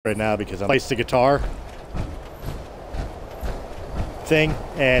right now because I placed the guitar thing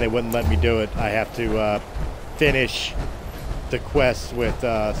and it wouldn't let me do it. I have to finish the quest with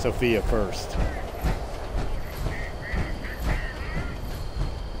Sophia first.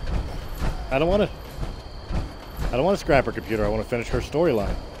 I don't want to scrap her computer. I want to finish her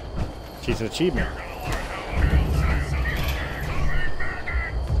storyline. She's an achievement.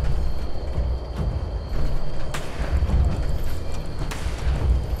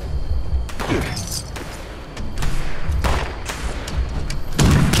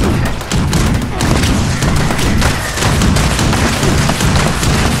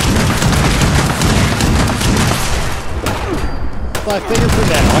 Well, I figured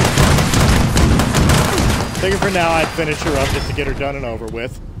for now I'd finish her up just to get her done and over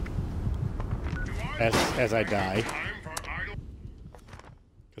with as I die,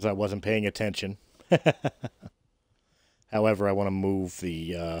 because I wasn't paying attention. However, I want to move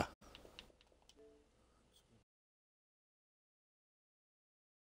the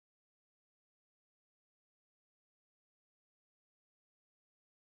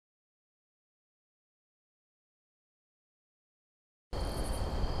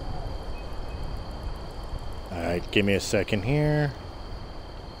Alright, give me a second here.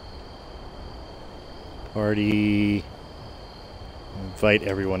 Party. Invite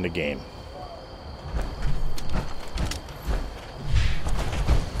everyone to game.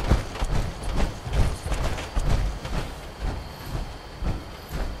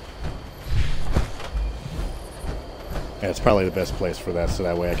 Yeah, it's probably the best place for that, so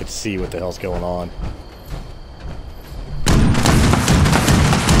that way I can see what the hell's going on.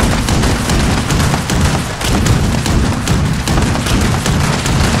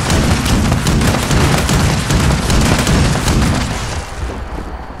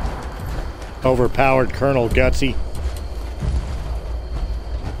 Overpowered Colonel Gutsy.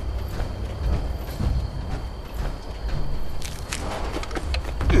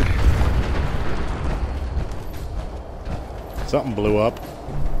 Something blew up.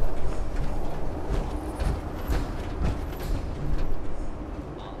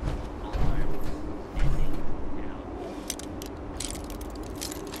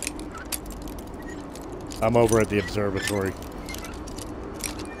 I'm over at the observatory.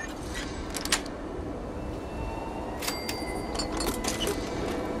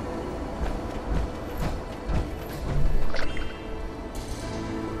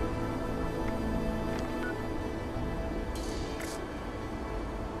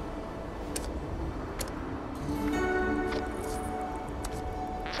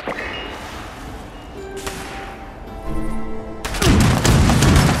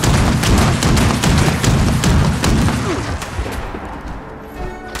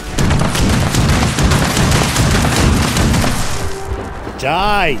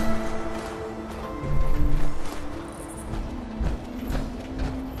 Die!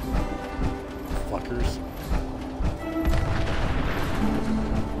 Fuckers.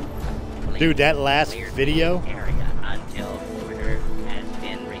 Dude, that last video? Area until order has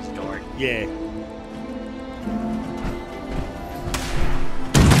been restored. Yeah.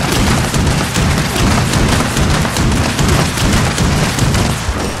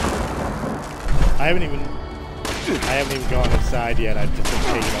 I haven't even gone inside yet. I've just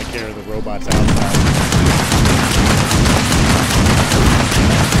been taking care of the robots outside.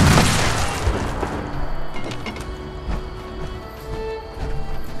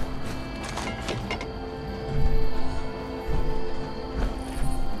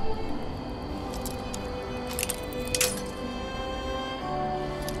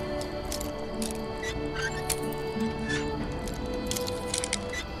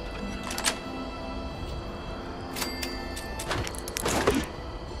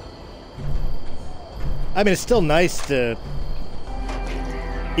 I mean, it's still nice to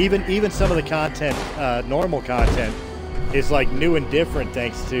even some of the content, normal content, is like new and different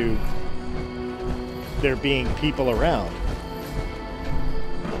thanks to there being people around.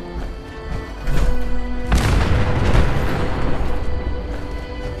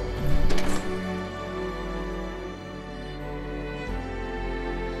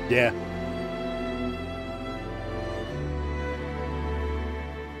 Yeah.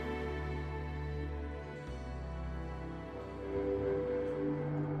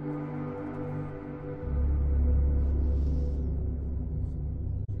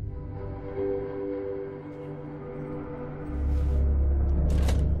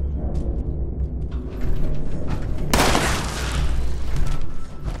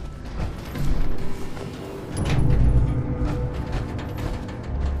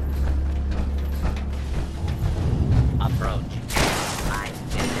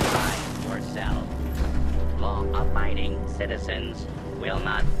 citizens will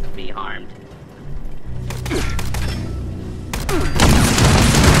not be harmed.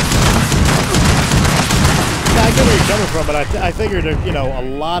 I get where you're coming from, but I figured, you know, a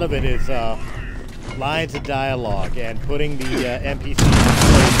lot of it is lines of dialogue and putting the NPCs in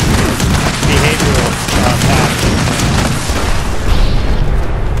place, behavioral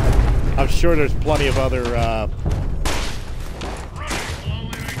patterns. I'm sure there's plenty of other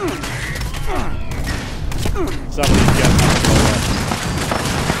some of these guys.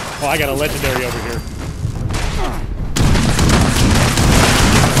 Oh, I got a legendary over here.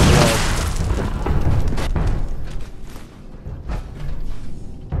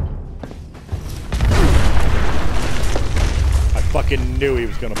 I fucking knew he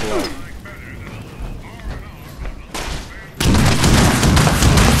was gonna blow.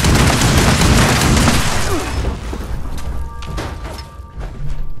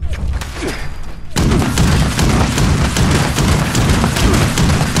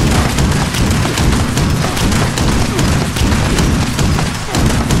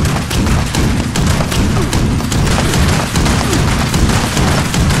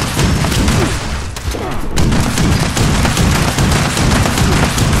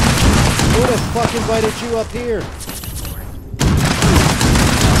 Invited you up here.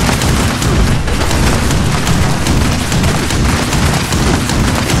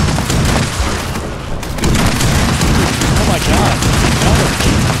 Oh my God.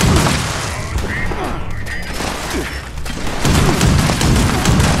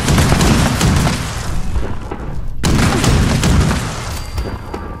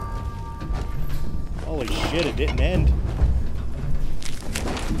 Holy shit, it didn't end.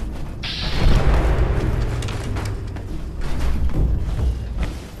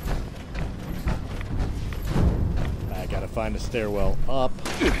 Find a stairwell up.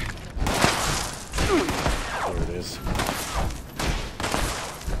 There it is.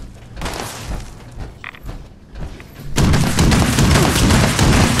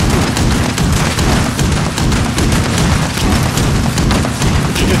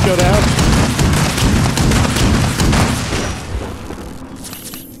 Did you just go down?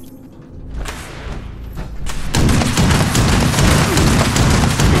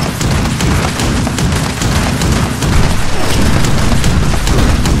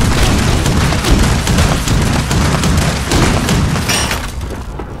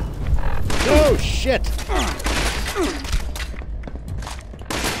 Shit!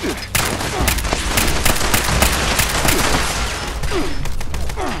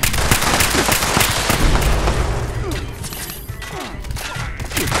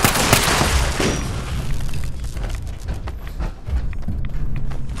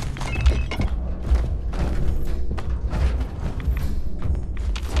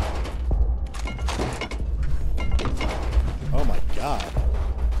 Oh my God.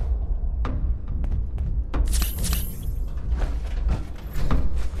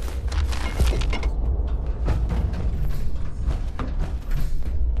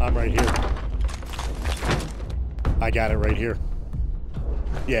 I'm right here. I got it right here.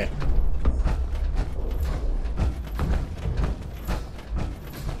 Yeah.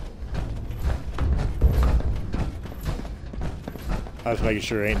 I was making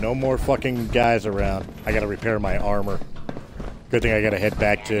sure there ain't no more fucking guys around. I gotta repair my armor. Good thing I gotta head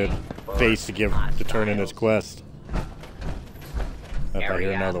back to base to turn in this quest. If I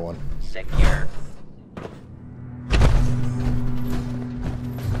hear another one. Secure.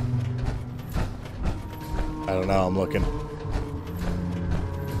 I don't know, I'm looking.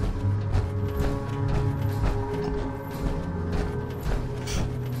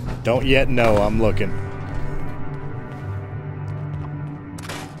 Don't yet know, I'm looking.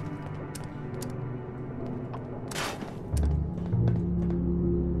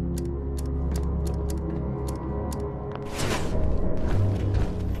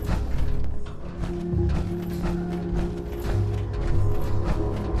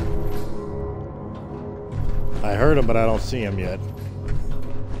 I heard him, but I don't see him yet.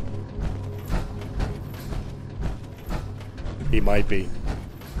 He might be.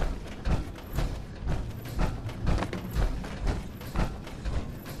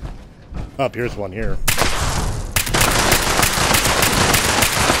 Up, here's one here.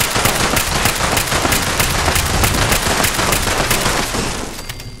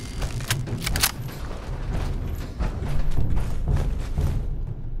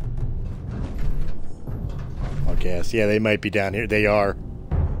 Okay, so yeah, they might be down here. They are.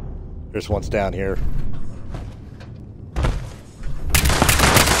 There's one's down here.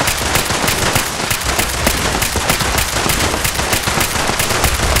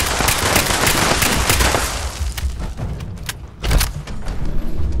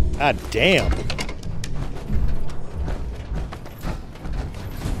 God damn.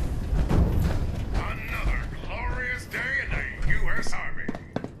 Another glorious day in the U.S. Army.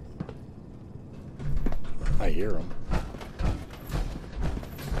 I hear him.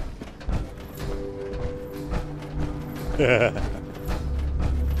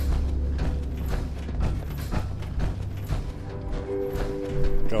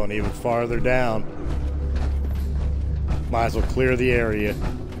 Going even farther down. Might as well clear the area.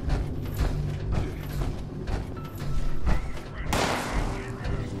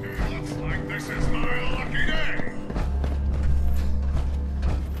 Looks like this is my lucky day.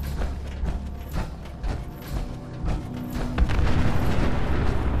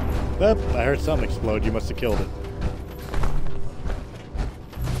 Oop, I heard something explode. You must have killed it.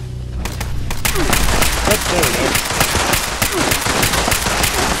 Oop, there we go.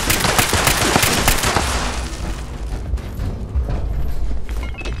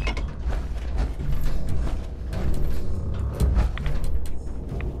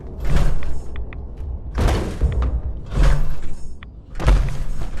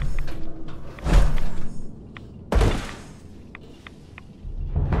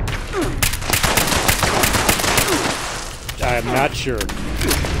 I'm not sure. Yeah,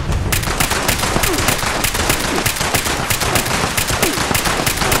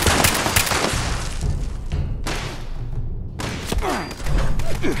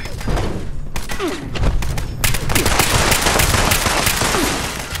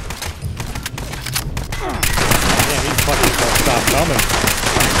 these fuckers don't stop coming.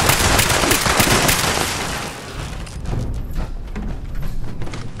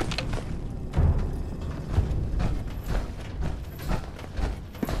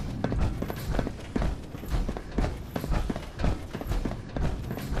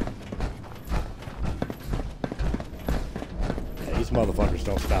 These motherfuckers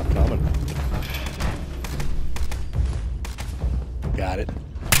don't stop coming. Got it.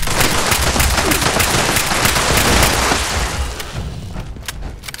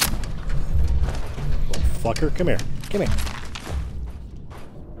 Little fucker, come here. Come here.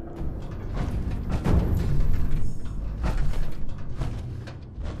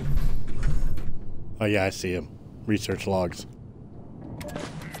 Oh yeah, I see him. Research logs.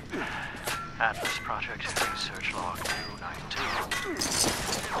 Atlas Project Research Log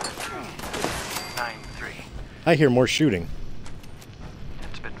 29293. I hear more shooting.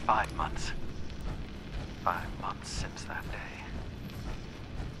 It's been 5 months. 5 months since that day.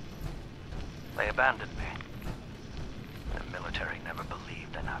 They abandoned me. The military never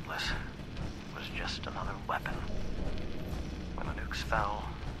believed an Atlas. It was just another weapon. When the nukes fell,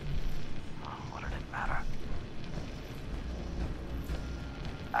 what did it matter?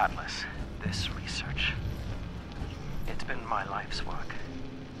 Atlas, this research. It's been my life's work.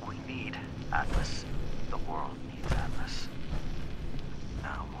 We need Atlas. The world needs Atlas.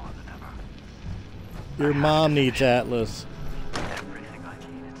 Now more than ever. Your mom needs Atlas. Everything I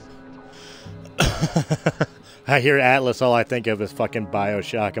need. I hear Atlas, all I think of is fucking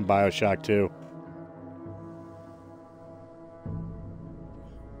Bioshock and Bioshock 2.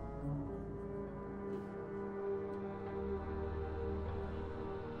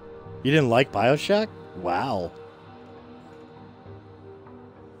 You didn't like Bioshock? Wow.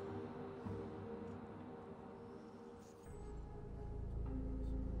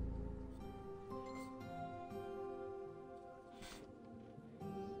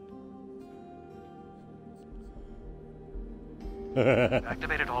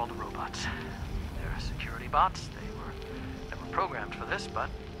 Activated all the robots. They're security bots. They were never programmed for this,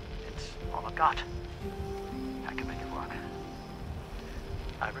 but it's all I've got. I can make it work.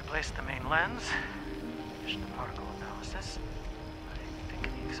 I replaced the main lens, finished the particle analysis. I think the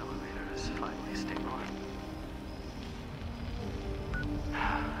accelerator is finally stable.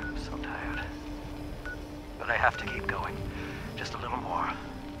 I'm so tired. But I have to keep going. Just a little more.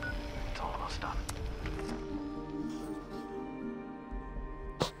 It's almost done.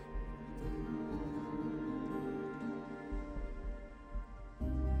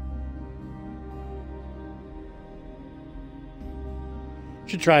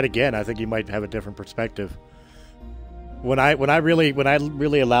 Should try it again. I think you might have a different perspective. When I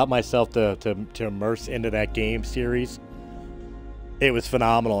really allowed myself to immerse into that game series, it was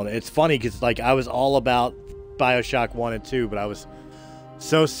phenomenal. And it's funny because like I was all about BioShock 1 and 2, but I was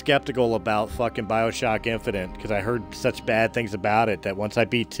so skeptical about fucking BioShock Infinite because I heard such bad things about it that once I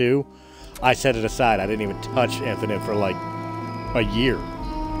beat 2, I set it aside. I didn't even touch Infinite for like a year.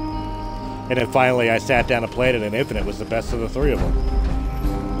 And then finally I sat down and played it, and Infinite was the best of the three of them.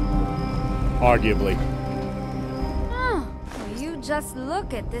 Arguably. Oh, what are you just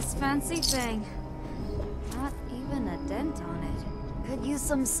look at this fancy thing. Not even a dent on it. Could use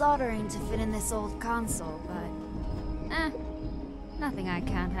some soldering to fit in this old console, but... nothing I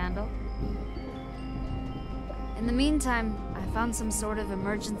can't handle. In the meantime, I found some sort of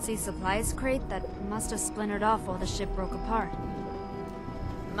emergency supplies crate that must have splintered off while the ship broke apart.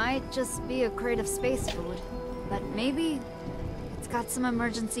 Might just be a crate of space food, but maybe it's got some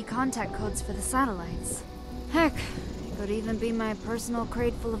emergency contact codes for the satellites. Heck, could even be my personal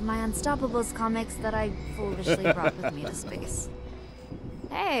crate full of my Unstoppables comics that I foolishly brought with me to space.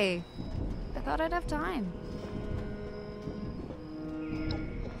 Hey, I thought I'd have time.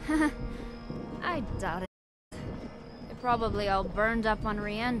 I doubt it. They're probably all burned up on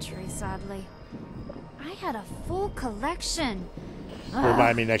re-entry, sadly. I had a full collection.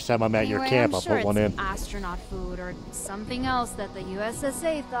 Remind me next time I'm at your camp, I'll put one in. Astronaut food or something else that the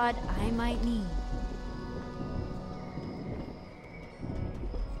USSA thought I might need.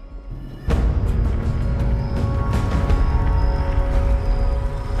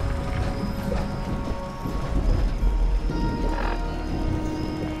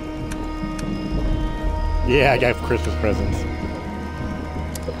 Yeah, I got Christmas presents.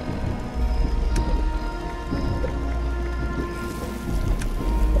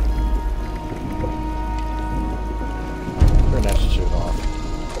 Turn that shit off.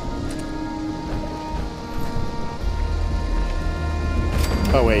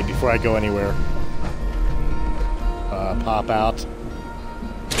 Oh wait, before I go anywhere, pop out.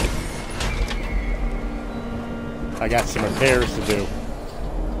 I got some repairs to do.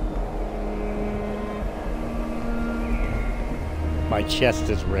 My chest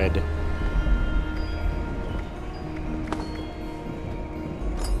is red.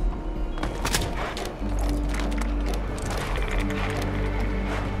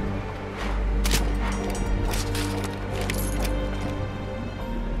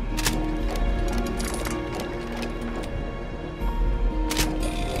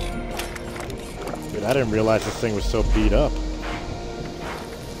 Dude, I didn't realize this thing was so beat up.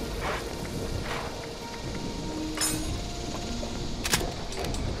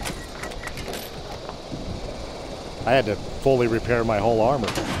 I had to fully repair my whole armor.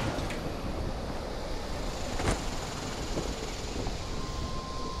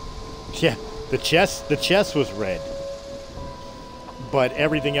 Yeah, the chest was red. But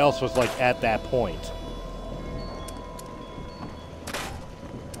everything else was like at that point.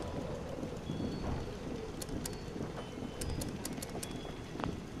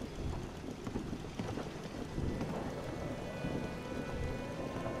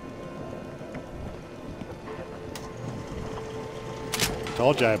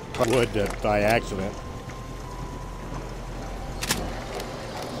 Told you I would by accident.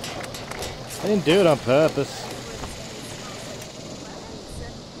 I didn't do it on purpose.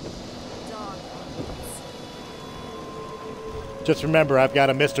 Just remember, I've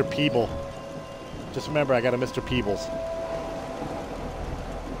got a Mr. Peeble. Just remember, I got a Mr. Peebles.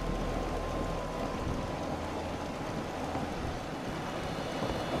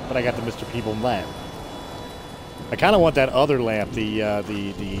 But I got the Mr. Peeble lamp. I kind of want that other lamp, the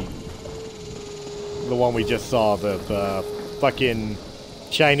one we just saw, the fucking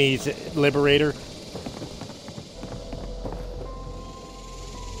Chinese Liberator.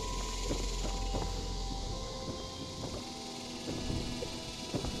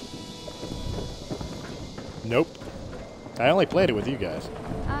 Nope. I only played it with you guys.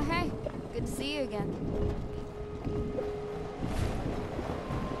 Hey, good to see you again.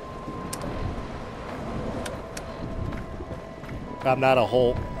 I'm not a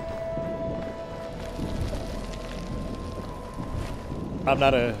whole... I'm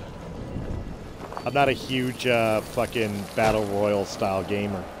not a huge fucking Battle Royale style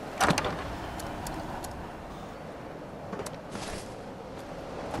gamer.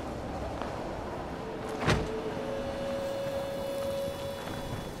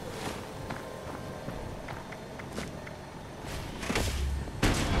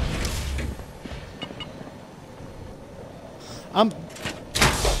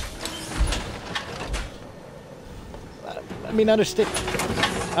 I mean, understand.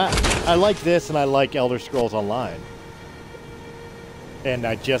 I like this, and I like Elder Scrolls Online. And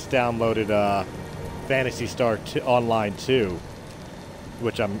I just downloaded Phantasy Star Online 2,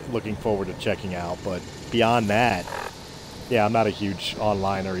 which I'm looking forward to checking out. But beyond that, yeah, I'm not a huge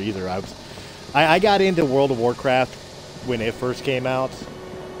onliner either. I got into World of Warcraft when it first came out,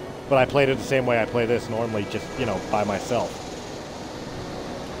 but I played it the same way I play this normally, just, you know, by myself.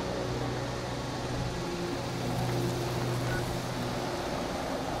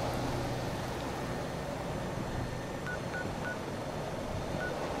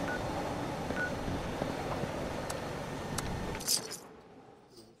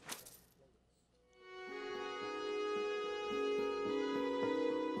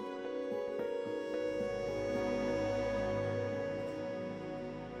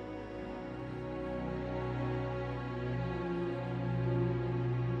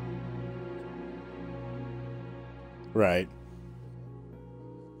 Right.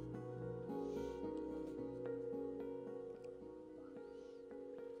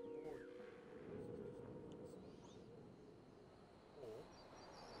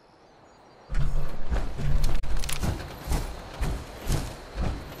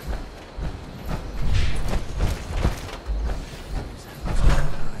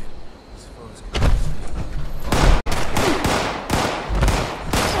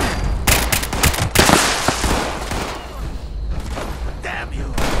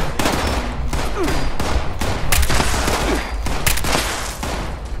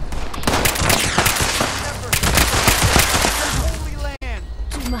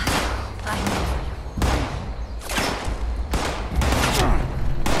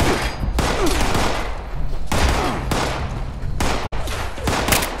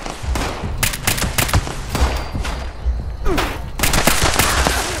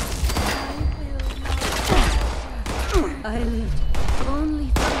 I lived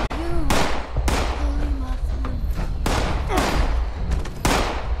only for you, Holy Mothman. Holy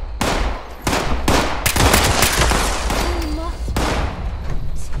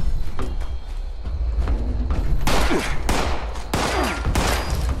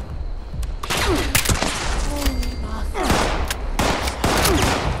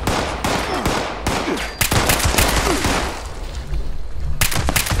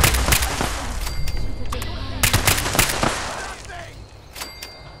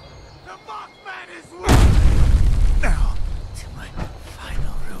Now, to my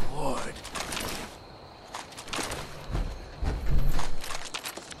final reward.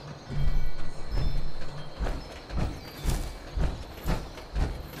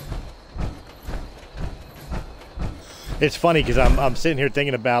 It's funny because I'm sitting here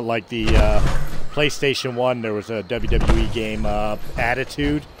thinking about like the PlayStation 1. There was a WWE game,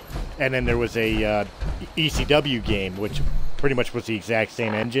 Attitude, and then there was a ECW game, which pretty much was the exact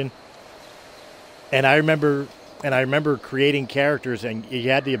same engine. And I remember creating characters, and you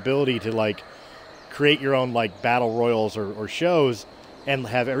had the ability to like create your own like battle royals or shows, and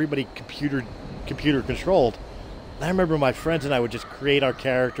have everybody computer controlled. And I remember my friends and I would just create our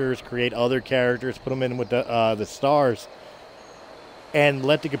characters, create other characters, put them in with the stars, and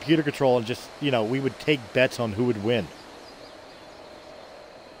let the computer control, and just, you know, we would take bets on who would win.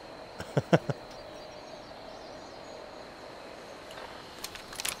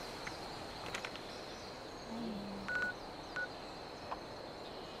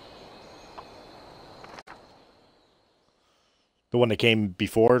 The one that came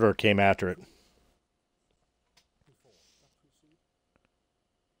before it or came after it?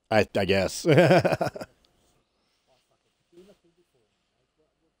 I guess. Hold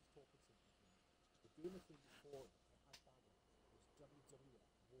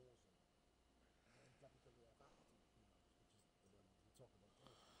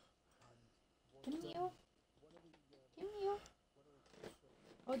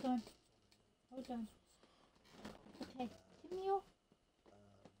on. Hold on. Okay. Camille.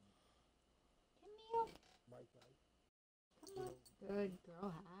 Camille. Come on. Good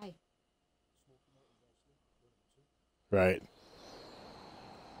girl. Hi. Right.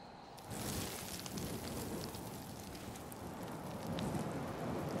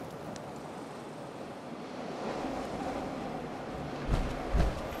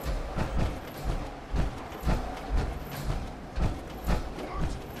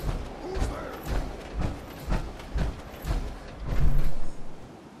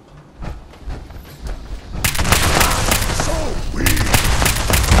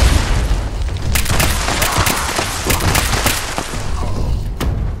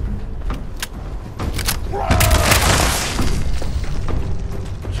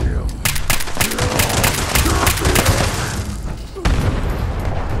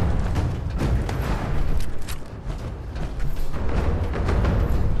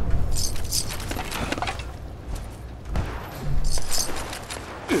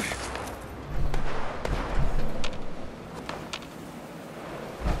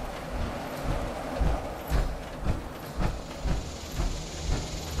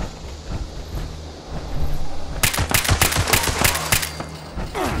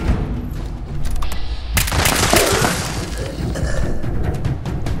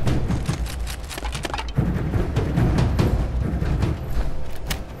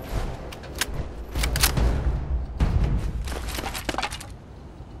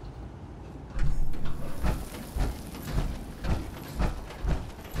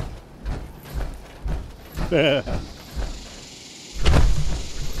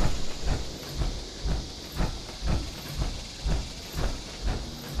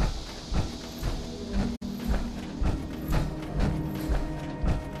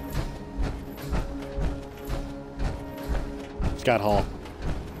 Scott Hall.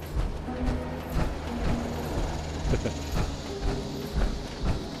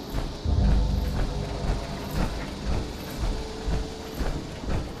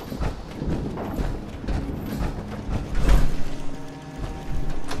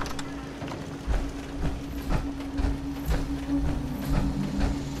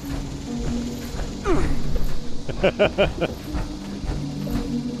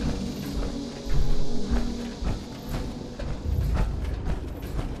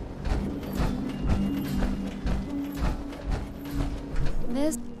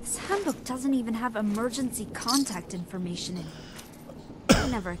 This handbook doesn't even have emergency contact information in it. I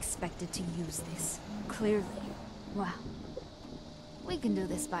never expected to use this. Clearly. Well, we can do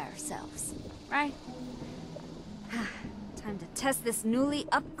this by ourselves, right? Time to test this newly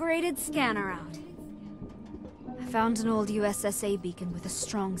upgraded scanner out. I found an old USSA beacon with a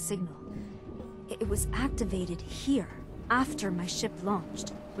strong signal. It was activated here, after my ship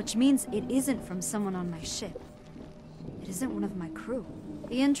launched, which means it isn't from someone on my ship. It isn't one of my crew.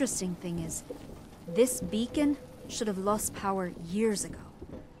 The interesting thing is, this beacon should have lost power years ago,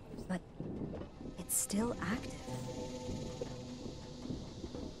 but it's still active.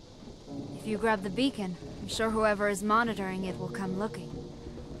 If you grab the beacon, I'm sure whoever is monitoring it will come looking.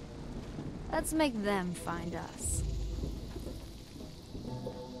 Let's make them find us.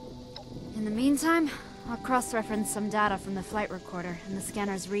 In the meantime, I'll cross-reference some data from the flight recorder and the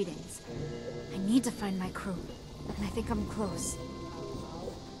scanner's readings. I need to find my crew, and I think I'm close.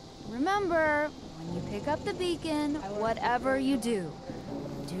 Remember, when you pick up the beacon, whatever you do,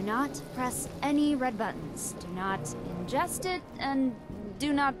 do not press any red buttons. Do not ingest it, and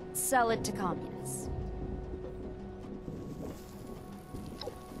do not sell it to communists.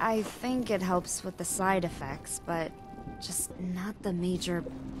 I think it helps with the side effects, but just not the major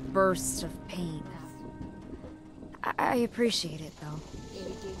bursts of pain. I appreciate it, though.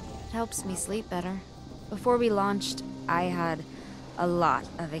 It helps me sleep better. Before we launched, I had a lot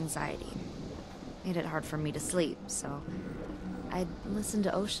of anxiety. Made it hard for me to sleep, so I'd listen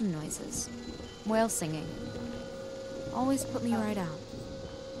to ocean noises, whale singing. Always put me right out.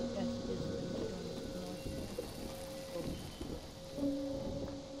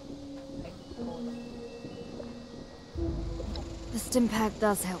 The stim pack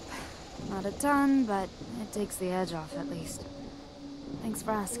does help. Not a ton, but it takes the edge off at least. Thanks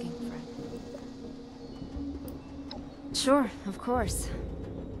for asking, Fred. Sure, of course.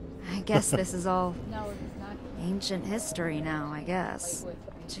 I guess this is all ancient history now, I guess.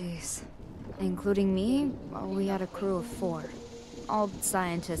 Jeez. Including me, well, we had a crew of 4. All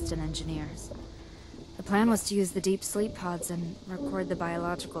scientists and engineers. The plan was to use the deep sleep pods and record the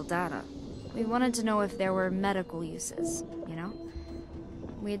biological data. We wanted to know if there were medical uses, you know?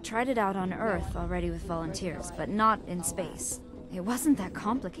 We had tried it out on Earth already with volunteers, but not in space. It wasn't that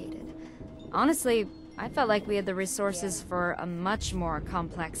complicated. Honestly, I felt like we had the resources for a much more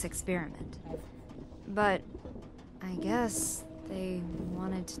complex experiment. But I guess they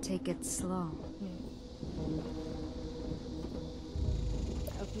wanted to take it slow.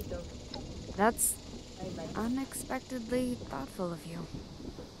 That's unexpectedly thoughtful of you.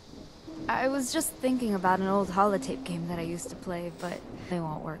 I was just thinking about an old holotape game that I used to play, but it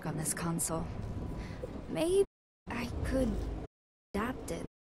won't work on this console. Maybe I could adapt it.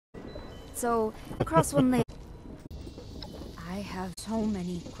 So, cross one later. I have so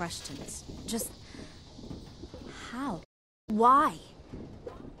many questions. Just how? Why?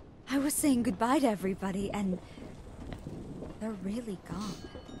 I was saying goodbye to everybody, and they're really gone.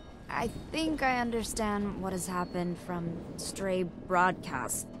 I think I understand what has happened from stray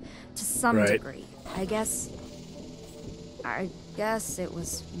broadcasts to some degree. I guess it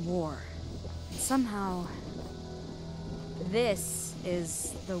was war. Somehow, this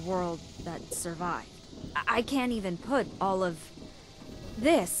is the world that survived. I can't even put all of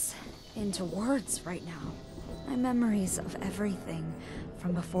this into words right now. My memories of everything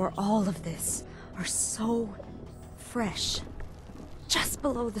from before all of this are so fresh. Just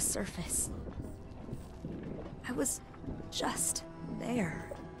below the surface. I was just there.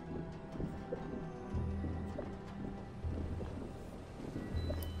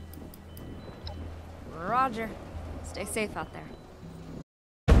 Roger. Stay safe out there.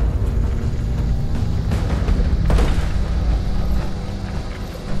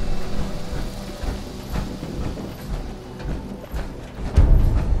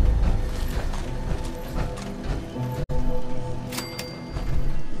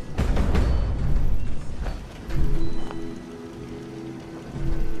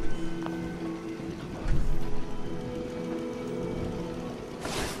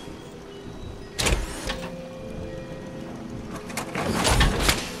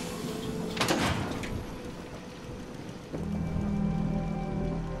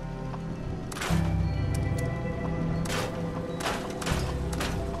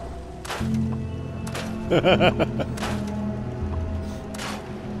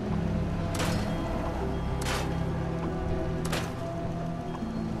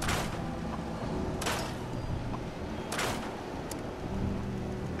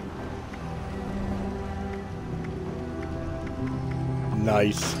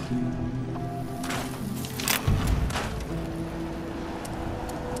 Nice.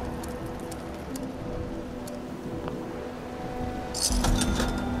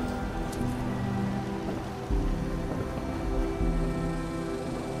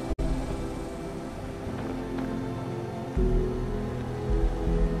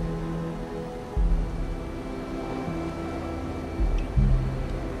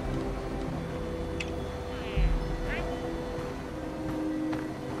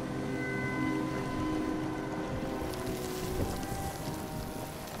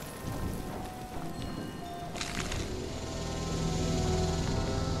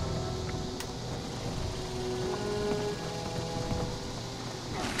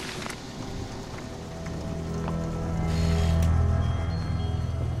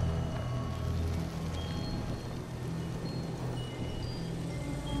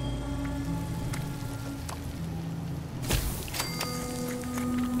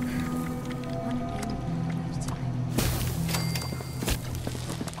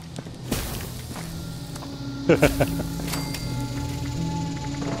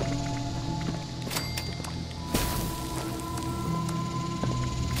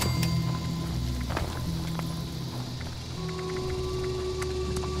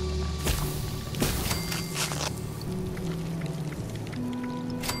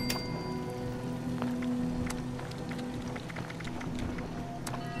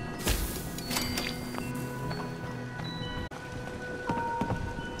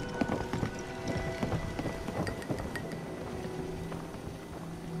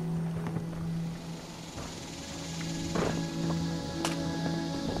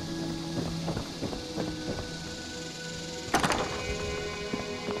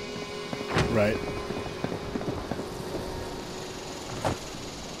 Right.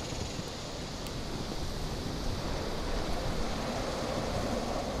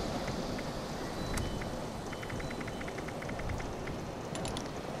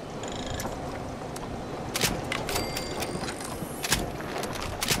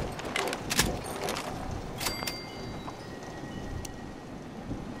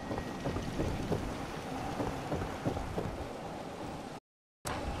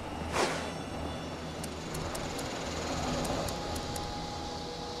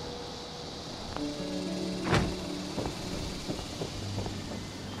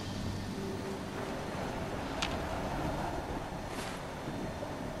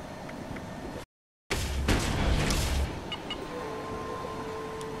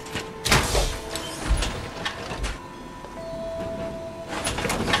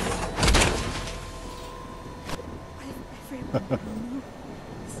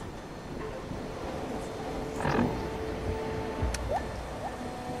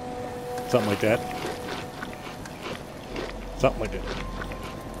 Something like that. Something like that.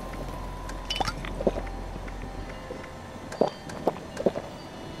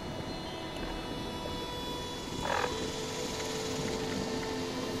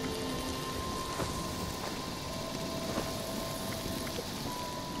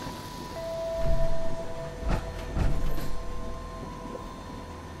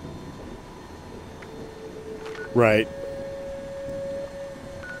 Right.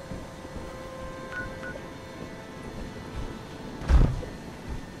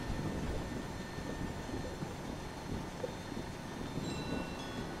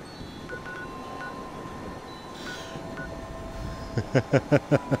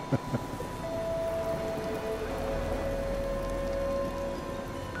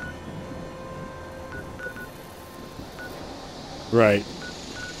 Right.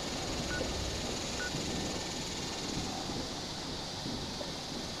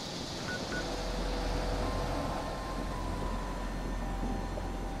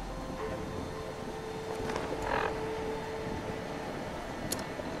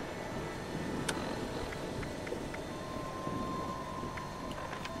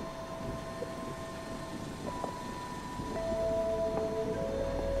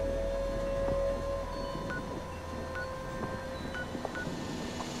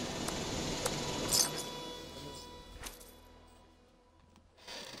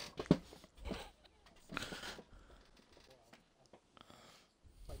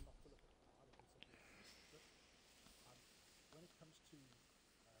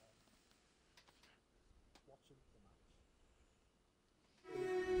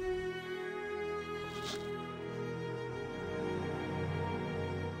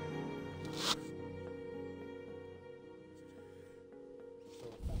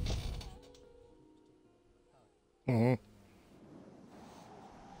 Mm-hmm.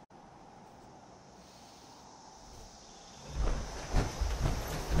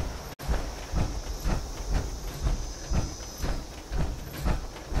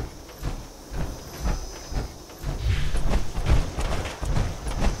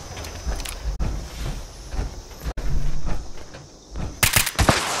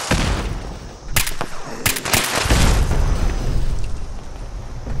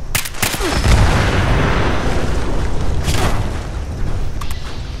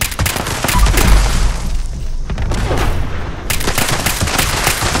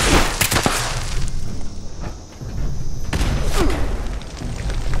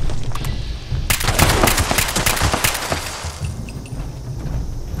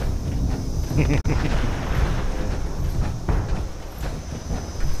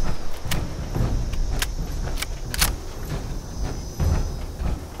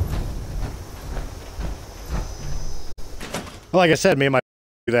 Well, like I said, me and my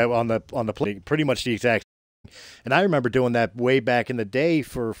do that on the play, pretty much the exact. And I remember doing that way back in the day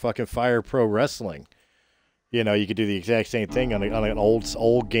for fucking Fire Pro Wrestling. You know, you could do the exact same thing on an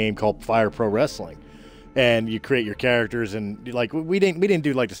old game called Fire Pro Wrestling, and you create your characters, and like we didn't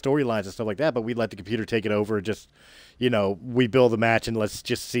do like the storylines and stuff like that, but we'd let the computer take it over. And just, you know, we build a match and let's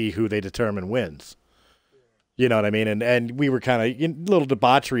just see who they determine wins. You know what I mean? And we were kind of a little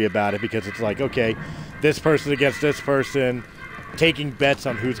debauchery about it, because it's like, okay, this person against this person, taking bets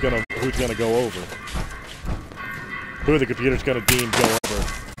on who's gonna go over, who the computer's gonna deem go over.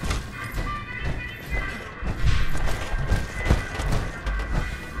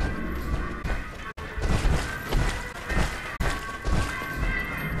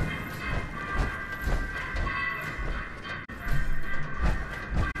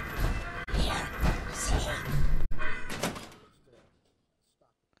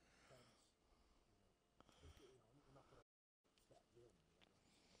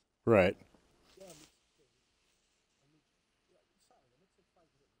 Right.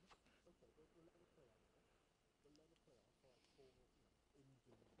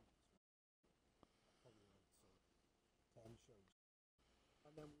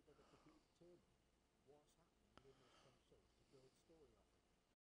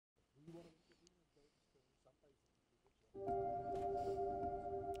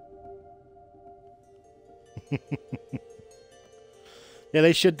 Yeah,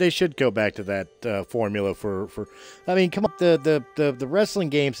 they should go back to that formula for. I mean, come up the wrestling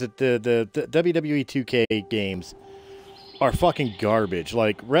games, that the WWE 2K games are fucking garbage.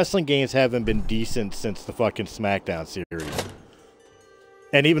 Like, wrestling games haven't been decent since the fucking SmackDown series,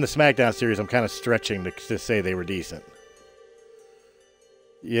 and even the SmackDown series, I'm kind of stretching to say they were decent.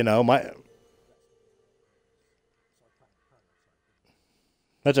 You know,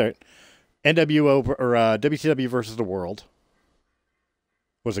 that's all right. NWO or WCW versus the World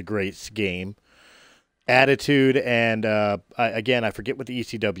was a great game. Attitude and again, I forget what the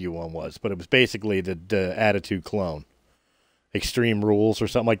ECW one was, but it was basically the Attitude clone. Extreme Rules or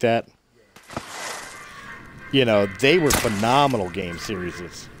something like that. You know, they were phenomenal game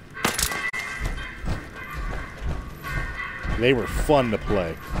series. They were fun to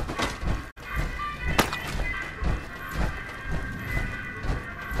play.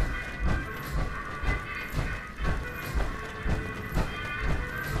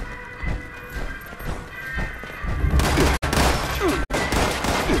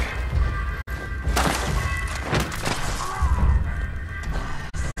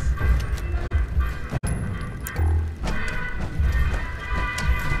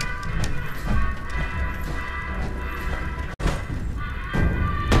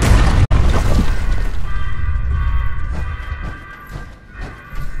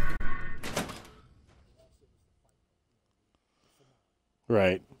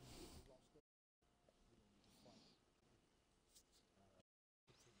 Right.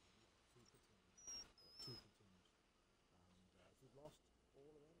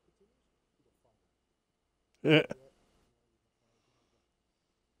 Yeah.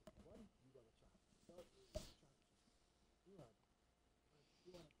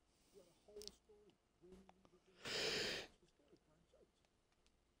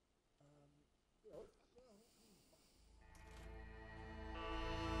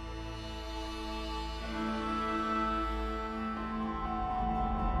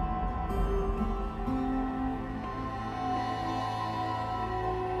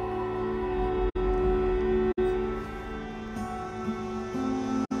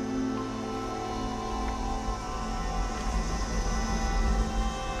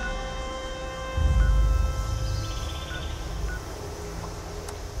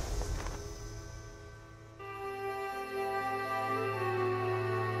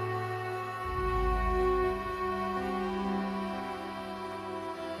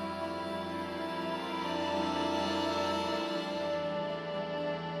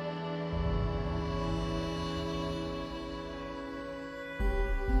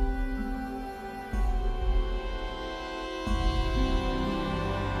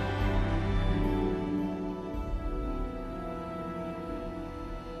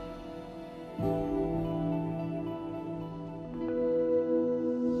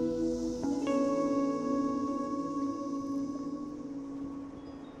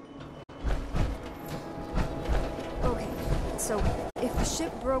 so if the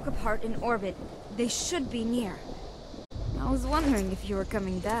ship broke apart in orbit, they should be near. I was wondering if you were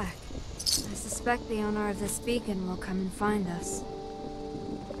coming back. I suspect the owner of this beacon will come and find us.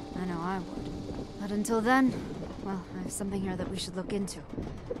 I know I would. But until then, well, I have something here that we should look into.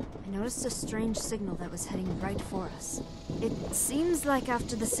 I noticed a strange signal that was heading right for us. It seems like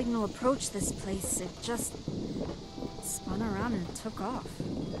after the signal approached this place, it just spun around and took off.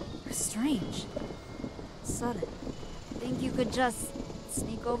 Strange. Sudden. Think you could just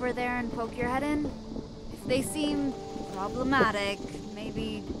sneak over there and poke your head in? If they seem problematic,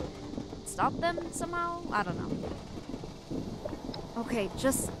 maybe stop them somehow? I don't know. Okay,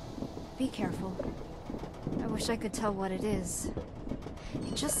 just be careful. I wish I could tell what it is.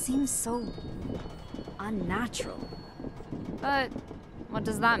 It just seems so unnatural. But what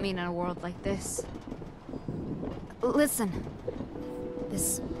does that mean in a world like this? Listen,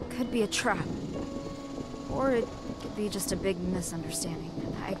 this could be a trap. Or it could be just a big misunderstanding.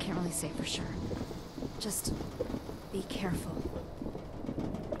 I can't really say for sure. Just be careful.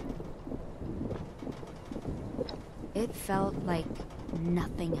 It felt like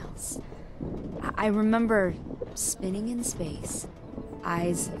nothing else. I remember spinning in space,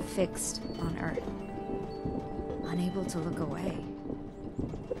 eyes fixed on Earth, unable to look away.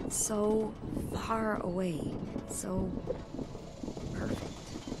 So far away, so perfect.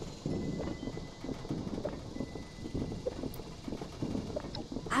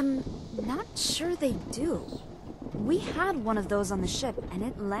 I'm not sure they do. We had one of those on the ship, and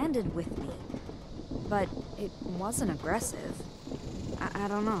it landed with me. But it wasn't aggressive. I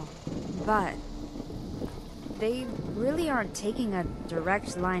don't know. But they really aren't taking a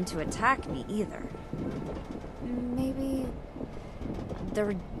direct line to attack me either. Maybe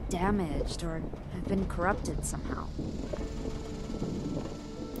they're damaged or have been corrupted somehow.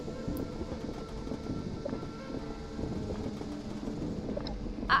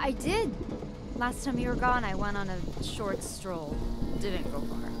 I did. Last time you were gone, I went on a short stroll. Didn't go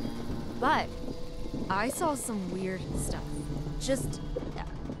far. But I saw some weird stuff. Just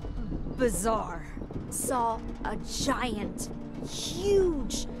bizarre. Saw a giant,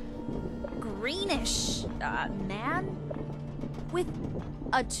 huge, greenish man with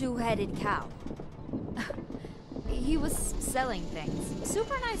a two-headed cow. He was selling things.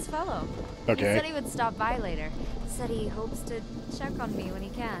 Super nice fellow. Okay. He said he would stop by later. Said he hopes to check on me when he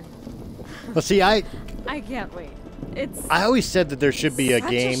can. Well, see, I can't wait. It's I always said that there should be a such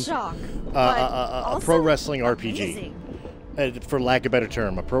game, a shock, a pro wrestling RPG, for lack of a better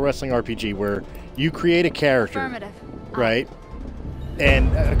term, a pro wrestling RPG where you create a character, Affirmative. right?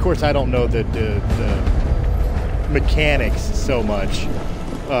 And of course, I don't know the mechanics so much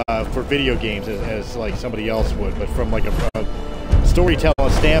for video games as like somebody else would, but from like a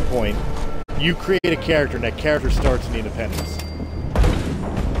storytelling standpoint, you create a character, and that character starts in the Independence.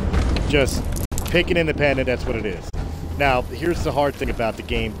 Just pick an independent. That's what it is. Now, here's the hard thing about the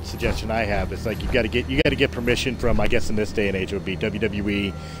game suggestion I have. It's like you got to get permission from, I guess in this day and age it would be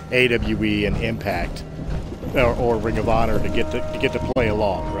WWE, AWE, and Impact, or Ring of Honor to get to play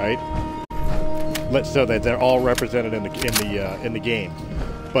along, right? So that they're all represented in the game.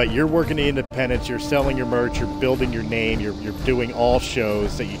 But you're working the independents. You're selling your merch. You're building your name. You're doing all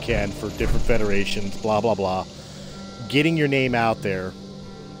shows that you can for different federations. Blah blah blah. Getting your name out there.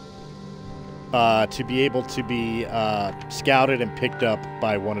 To be able to be scouted and picked up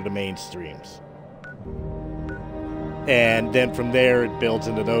by one of the mainstreams. And then from there it builds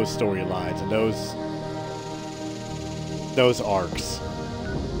into those storylines and those arcs.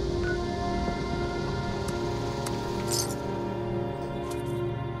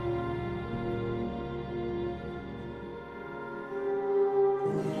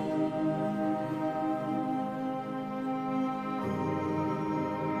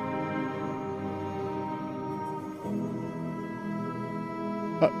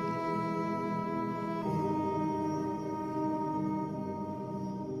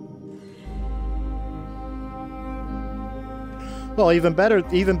 Well, even better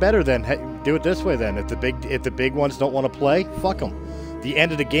then. Hey, do it this way then. If the big ones don't want to play, fuck them. The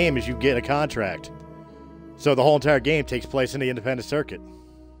end of the game is you get a contract. So the whole entire game takes place in the independent circuit.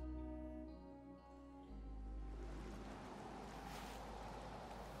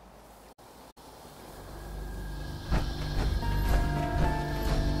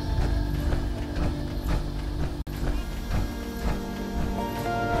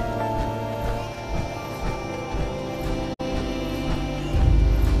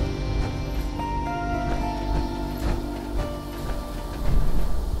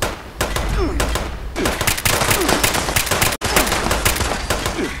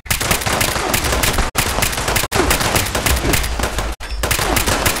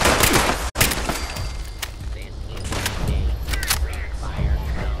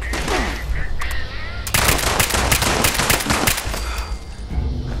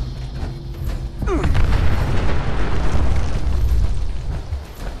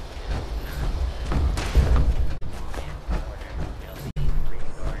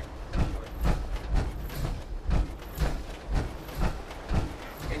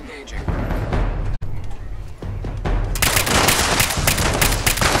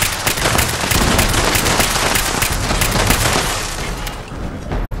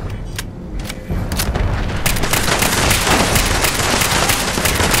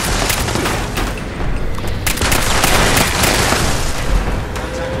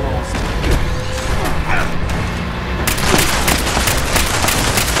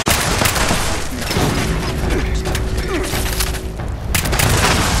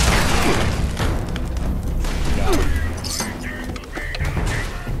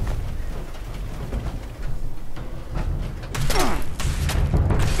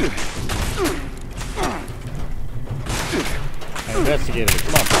 I investigated it.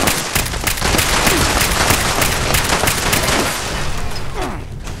 Come on.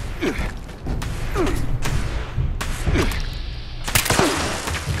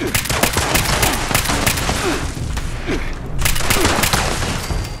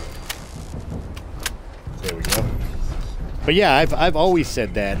 There we go. But yeah, I've always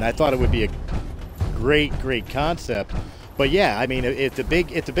said that, and I thought it would be a great concept. But yeah, I mean, if the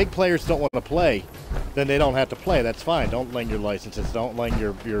big players don't want to play, then they don't have to play. That's fine. Don't lend your licenses. Don't lend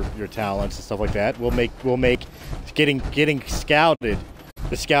your talents and stuff like that. We'll make getting scouted.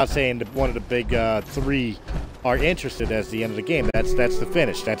 The scouts saying that one of the big three are interested as the end of the game. That's the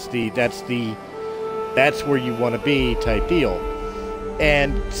finish. That's where you want to be type deal.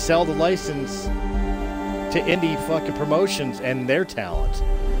 And sell the license to indie fucking promotions and their talent,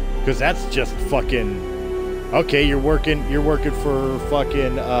 because that's just fucking. Okay, you're working for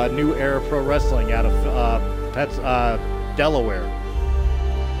fucking New Era Pro Wrestling out of Delaware,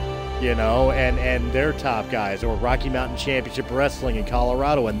 you know, and their top guys, or Rocky Mountain Championship Wrestling in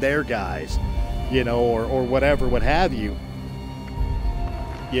Colorado and their guys, you know, or whatever, what have you,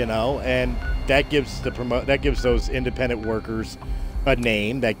 you know, and that gives those independent workers a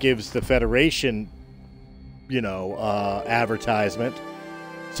name, that gives the federation, you know, advertisement,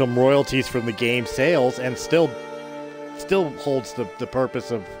 some royalties from the game sales, and still holds the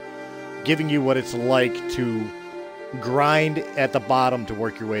purpose of giving you what it's like to grind at the bottom to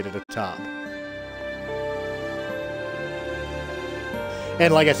work your way to the top.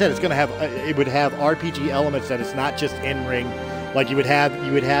 And like I said, it would have RPG elements that it's not just in ring. Like you would have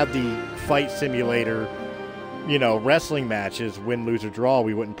the fight simulator, you know, wrestling matches, win, lose, or draw.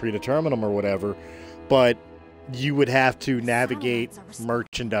 We wouldn't predetermine them or whatever, but you would have to navigate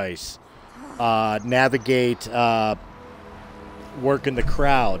merchandise, navigate working the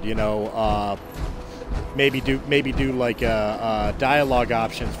crowd, you know, maybe do like dialogue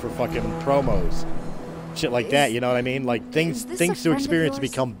options for fucking promos, shit like that. You know what I mean? Like things to experience to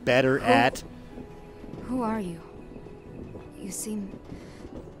become better at. Who are you? You seem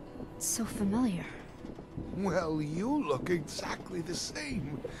so familiar. Well, you look exactly the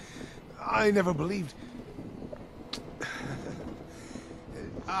same. I never believed.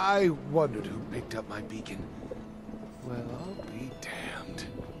 I wondered who picked up my beacon. Well, I'll be damned.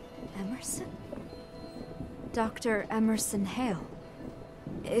 Emerson? Dr. Emerson Hale.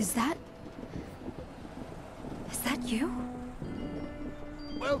 Is that you?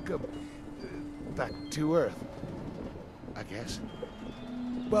 Welcome back to Earth, I guess.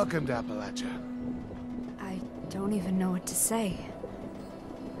 Welcome to Appalachia. I don't even know what to say.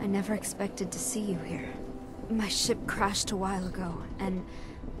 I never expected to see you here. My ship crashed a while ago, and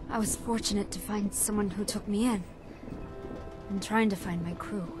I was fortunate to find someone who took me in. I'm trying to find my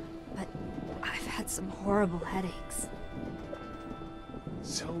crew, but I've had some horrible headaches.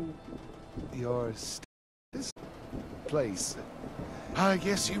 So, you're this place. I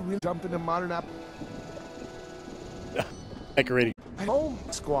guess you really jump into modern Decorating. home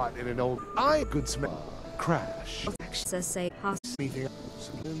squat in an old good smell crash. Says say Anything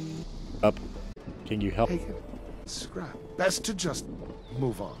Up. Can you help? take it. Scrap. Best to just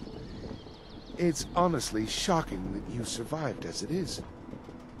move on. It's honestly shocking that you survived as it is.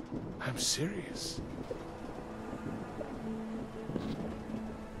 I'm serious.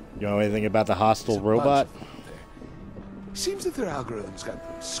 You know anything about the hostile There's a robot? bunch of them there. Seems that their algorithms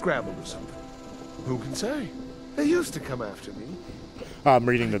got scrambled or something. Who can say? They used to come after me. I'm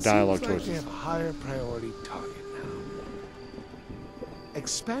reading the It dialogue seems like they choices. have a higher priority target now.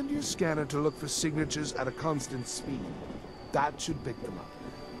 Expand your scanner to look for signatures at a constant speed. That should pick them up.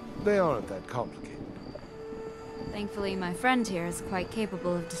 They aren't that complicated. Thankfully, my friend here is quite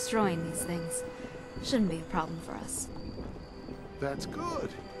capable of destroying these things. Shouldn't be a problem for us. That's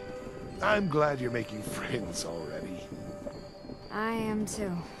good. I'm glad you're making friends already. I am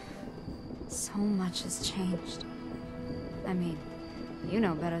too. So much has changed. I mean, you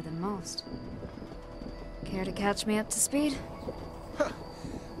know better than most. Care to catch me up to speed?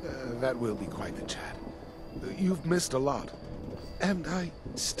 That will be quite the chat. You've missed a lot. And I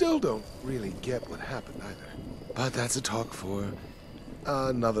still don't really get what happened either. But that's a talk for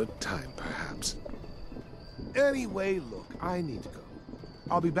another time, perhaps. Anyway, look, I need to go.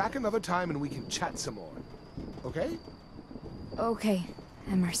 I'll be back another time and we can chat some more. Okay? Okay,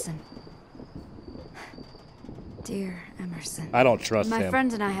 Emerson. Dear Emerson. I don't trust My him.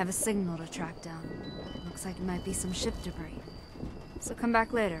 friend and I have a signal to track down. Looks like it might be some ship debris. So come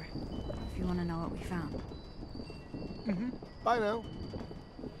back later, if you want to know what we found. Bye now.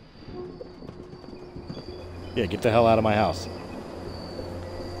 Yeah, get the hell out of my house.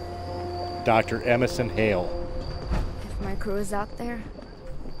 Dr. Emerson Hale. If my crew is out there,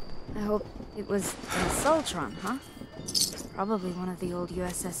 I hope it was a Sultron, huh? Probably one of the old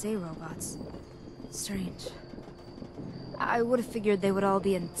USSA robots. Strange. I would have figured they would all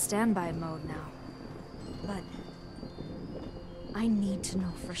be in standby mode now. But I need to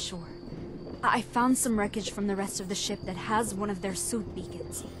know for sure. I found some wreckage from the rest of the ship that has one of their suit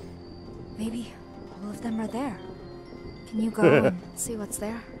beacons. Maybe all of them are there. Can you go and see what's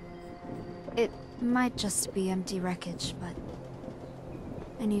there? It might just be empty wreckage, but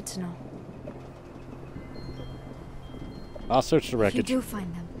I need to know. I'll search the If you wreckage. do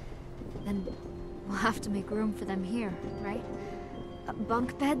find them, then we'll have to make room for them here, right?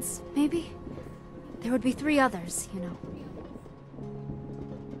 Bunk beds, maybe? There would be 3 others, you know.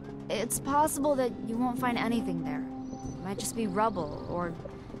 It's possible that you won't find anything there. It might just be rubble, or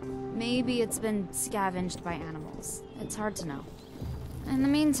maybe it's been scavenged by animals. It's hard to know. In the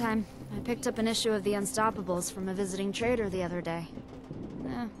meantime, I picked up an issue of the Unstoppables from a visiting trader the other day.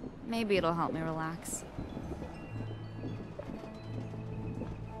 Maybe it'll help me relax.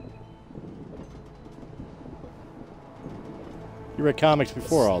 You read comics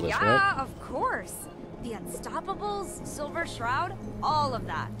before all this, right? Yeah, of course. The Unstoppables, Silver Shroud, all of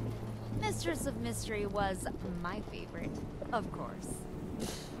that. Mistress of Mystery was my favorite, of course.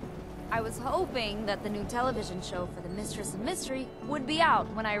 I was hoping that the new television show for the Mistress of Mystery would be out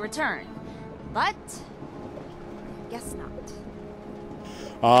when I returned, but I guess not.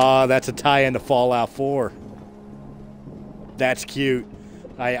 Ah, that's a tie-in to Fallout 4. That's cute.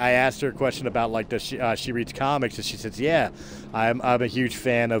 I asked her a question about, like, does she reads comics, and she says, yeah, I'm a huge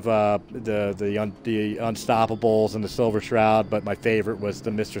fan of the Unstoppables and the Silver Shroud, but my favorite was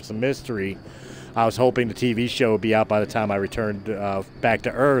the Mistress of Mystery. I was hoping the TV show would be out by the time I returned back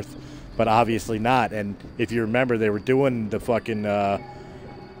to Earth, but obviously not. And if you remember, they were doing the fucking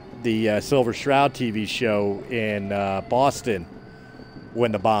the Silver Shroud TV show in Boston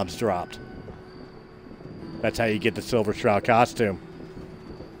when the bombs dropped. That's how you get the Silver Shroud costume.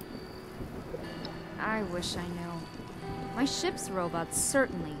 I wish I knew. My ship's robots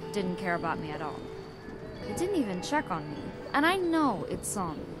certainly didn't care about me at all. They didn't even check on me, and I know it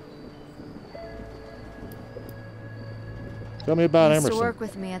saw me. Tell me about He used Emerson. to work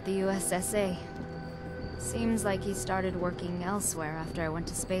with me at the USSA. Seems like he started working elsewhere after I went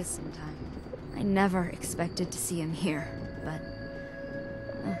to space sometime. I never expected to see him here, but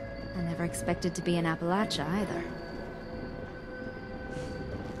I never expected to be in Appalachia either.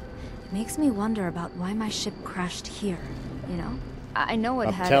 It makes me wonder about why my ship crashed here, you know? I know it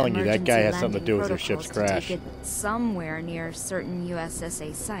I'm had telling you, that emergency guy has something to landing do with your protocols ship's to crash. take it somewhere near certain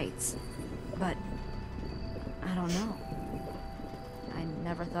USSA sites, but I don't know. I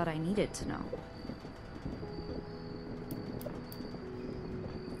never thought I needed to know.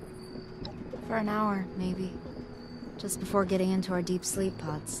 For an hour, maybe. Just before getting into our deep sleep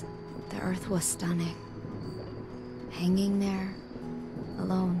pods. The Earth was stunning. Hanging there,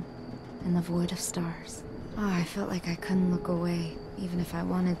 alone, in the void of stars. Oh, I felt like I couldn't look away, even if I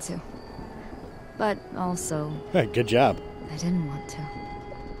wanted to. But also, Hey, good job. I didn't want to.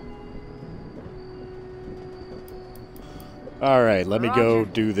 All right, let me go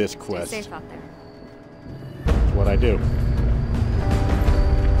Roger. do this Stay quest. safe out there. That's what I do.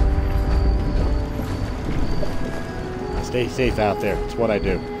 Stay safe out there. It's what I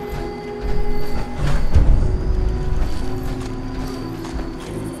do.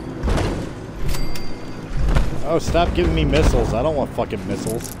 Oh, stop giving me missiles. I don't want fucking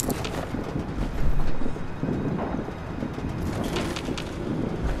missiles.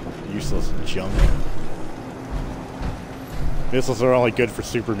 Useless junk. Missiles are only good for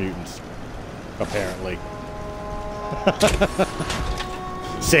super mutants, apparently.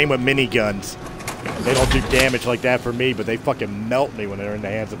 Same with miniguns. They don't do damage like that for me, but they fucking melt me when they're in the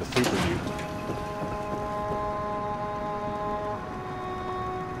hands of a super mutant.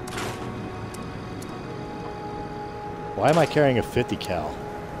 Why am I carrying a 50 cal?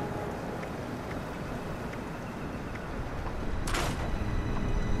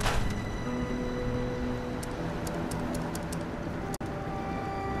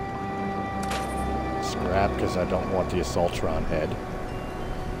 Scrap, because I don't want the Assaultron head.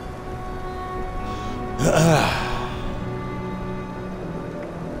 Alright,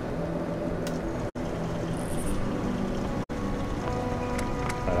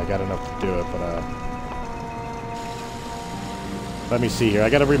 I got enough to do it, but let me see here. I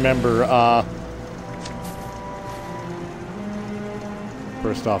gotta remember,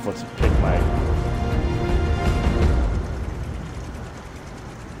 first off, let's pick my...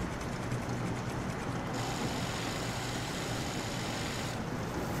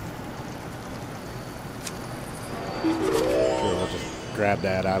 grab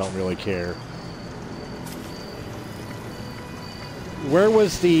that. I don't really care. Where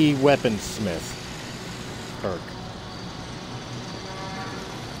was the weaponsmith perk?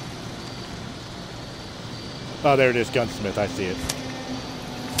 Oh, there it is, gunsmith. I see it.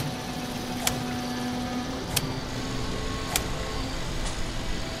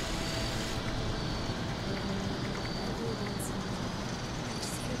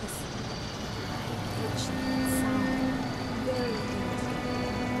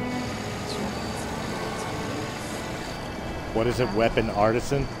 What is it? Weapon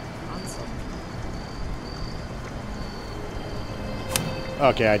artisan?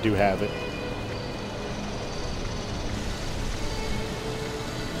 Okay, I do have it.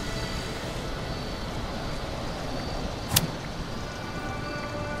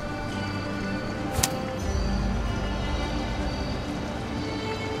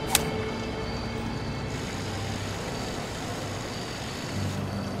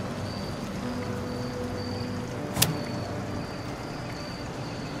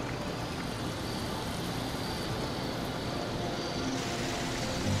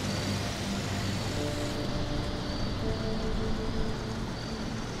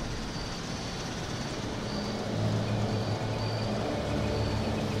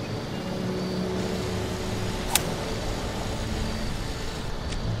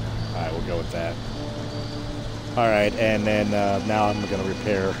 Go with that. Alright, and then now I'm going to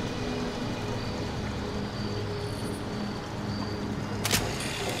repair.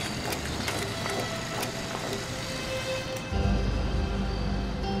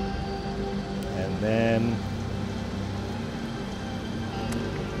 And then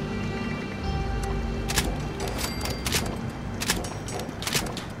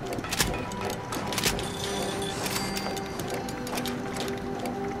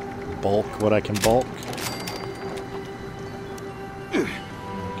bulk what I can bulk. There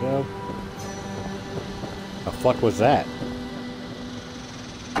we go. The fuck was that?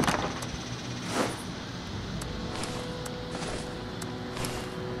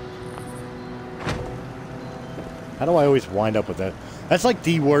 How do I always wind up with that? That's like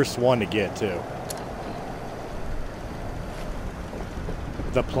the worst one to get, too.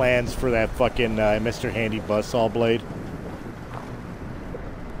 The plans for that fucking Mr. Handy Buzzsaw blade.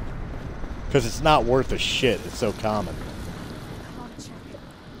 Because it's not worth a shit. It's so common. Com check.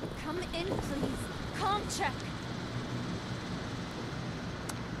 Come in, please. Com check.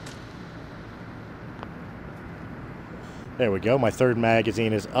 There we go. My third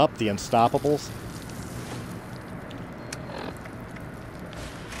magazine is up. The Unstoppables.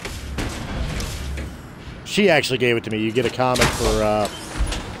 She actually gave it to me. You get a comic for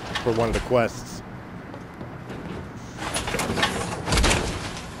one of the quests.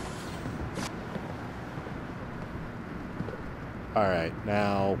 Alright,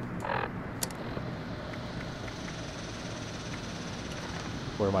 now...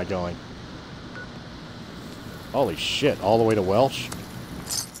 Where am I going? Holy shit, all the way to Welsh?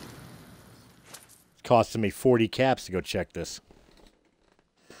 It's costing me 40 caps to go check this.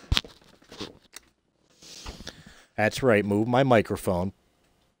 That's right, move my microphone.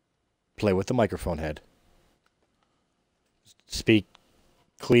 Play with the microphone head. Speak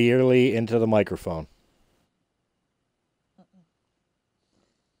clearly into the microphone.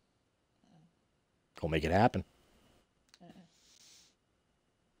 Go make it happen.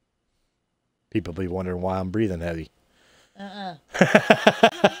 People be wondering why I'm breathing heavy. Don't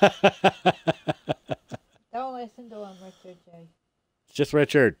listen to him, Richard J. It's just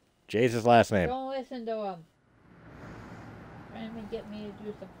Richard. Jay's his last name. Don't listen to him. Trying to get me to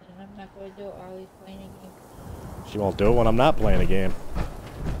do something, and I'm not going to do it while he's playing a game. She won't do it when I'm not playing a game.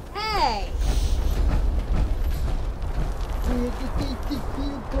 Hey!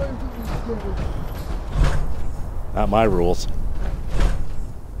 Not my rules.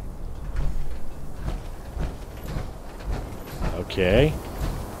 Okay.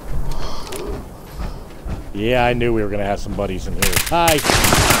 Yeah, I knew we were going to have some buddies in here. Hi!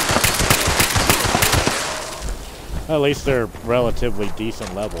 At least they're relatively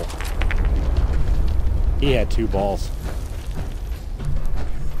decent level. He had 2 balls.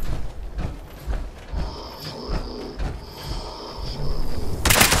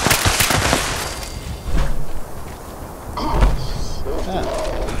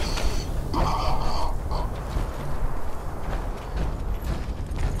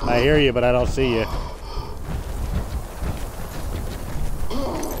 I hear you, but I don't see you.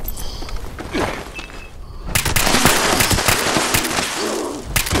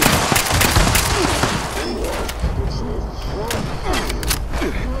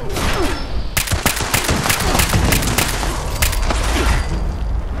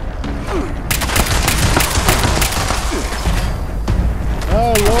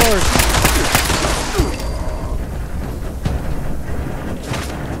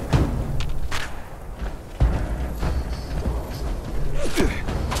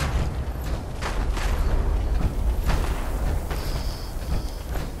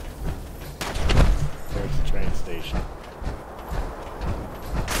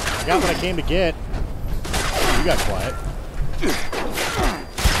 I got what I came to get. You got quiet.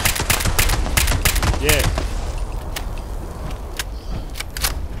 Yeah.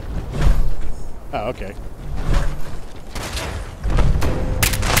 Oh, okay.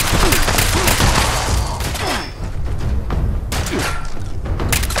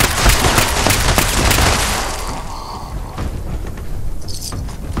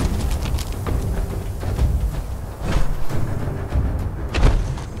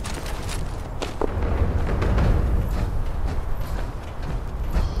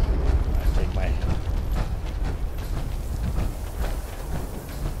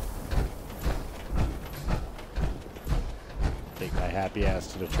 Happy ass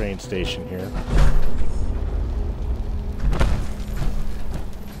to the train station here.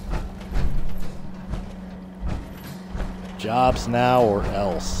 Jobs now or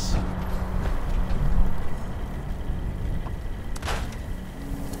else.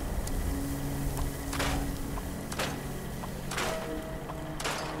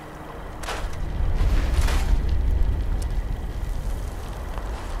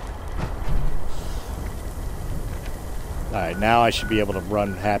 Alright, now I should be able to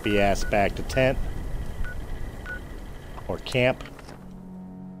run happy ass back to tent. Or camp.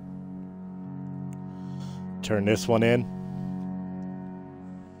 Turn this one in.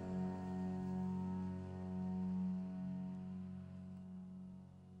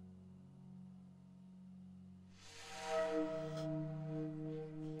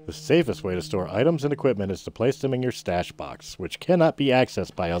 The safest way to store items and equipment is to place them in your stash box, which cannot be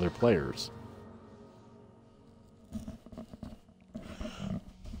accessed by other players.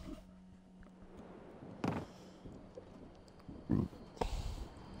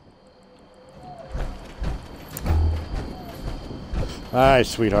 Alright,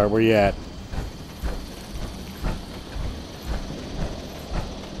 sweetheart, where you at?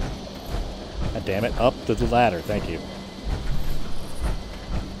 God damn it, up the ladder, thank you.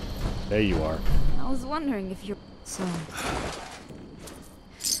 There you are. I was wondering if you're... So...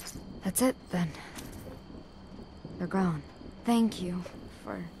 That's it, then. They're gone. Thank you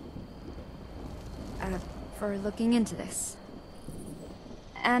for looking into this.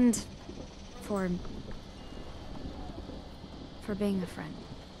 And for being a friend.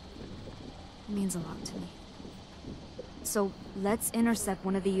 It means a lot to me. So, let's intercept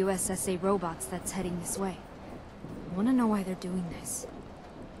one of the USSA robots that's heading this way. I want to know why they're doing this.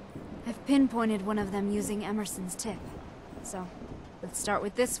 I've pinpointed one of them using Emerson's tip. So, let's start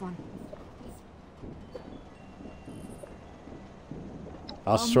with this one.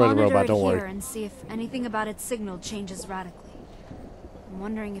 I'll destroy the robot, don't worry. And see if anything about its signal changes radically. I'm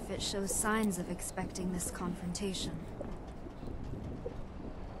wondering if it shows signs of expecting this confrontation.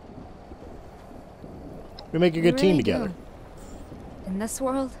 We make a good team really together. do. In this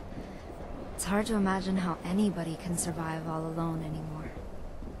world, it's hard to imagine how anybody can survive all alone anymore.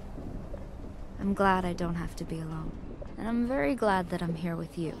 I'm glad I don't have to be alone. And I'm very glad that I'm here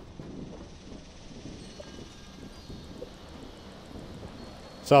with you.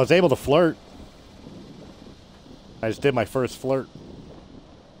 So I was able to flirt. I just did my first flirt. You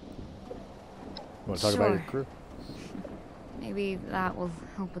want to talk about your crew? Maybe that will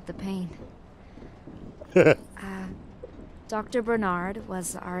help with the pain. Dr. Bernard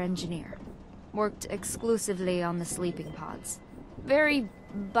was our engineer. Worked exclusively on the sleeping pods. Very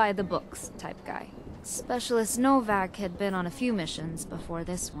by-the-books type guy. Specialist Novak had been on a few missions before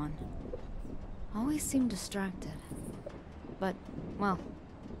this one. Always seemed distracted. But, well,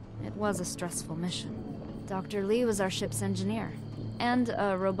 it was a stressful mission. Dr. Lee was our ship's engineer, and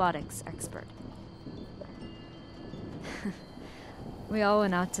a robotics expert. We all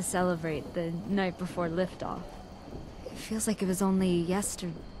went out to celebrate the night before liftoff. It feels like it was only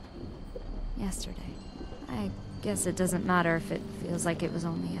yesterday. I guess it doesn't matter if it feels like it was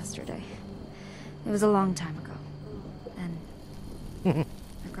only yesterday. It was a long time ago. And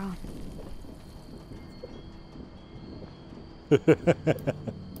they're gone.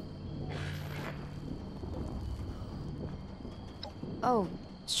 Oh,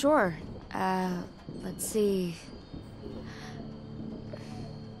 sure. Let's see.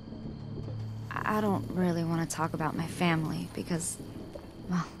 I don't really want to talk about my family because,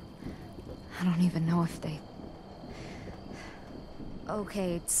 well, I don't even know if they...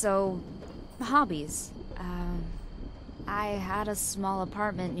 Okay, so, hobbies. I had a small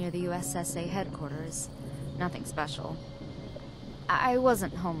apartment near the USSA headquarters. Nothing special. I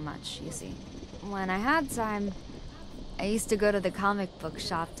wasn't home much, you see. When I had time, I used to go to the comic book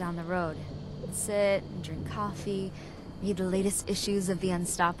shop down the road. Sit and drink coffee, read the latest issues of the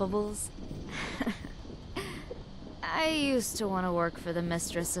Unstoppables. I used to want to work for the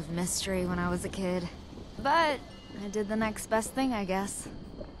Mistress of Mystery when I was a kid. But I did the next best thing, I guess.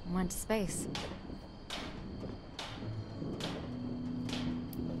 Went to space.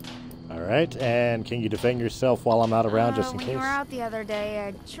 Alright, and can you defend yourself while I'm not around just in when case? you were out the other day,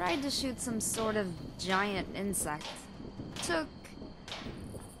 I tried to shoot some sort of giant insect. Took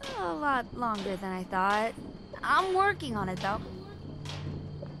a lot longer than I thought. I'm working on it, though.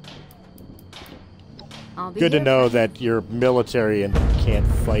 I'll be Good to here know for- that you're military and can't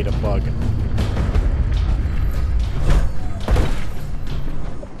fight a bug.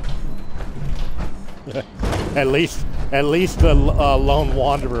 at least the lone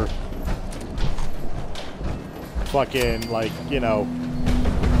wanderer fucking, like, you know,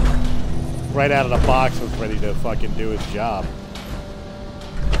 right out of the box was ready to fucking do his job.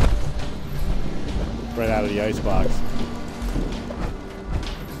 Right out of the icebox.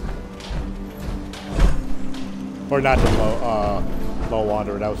 Or not the low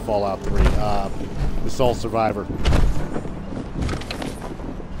wanderer, that was Fallout 3. The sole survivor.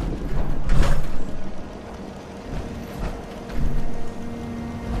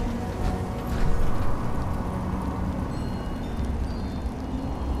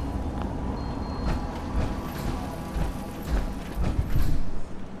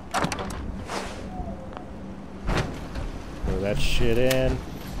 Throw that shit in.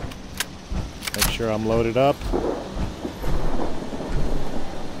 Make sure I'm loaded up.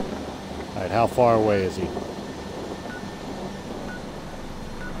 Alright, how far away is he?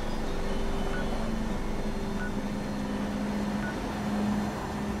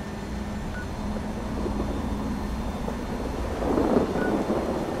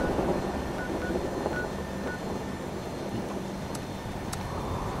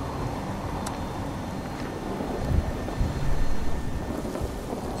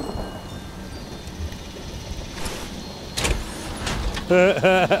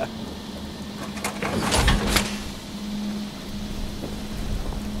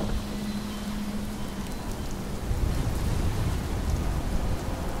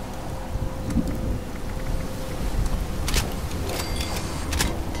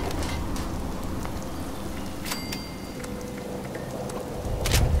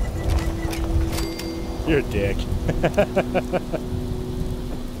 You're a dick.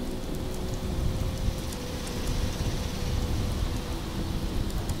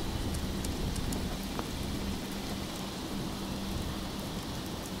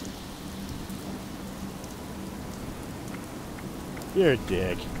 You're a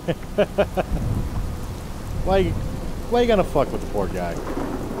dick. Why you gonna fuck with the poor guy?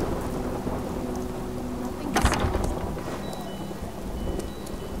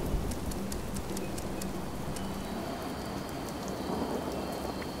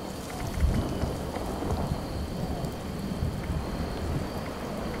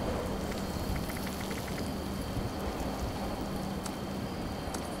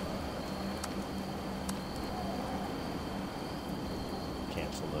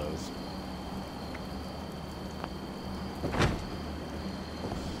 Cancel those.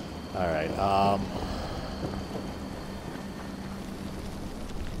 Alright,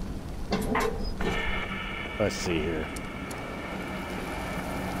 let's see here.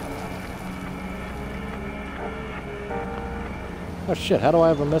 Oh shit, how do I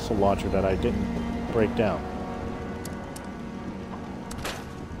have a missile launcher that I didn't break down?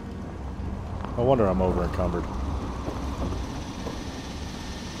 No wonder I'm over encumbered.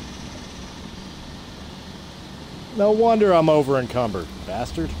 No wonder I'm over encumbered,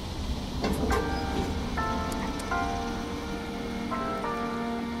 bastard.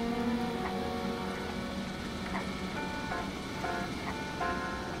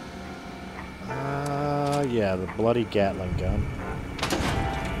 Yeah, the bloody Gatling gun.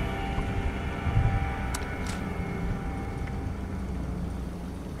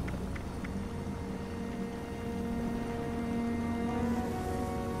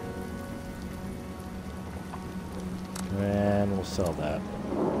 And we'll sell that.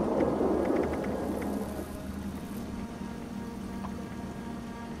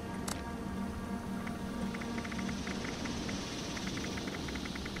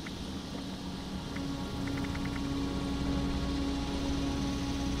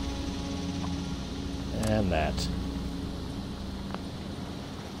 And that.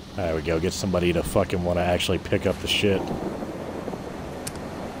 There we go. Get somebody to fucking want to actually pick up the shit.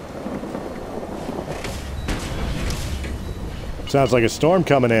 Sounds like a storm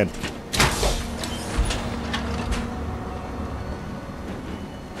coming in.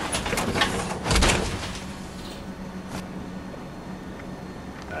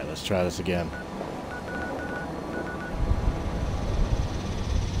 Alright, let's try this again.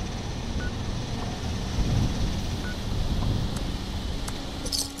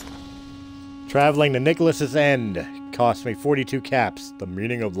 Traveling to Nicholas's End cost me 42 caps. The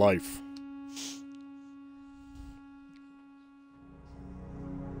meaning of life.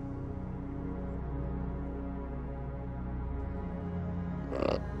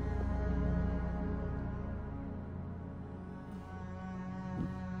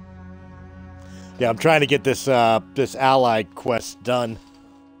 Yeah, I'm trying to get this this ally quest done.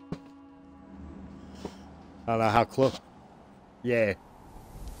 I don't know how close. Yeah.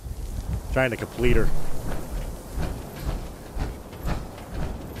 Trying to complete her.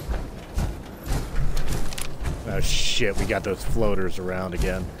 Oh shit, we got those floaters around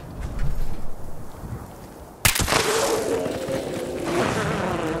again.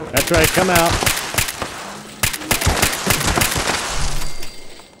 That's right, come out.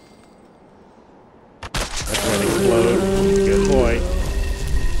 That's gonna explode. Good boy.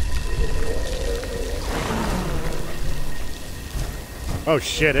 Oh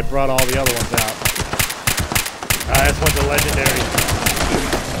shit, it brought all the other ones out. This one's a legendary.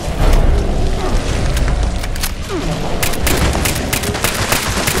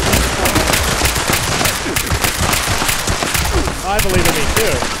 I believe in me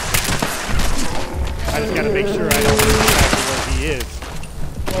too. I just gotta make sure I know exactly where he is.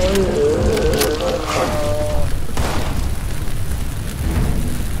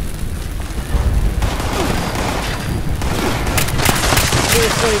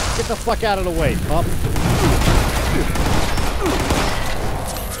 Seriously, get the fuck out of the way, pup.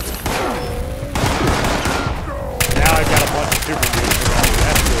 Now I've got a bunch of super mutants around me.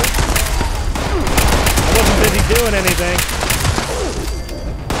 That's cool. I wasn't busy doing anything.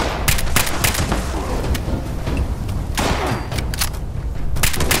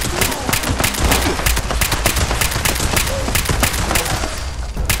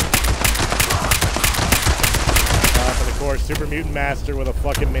 Super Mutant Master with a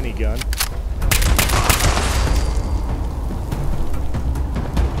fucking minigun.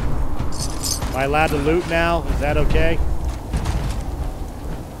 Am I allowed to loot now? Is that okay?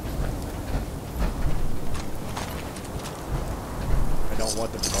 I don't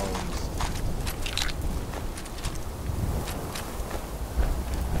want the bones.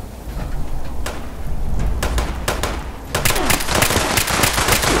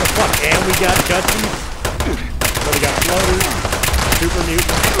 What the fuck? And we got gutsies? So we got floaters, super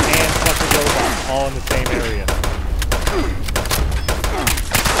mutants, and fucking robots all in the same area.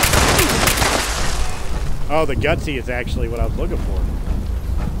 Oh, the gutsy is actually what I was looking for.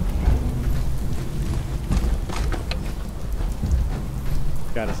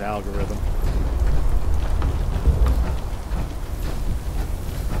 Got his algorithm.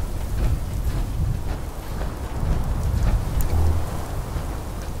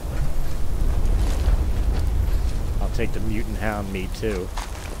 Take the mutant hound meat too.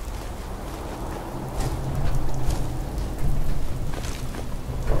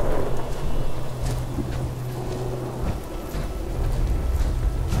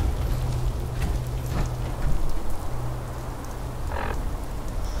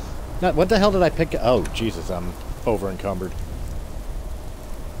 What the hell did I pick? Oh, Jesus, I'm over encumbered.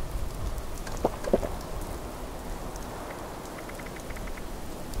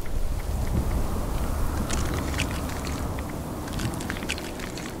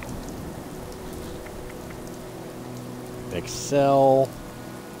 Excel.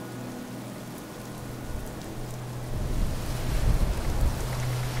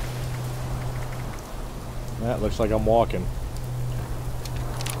 That looks like I'm walking.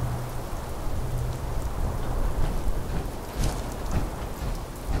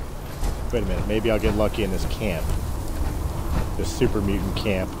 Wait a minute, maybe I'll get lucky in this camp. This super mutant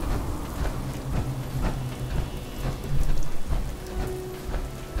camp.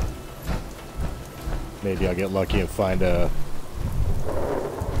 Maybe I'll get lucky and find a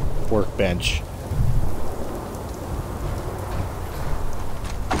workbench.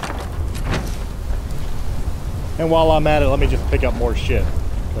 And while I'm at it, let me just pick up more shit.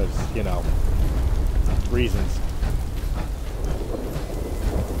 Because, you know, reasons.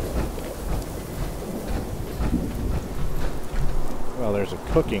 Well, there's a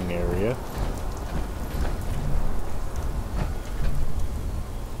cooking area.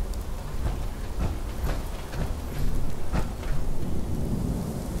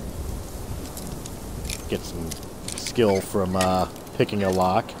 Get some skill from picking a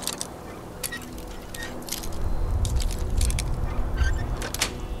lock.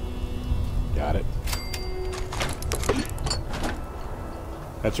 Got it.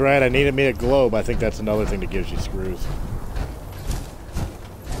 That's right, I needed me a globe. I think that's another thing that gives you screws.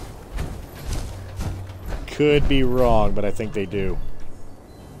 Could be wrong, but I think they do.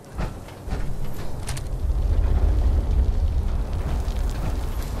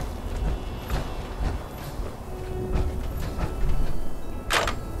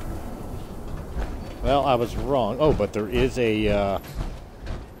 Well, I was wrong. Oh, but there is a,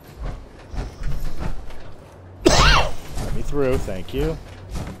 let me through, thank you.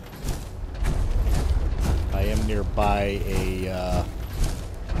 I am nearby a,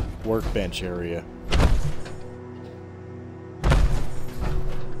 workbench area.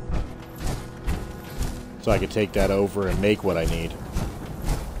 So I could take that over and make what I need.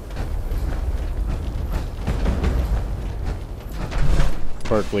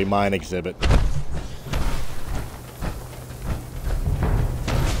 Berkeley Mine Exhibit.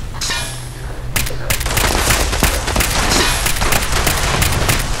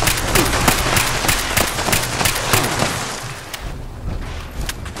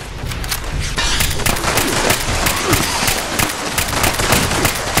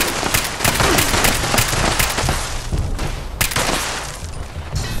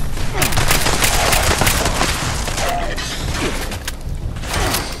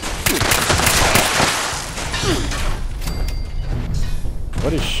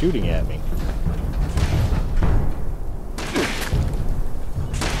 What is shooting at me?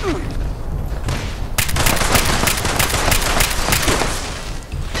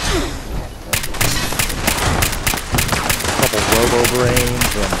 Couple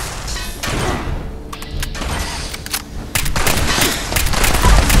robo-brains and...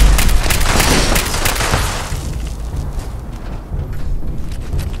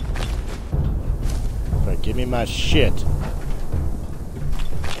 Right, give me my shit.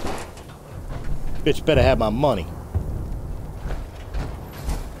 Bitch better have my money.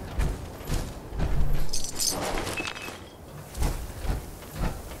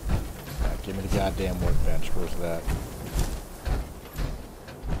 Right, give me the goddamn workbench. Where's that?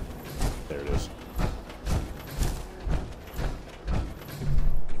 There it is.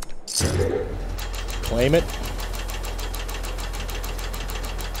 Claim it.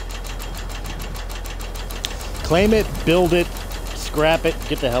 Claim it, build it, scrap it,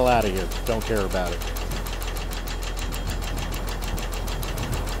 get the hell out of here. Don't care about it.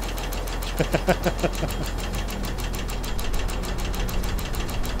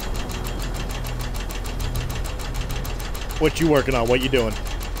 What you working on? What you doing?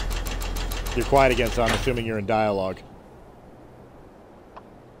 You're quiet again, so I'm assuming you're in dialogue.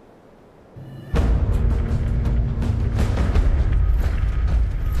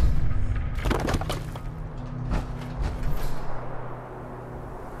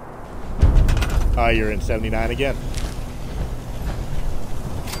 You're in 79 again.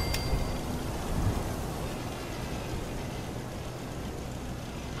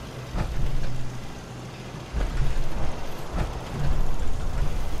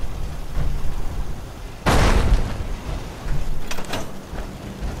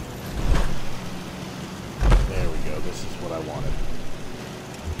 There we go. This is what I wanted.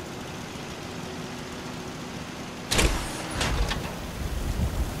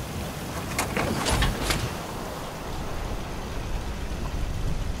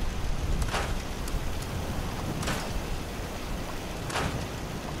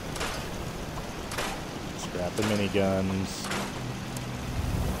 The miniguns.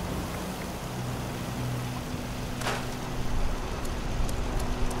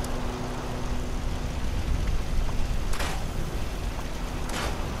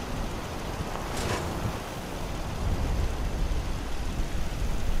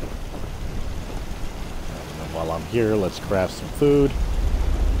 And while I'm here, let's craft some food.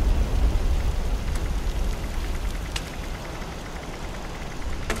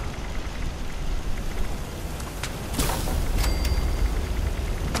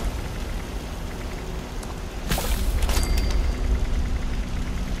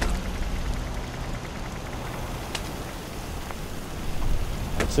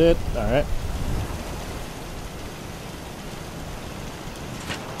 That's it. All right.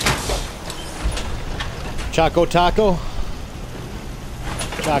 Choco Taco.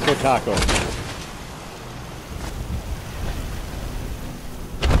 Choco Taco.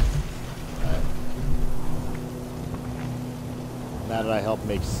 Alright. Now that I help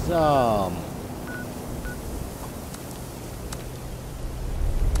make some.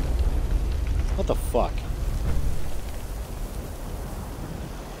 What the fuck?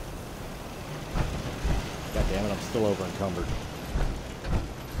 God damn it, I'm still over encumbered.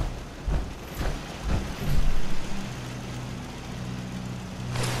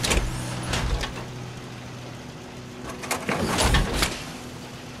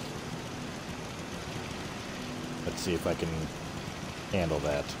 Let's see if I can handle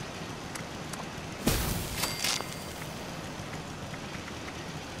that.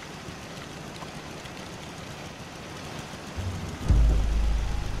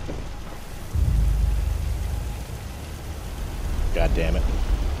 God damn it.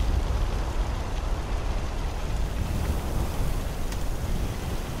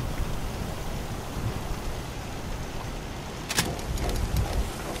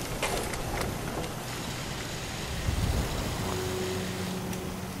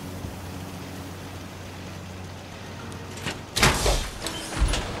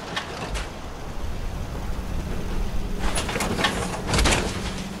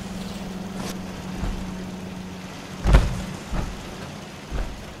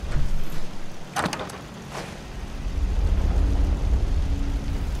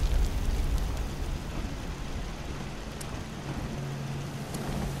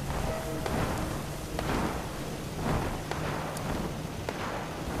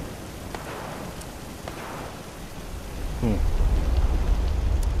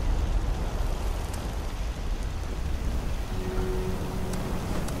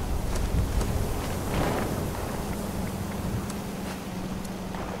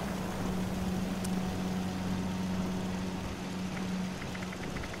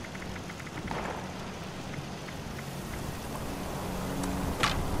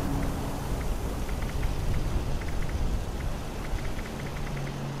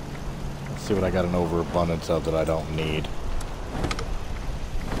 See what I got an overabundance of that I don't need.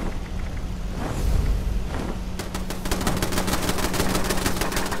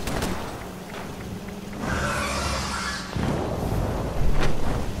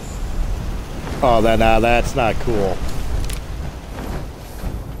 Oh, that's not cool.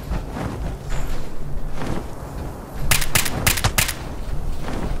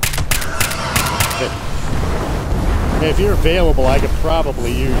 If you're available, I could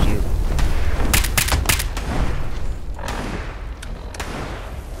probably use you.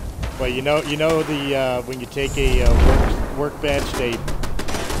 Well, you know the when you take a workbench, they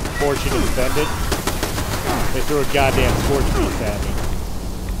force you to defend it. They threw a goddamn scorch piece at me.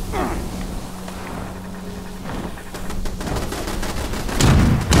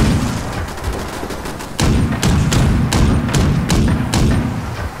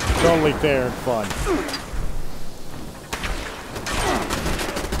 Totally fair and fun.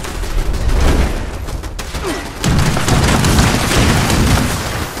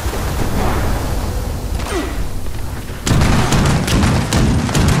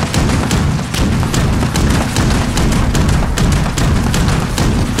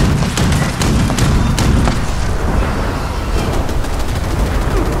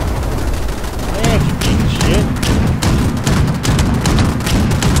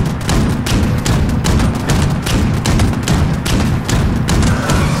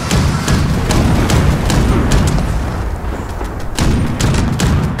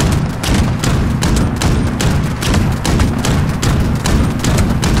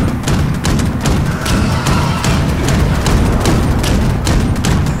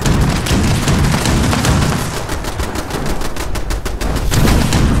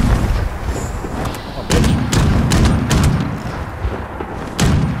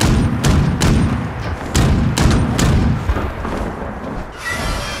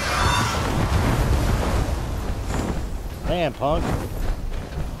 Man, punk. I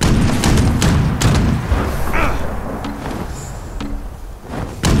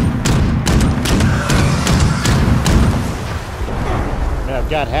mean, I've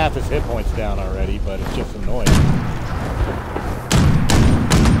got half his hit points down already, but it's just annoying.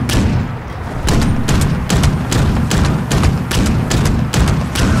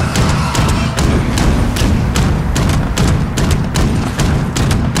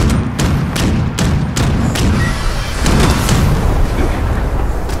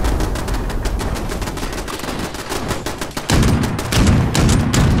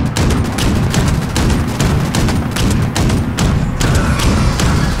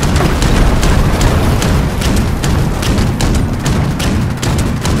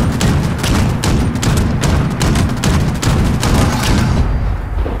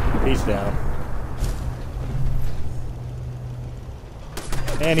 Down.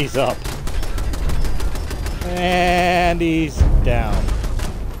 And he's up. And he's down.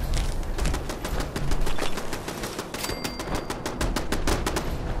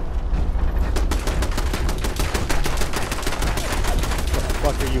 What the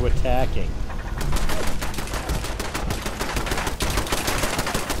fuck are you attacking?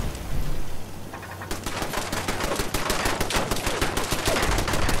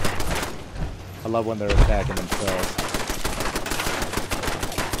 I love when they're attacking themselves.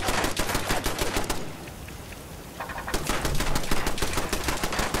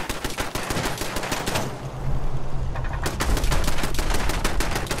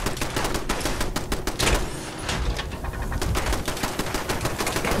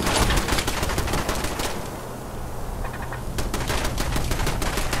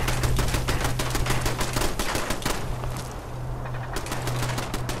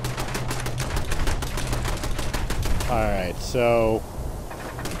 Alright, so...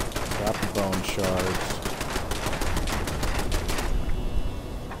 Drop the bone shards.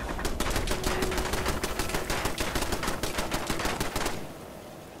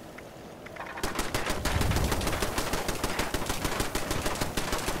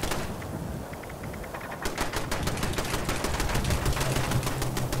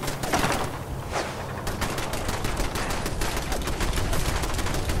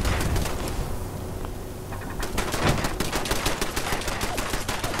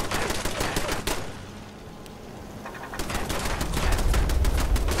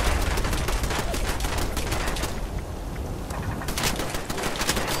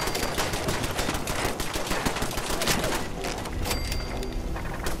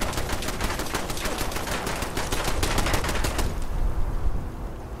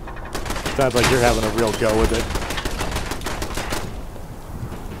 Sounds like you're having a real go with it.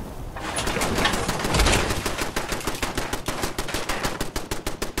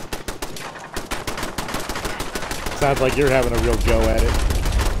 Sounds like you're having a real go at it.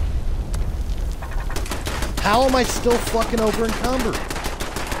 How am I still fucking over encumbered?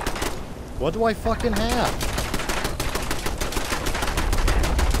 What do I fucking have?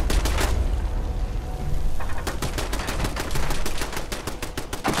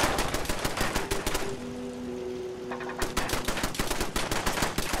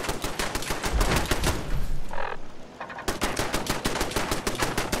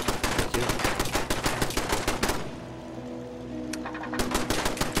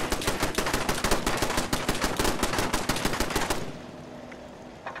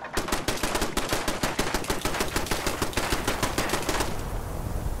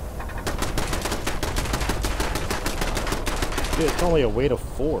 It's only a weight of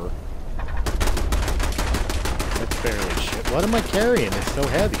 4. That's barely shit. What am I carrying? It's so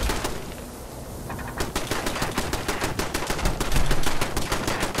heavy.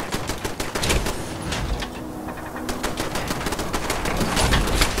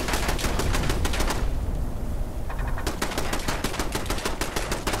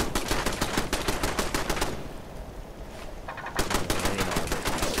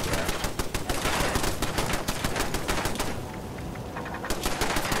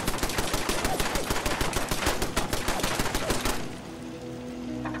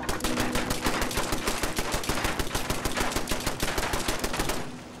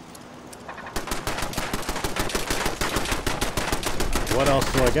 What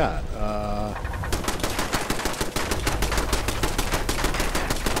else do I got?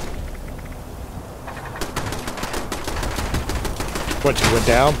 What, you went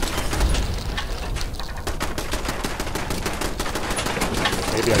down?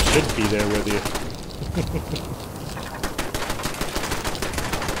 Maybe I should be there with you.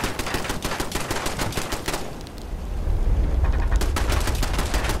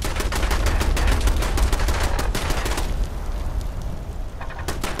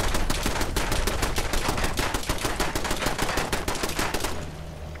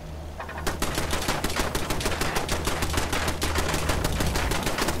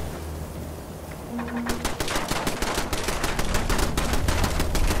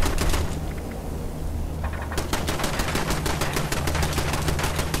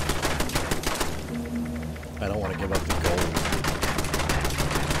 I don't want to give up the gold.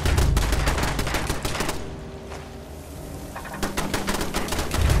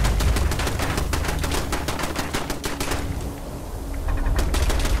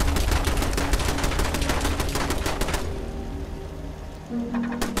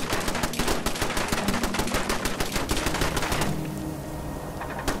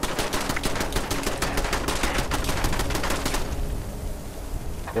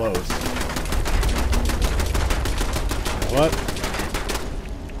 Close. What?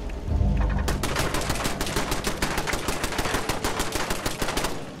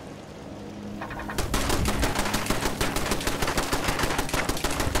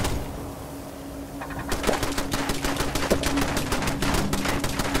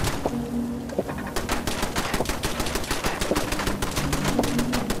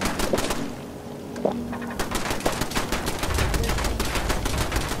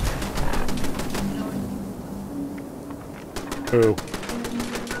 Who?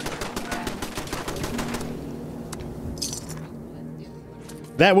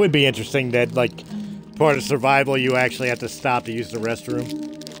 That would be interesting, that, like, part of survival, you actually have to stop to use the restroom.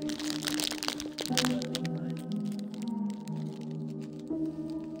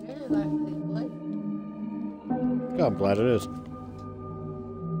 Oh, I'm glad it is.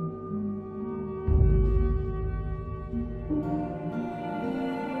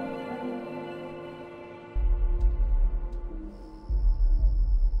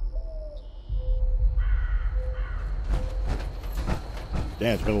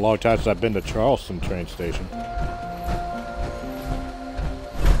 Damn, it's been a long time since I've been to Charleston train station.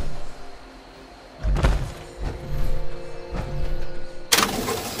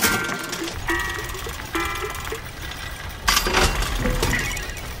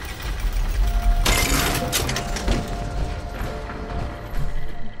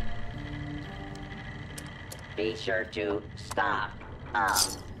 Be sure to stop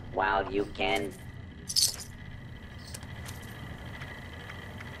while you can.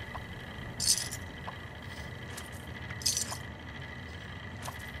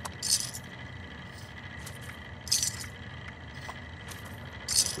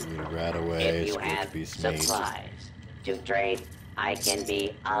 Right away. If you have supplies to trade, I can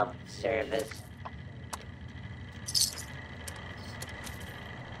be of service.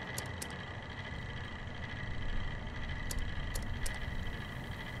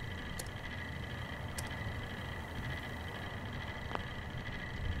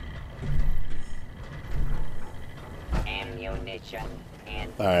 Ammunition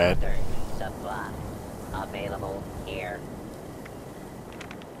and other supplies available here.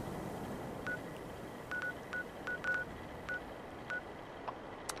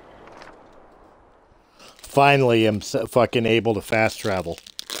 Finally, I'm fucking able to fast travel.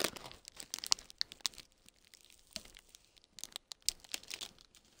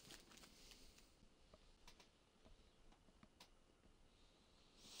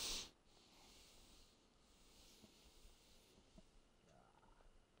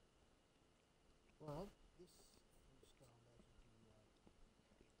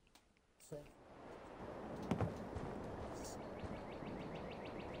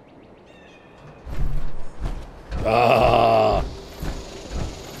 Ah.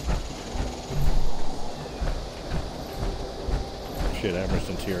 Shit,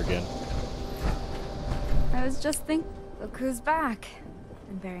 Emerson's here again. I was just thinking, look who's back.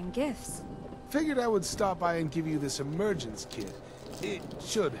 And bearing gifts. Figured I would stop by and give you this emergence kit. It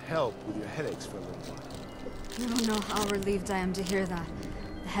should help with your headaches for a little while. You don't know how relieved I am to hear that.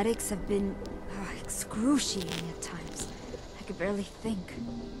 The headaches have been excruciating at times. I could barely think.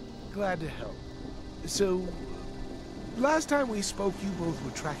 Glad to help. So, last time we spoke, you both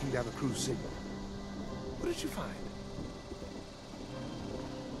were tracking down the cruise signal. What did you find?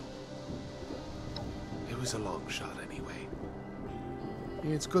 It was a long shot anyway.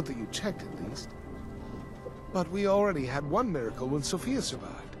 It's good that you checked at least. But we already had one miracle when Sophia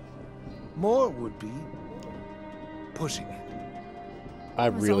survived. More would be pushing it. I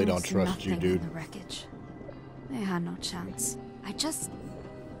really don't trust you, dude. The wreckage. They had no chance.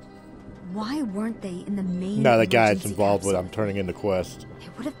 Why weren't they in the main? No, the guy it's involved with, I'm turning in the quest. It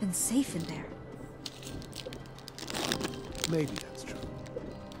would have been safe in there. Maybe that's true.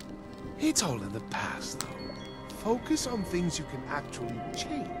 It's all in the past, though. Focus on things you can actually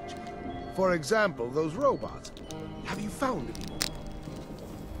change. For example, those robots. Have you found any more?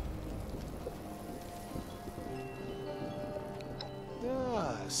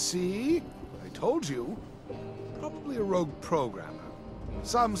 Ah, see? I told you. Probably a rogue programmer.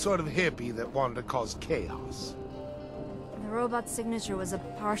 Some sort of hippie that wanted to cause chaos. The robot's signature was a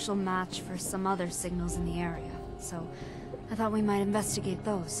partial match for some other signals in the area, so I thought we might investigate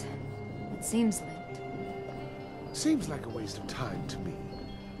those. It seems linked. Seems like a waste of time to me.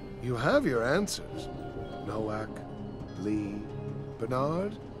 You have your answers. Nowak, Lee,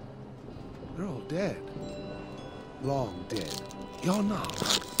 Bernard. They're all dead. Long dead. You're not.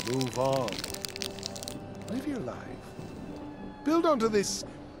 Move on. Live your life. Build onto this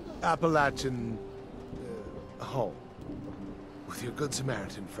Appalachian home with your good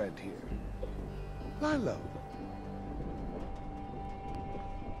Samaritan friend here. Lie low.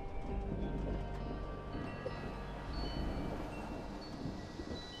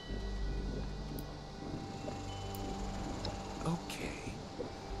 Okay.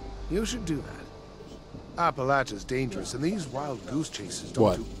 You should do that. Appalachia's dangerous, and these wild goose chases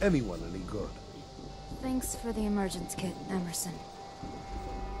don't do anyone any good. Thanks for the emergence kit, Emerson.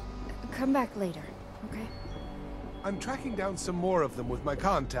 Come back later, okay? I'm tracking down some more of them with my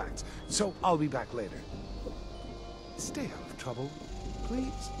contacts, so I'll be back later. Stay out of trouble,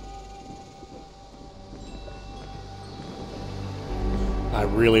 please. I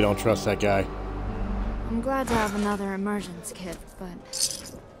really don't trust that guy. I'm glad to have another emergence kit,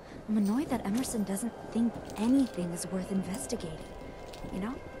 but I'm annoyed that Emerson doesn't think anything is worth investigating. You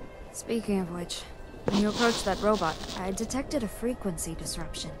know? Speaking of which, when you approached that robot, I detected a frequency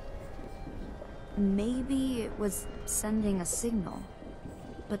disruption. Maybe it was sending a signal.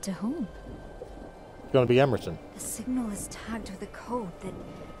 But to whom? It's gonna be Emerson. The signal is tagged with a code that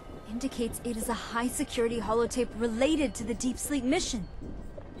indicates it is a high-security holotape related to the Deep Sleep mission.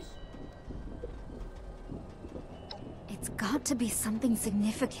 got to be something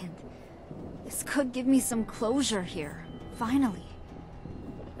significant. This could give me some closure here, finally.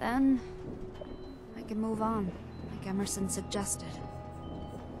 Then, I can move on, like Emerson suggested.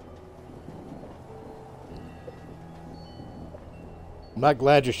 I'm not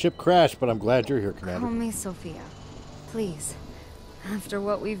glad your ship crashed, but I'm glad you're here, Commander. Call me Sophia, please. After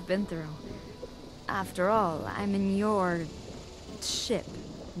what we've been through. After all, I'm in your ship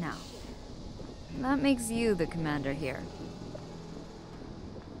now. That makes you the commander here.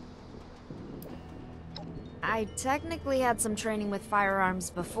 I technically had some training with firearms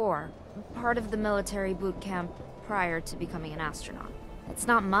before, part of the military boot camp prior to becoming an astronaut. It's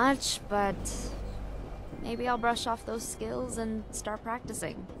not much, but maybe I'll brush off those skills and start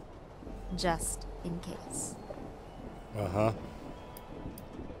practicing. Just in case. Uh-huh.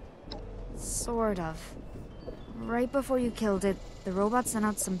 Sort of. Right before you killed it, the robot sent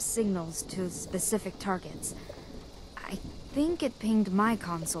out some signals to specific targets. I think it pinged my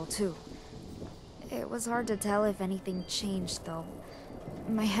console, too. It was hard to tell if anything changed, though.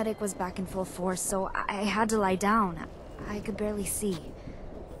 My headache was back in full force, so I had to lie down. I could barely see.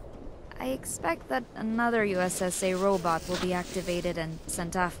 I expect that another USSA robot will be activated and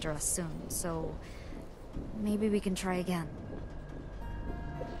sent after us soon, so maybe we can try again.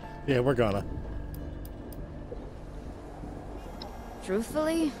 Yeah, we're gonna.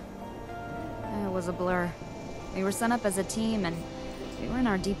 Truthfully, it was a blur. We were sent up as a team, and we were in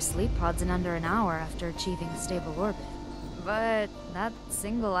our deep sleep pods in under an hour after achieving a stable orbit. But that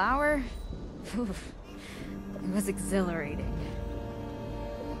single hour, oof, it was exhilarating.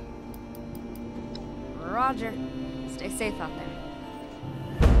 Roger. Stay safe out there.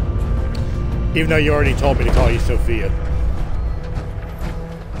 Even though you already told me to call you Sophia.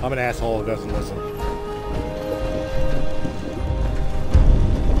 I'm an asshole who doesn't listen.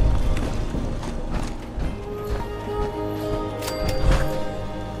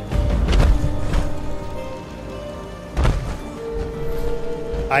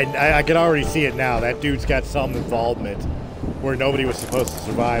 I can already see it now. That dude's got some involvement where nobody was supposed to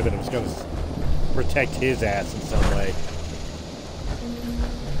survive, and it was going to protect his ass in some way.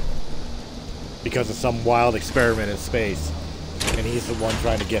 Because of some wild experiment in space. And he's the one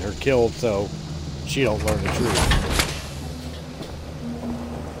trying to get her killed so she don't learn the truth.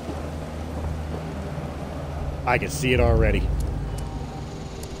 I can see it already.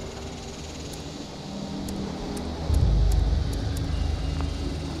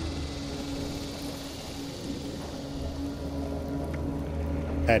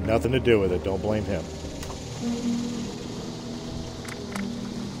 Had nothing to do with it. Don't blame him.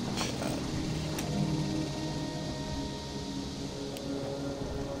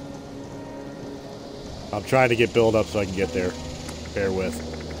 I'm trying to get build up so I can get there. Bear with.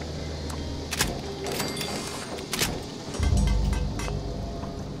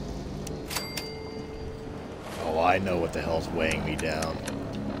 Oh, I know what the hell's weighing me down.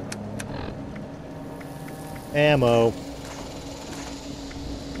 Ammo.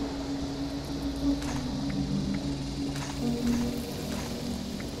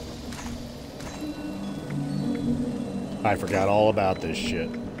 I forgot all about this shit.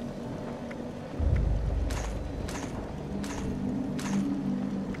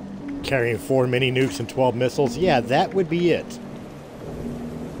 Carrying 4 mini nukes and 12 missiles? Yeah, that would be it.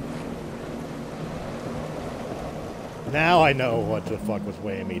 Now I know what the fuck was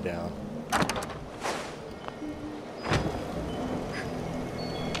weighing me down.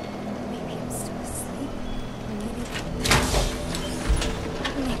 Maybe I'm still asleep.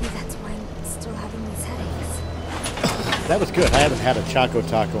 Or maybe that's why I'm still having these headaches. That was good. I haven't had a Choco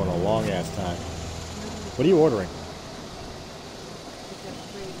Taco in a long ass time. What are you ordering?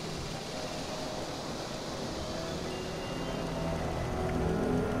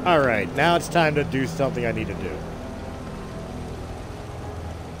 Alright, now it's time to do something I need to do.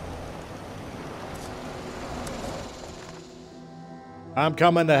 I'm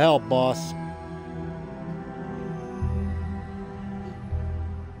coming to help, boss.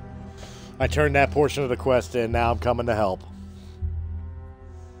 I turned that portion of the quest in, now I'm coming to help.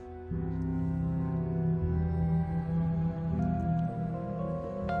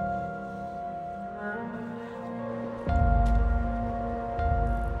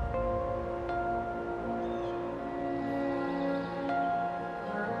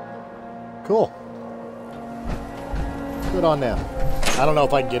 Cool. Good on them. I don't know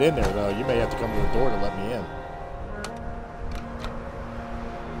if I can get in there, though. You may have to come to the door to let me in.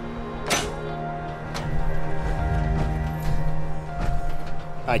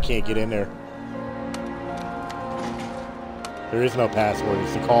 I can't get in there. There is no password.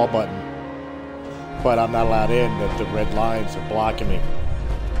 It's the call button. But I'm not allowed in. The red lines are blocking me.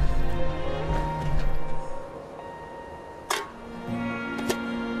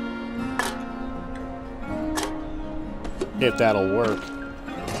 If that'll work.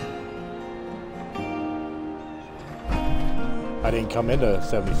 I didn't come into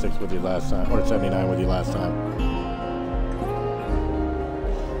 76 with you last time, or 79 with you last time.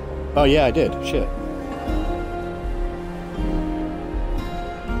 Oh yeah, I did. Shit.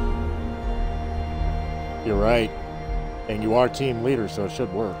 You're right. And you are team leader, so it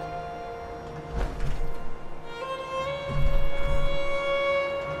should work.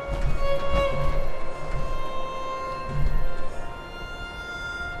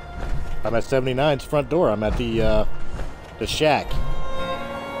 I'm at 79's front door. I'm at the shack.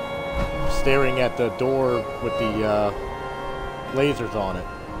 Staring at the door with the lasers on it.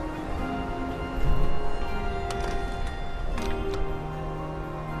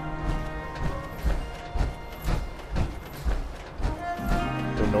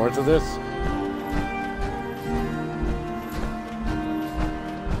 Go north of this?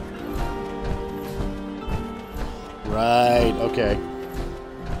 Right, okay.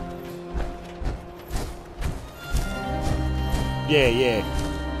 Yeah, yeah.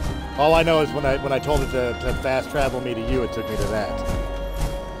 All I know is when I told it to fast travel me to you, it took me to that.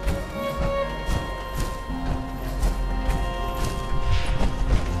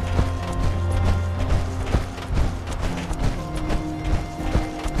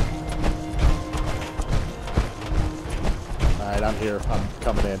 Alright, I'm here. I'm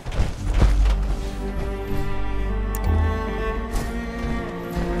coming in.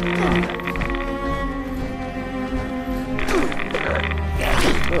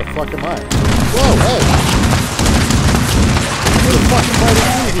 Where the fuck am I? Whoa, hey! Where the fuck am I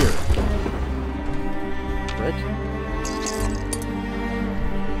in here? Rick?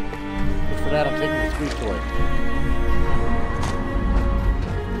 Just for that, I'm taking the sweet toy.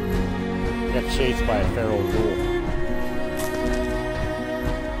 I got chased by a feral ghoul.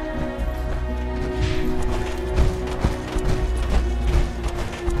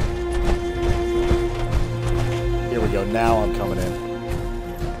 Here we go, now I'm coming in.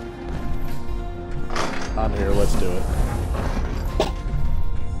 I'm here, let's do it.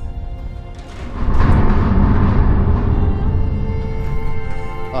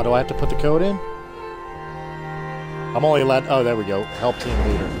 Oh, do I have to put the code in? I'm only allowed... Oh, there we go. Help team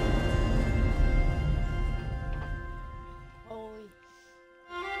leader.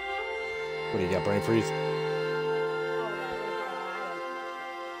 What do you got, brain freeze?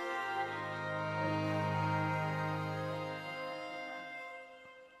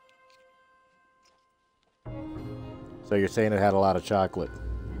 So you're saying it had a lot of chocolate.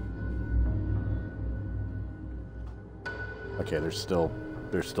 Okay, there's still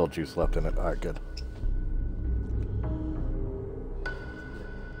juice left in it. All right, good.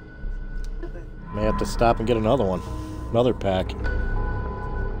 May have to stop and get another one. Another pack.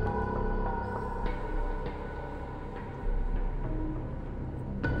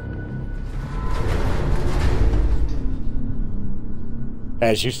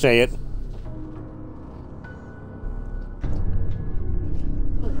 As you say it.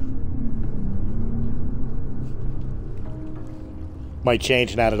 Might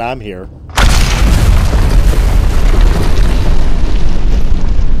change now that I'm here.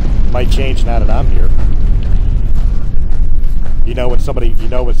 Might change now that I'm here. You know when somebody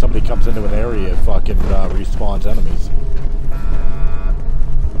comes into an area, it fucking respawns enemies.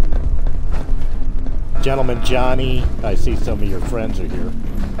 Gentleman Johnny, I see some of your friends are here.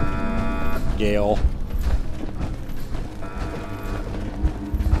 Gail.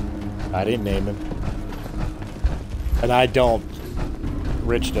 I didn't name him. And I don't.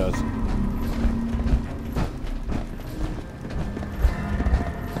 Rich does.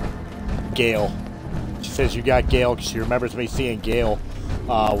 Gail. She says you got Gail because she remembers me seeing Gail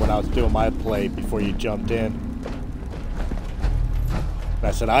when I was doing my play before you jumped in. And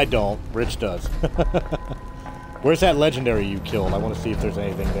I said, I don't. Rich does. Where's that legendary you killed? I want to see if there's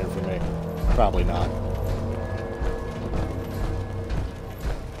anything there for me. Probably not.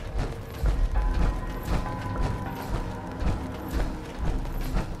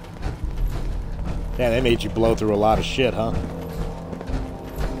 Yeah, they made you blow through a lot of shit, huh?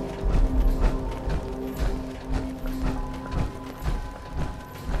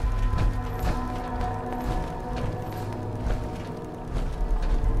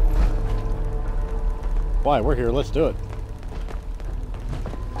 Why? We're here. Let's do it.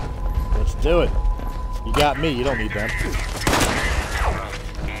 Let's do it. You got me. You don't need them.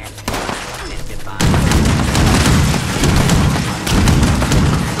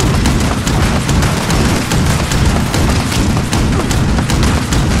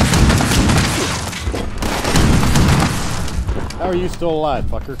 are you still alive,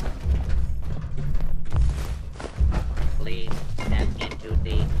 fucker? Please step into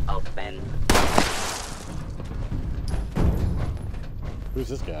the open. Who's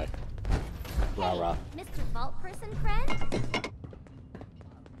this guy? Rah rah. Mr. Vault Person friend?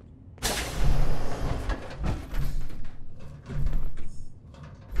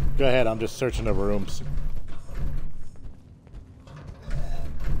 Go ahead, I'm just searching the rooms.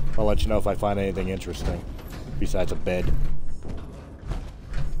 I'll let you know if I find anything interesting. Besides a bed.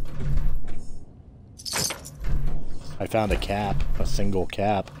 I found a cap. A single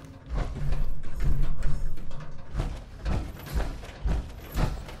cap.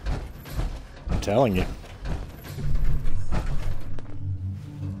 I'm telling you.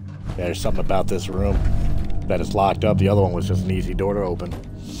 Yeah, there's something about this room that is locked up. The other one was just an easy door to open.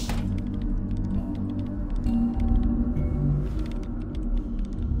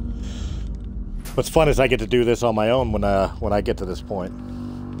 What's fun is I get to do this on my own when I get to this point.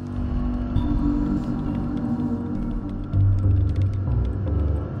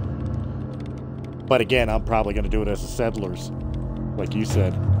 But again, I'm probably going to do it as a settlers, like you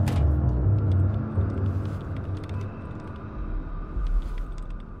said.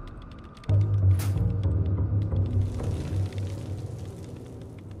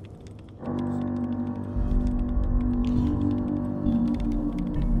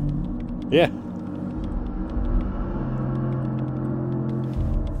 Yeah.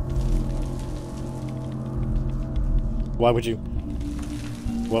 Why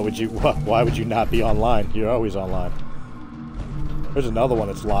would you not be online? You're always online. There's another one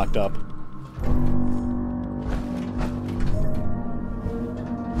that's locked up.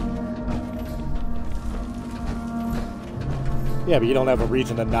 Yeah, but you don't have a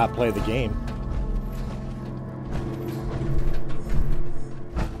reason to not play the game.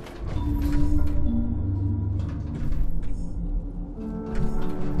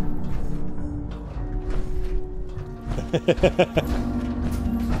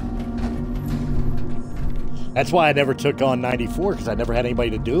 That's why I never took on 94, because I never had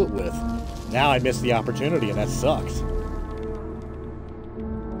anybody to do it with. Now I missed the opportunity, and that sucks.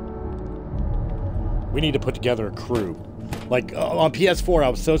 We need to put together a crew. Like, on PS4, I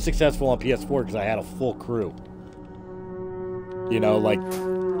was so successful on PS4 because I had a full crew. You know, like,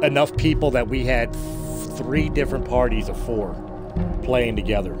 enough people that we had 3 different parties of 4 playing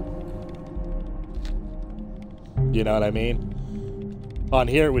together. You know what I mean? On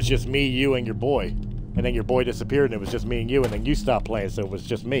here, it was just me, you, and your boy. And then your boy disappeared, and it was just me and you, and then you stopped playing, so it was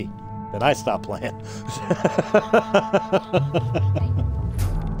just me. Then I stopped playing.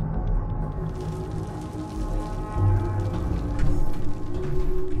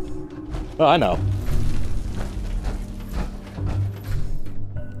 Oh, I know.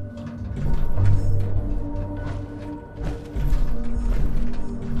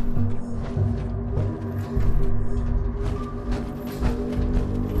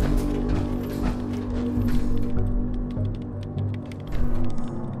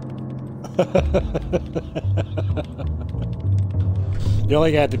 The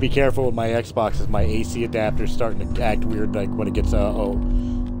only thing I have to be careful with my Xbox is my AC adapter starting to act weird, like when it gets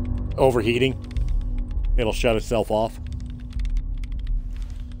overheating. It'll shut itself off.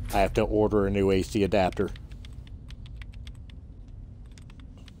 I have to order a new AC adapter.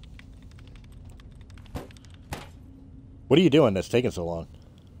 What are you doing that's taking so long?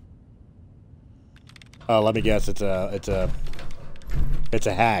 Oh, let me guess, it's a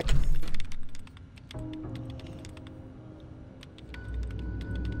hack.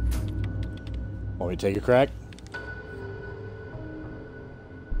 Want me to take a crack?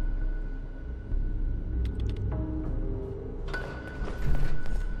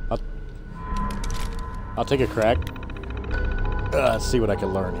 I'll take a crack. Let's see what I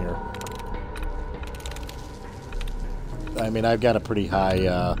can learn here. I mean, I've got a pretty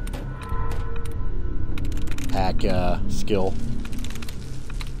high hack skill.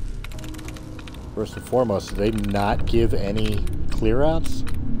 First and foremost, do they not give any clearouts?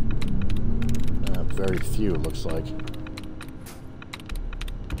 Very few, it looks like.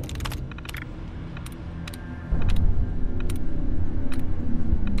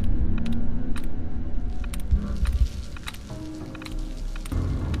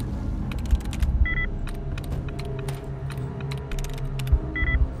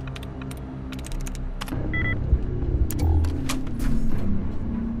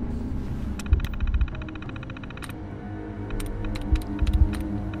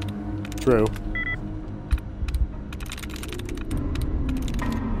 True.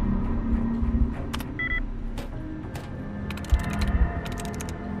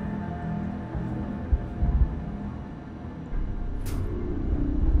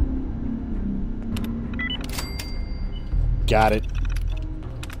 Got it.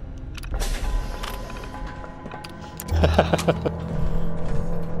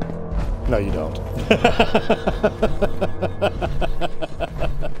 No, you don't.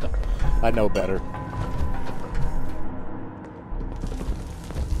 I know better.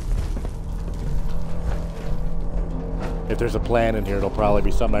 If there's a plan in here, it'll probably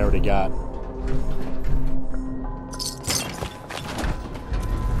be something I already got.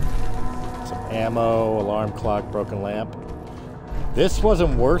 Some ammo, alarm clock, broken lamp. This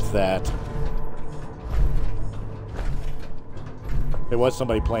wasn't worth that. There was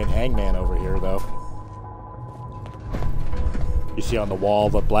somebody playing Hangman over here, though. You see on the wall,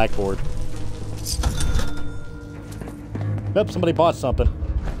 the blackboard. Yep, somebody bought something.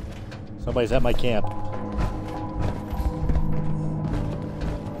 Somebody's at my camp.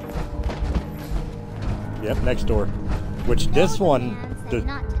 Yep, next door. Which this one...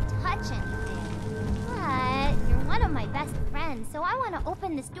 not to touch anything. But you're one of my best friends, so I want to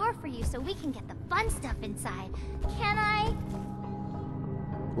open this door for you so we can get the fun stuff inside. Can I?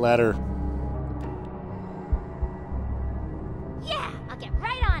 Letter. Yeah, I'll get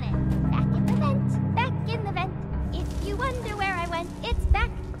right on it. Back in the vent. Back in the vent. If you wonder where I went, it's back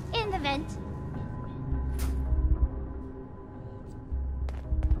in the vent.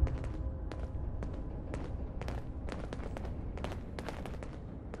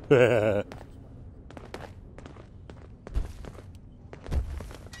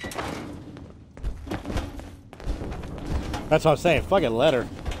 That's what I'm saying. Fucking letter.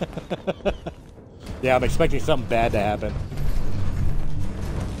 Yeah, I'm expecting something bad to happen.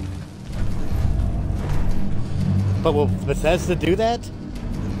 But will Bethesda do that?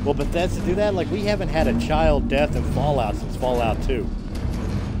 Will Bethesda do that? Like, we haven't had a child death in Fallout since Fallout 2.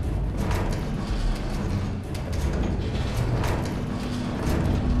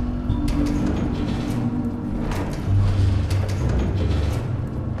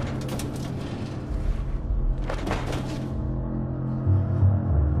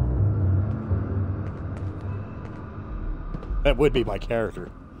 That would be my character.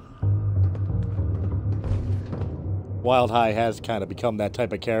 Wild High has kind of become that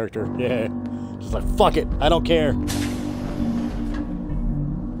type of character. Yeah. Just like, fuck it, I don't care.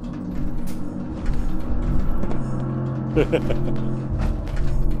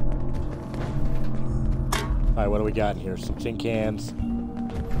 Alright, what do we got in here? Some tin cans.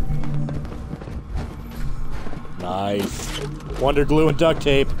 Nice. Wonder glue and duct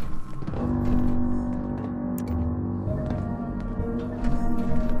tape.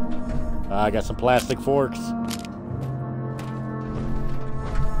 I got some plastic forks.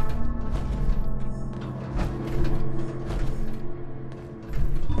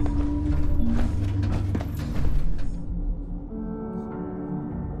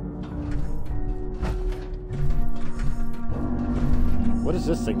 What is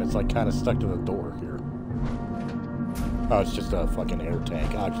this thing that's like kind of stuck to the door here? Oh, it's just a fucking air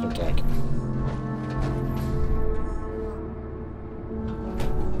tank, oxygen tank.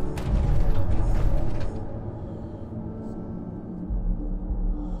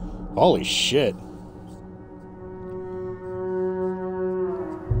 Holy shit.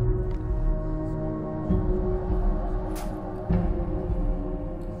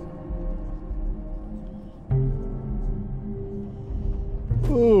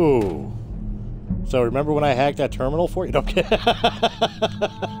 Ooh. So remember when I hacked that terminal for you? Okay.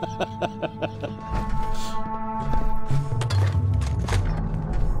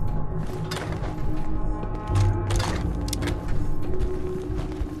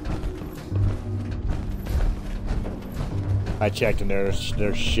 I checked and there's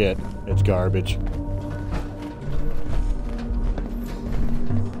shit. It's garbage.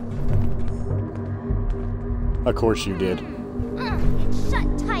 Of course you did. It's shut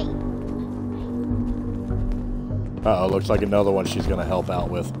tight. Uh-oh, looks like another one she's gonna help out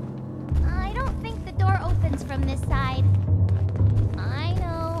with. I don't think the door opens from this side. I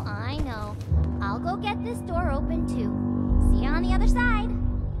know. I'll go get this door open too. See you on the other side.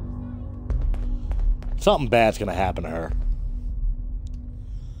 Something bad's gonna happen to her.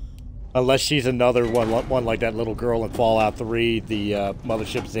 Unless she's another one like that little girl in Fallout 3, the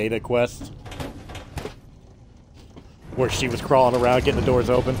Mothership Zeta quest. Where she was crawling around getting the doors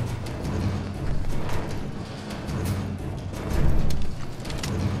open.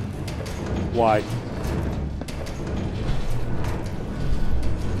 Why?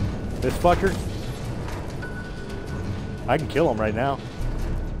 This fucker? I can kill him right now.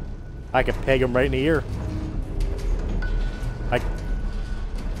 I can peg him right in the ear.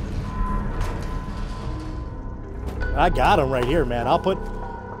 I got him right here, man. I'll put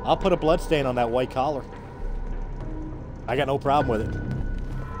a blood stain on that white collar. I got no problem with it.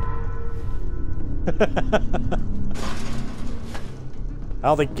 I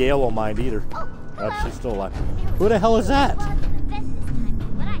don't think Gail will mind either. Oh, she's still alive. Who the hell is that?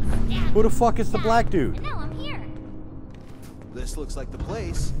 Who the fuck is the black dude? No, I'm here. This looks like the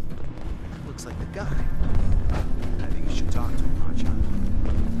place. Looks like the guy. I think you should talk to him, Hotshot.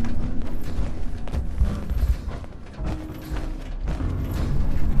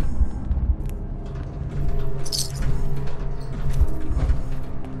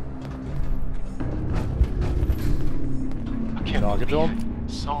 I can't Talk to believe him?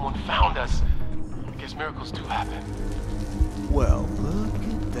 it. Someone found us. I guess miracles do happen. Well, look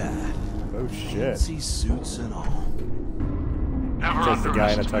at that. Oh shit. Fancy suits and all. Never Just a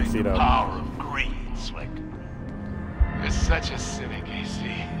guy in a underestimate tuxedo. the power of greed, Slick. You're such a cynic,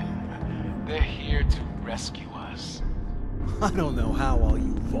 AC. They're here to rescue us. I don't know how all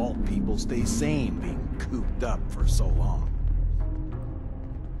you vault people stay sane being cooped up for so long.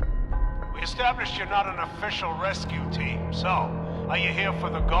 We established you're not an official rescue team, so are you here for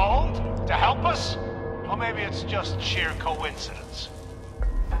the gold? To help us? Or maybe it's just sheer coincidence?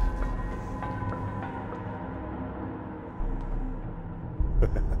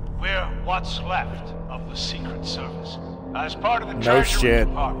 We're what's left of the Secret Service. As part of the Treasury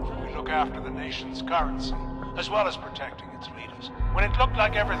Department, we look after the nation's currency, as well as protecting its leaders. When it looked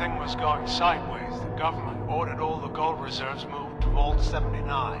like everything was going sideways, the government ordered all the gold reserves moved to Vault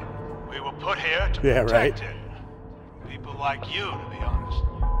 79. We were put here to protect it. People like you, to be honest.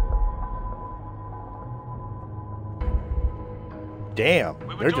 Damn,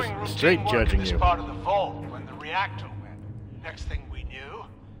 We were they're doing just routine straight work judging in this you. part of the vault when the reactor went. Next thing we knew,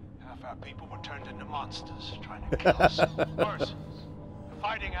 half our people were turned into monsters trying to kill us. Worse, the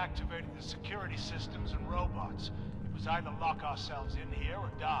fighting activated the security systems and robots. It was either lock ourselves in here or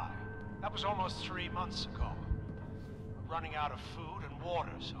die. That was almost 3 months ago. We're running out of food and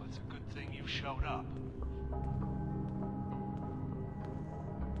water, so it's a good thing you showed up.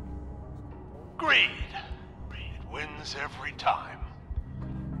 Greed. It wins every time.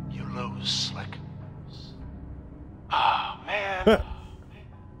 You lose, Slick. Ah, man.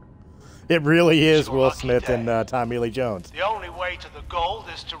 It really is Your Will lucky Smith day. and Tommy Lee Jones. The only way to the gold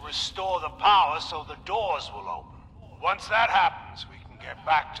is to restore the power so the doors will open. Once that happens, we can get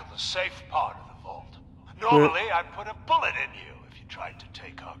back to the safe part of the vault. Normally, I'd put a bullet in you if you tried to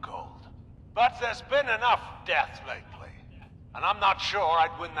take our gold. But there's been enough death lately, and I'm not sure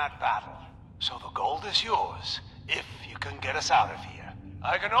I'd win that battle. So the gold is yours, if you can get us out of here.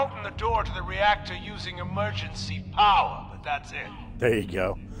 I can open the door to the reactor using emergency power, but that's it. There you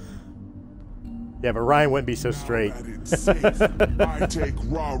go. Yeah, but Ryan wouldn't be so straight. Now that it's safe, I take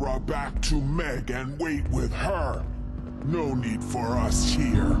Rara back to Meg and wait with her. No need for us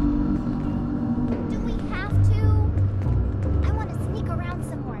here. Do we have to? I want to sneak around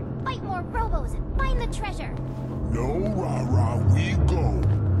some more, fight more robos, and find the treasure. No, Rara, we go.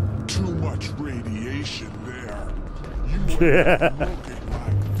 Too much radiation there. You ain't looking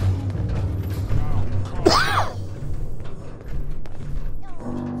like food. Now come on.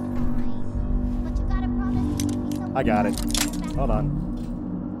 But you gotta promise to give me some. I got it. Hold on.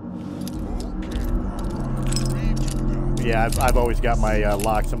 Yeah, I've always got my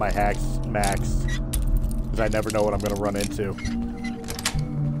locks and my hacks maxed. Because I never know what I'm going to run into.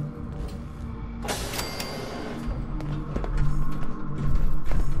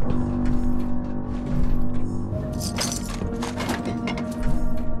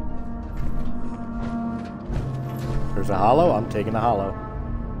 There's a hollow. I'm taking the hollow.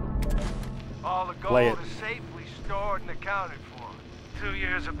 All the Play gold it. is safely stored and accounted for. 2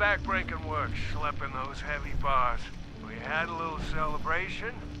 years of backbreaking work, schlepping those heavy bars. We had a little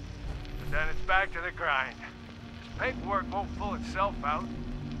celebration, but then it's back to the grind. This paperwork won't pull itself out.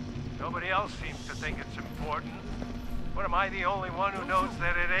 Nobody else seems to think it's important. But am I the only one who knows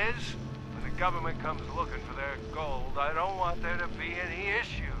that it is? When the government comes looking for their gold, I don't want there to be any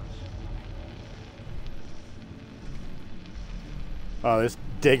issues. Oh, this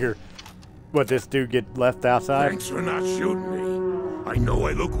digger. What, this dude get left outside? Thanks for not shooting me. I know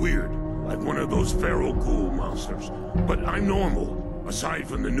I look weird, like one of those feral ghoul monsters, but I'm normal, aside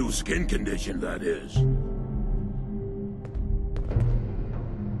from the new skin condition, that is.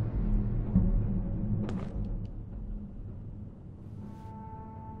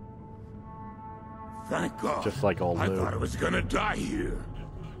 Thank God. Just like old I Lou. thought I was gonna die here.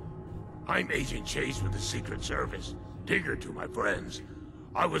 I'm Agent Chase with the Secret Service. Digger to my friends.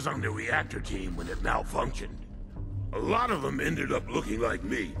 I was on the reactor team when it malfunctioned. A lot of them ended up looking like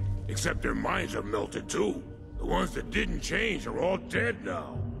me, except their minds are melted too. The ones that didn't change are all dead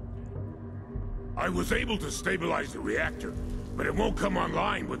now. I was able to stabilize the reactor, but it won't come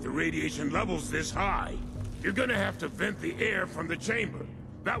online with the radiation levels this high. You're gonna have to vent the air from the chamber.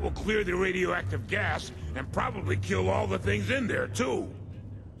 That will clear the radioactive gas and probably kill all the things in there, too.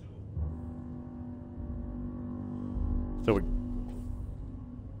 So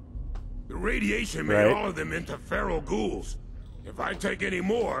the radiation made all of them into feral ghouls. If I take any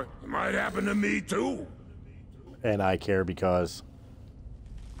more, it might happen to me, too. And I care because...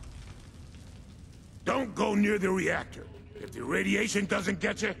 Don't go near the reactor. If the radiation doesn't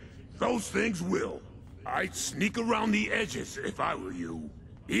get you, those things will. I'd sneak around the edges if I were you.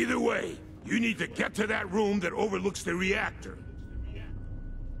 Either way, you need to get to that room that overlooks the reactor.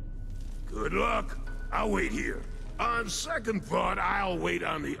 Good luck. I'll wait here. On second thought, I'll wait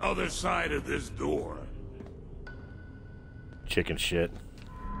on the other side of this door. Chicken shit.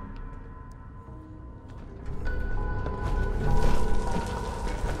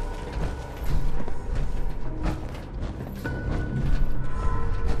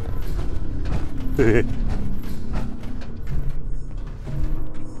 Good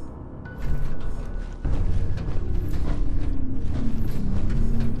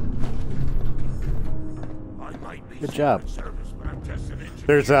job.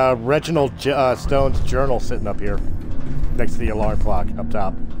 There's Reginald Stone's journal sitting up here, next to the alarm clock up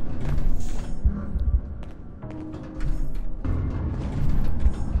top.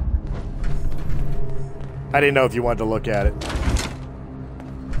 I didn't know if you wanted to look at it.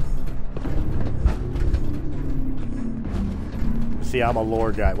 See, I'm a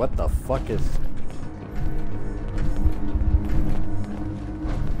lore guy. What the fuck is...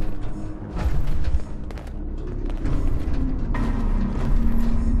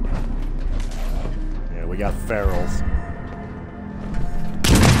 Yeah, we got ferals.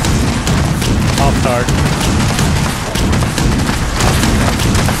 I'll start.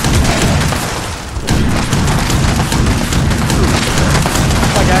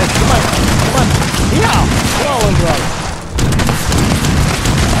 Come on, guys. Come on. Come on. Yeah! We're all in row.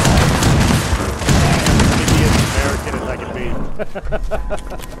 American as I can be.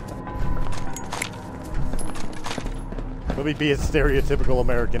 Let me be as stereotypical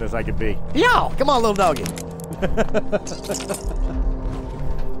American as I can be. Yo, come on, little doggy.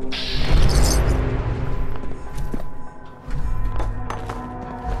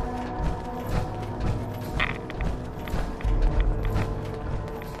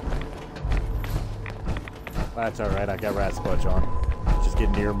 That's all right. I got rat smudge on. Just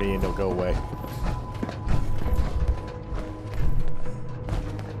get near me and they'll go away.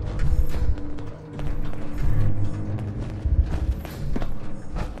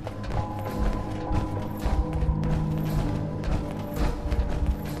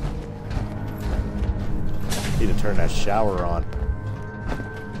 Need to turn that shower on.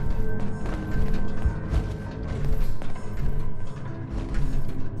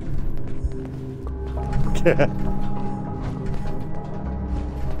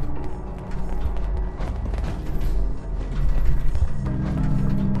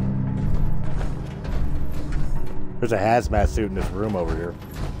 There's a hazmat suit in this room over here.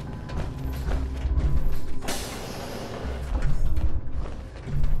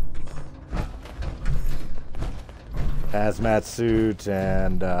 Hazmat suit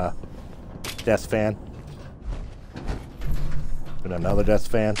and desk fan. And another desk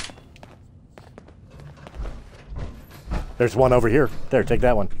fan. There's one over here. There, take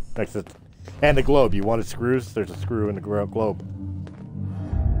that one. Next to, and the globe. You wanted screws? There's a screw in the globe.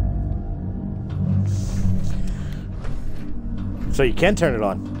 So you can turn it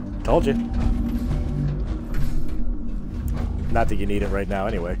on. Told you. Not that you need it right now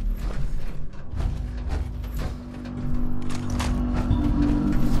anyway.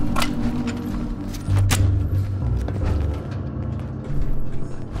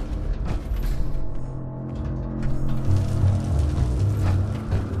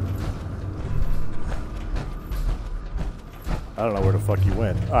 I don't know where the fuck you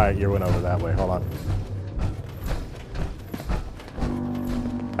went. Alright, you went over that way. Hold on.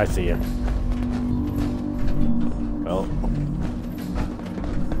 I see you. Well.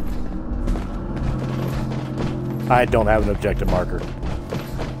 I don't have an objective marker.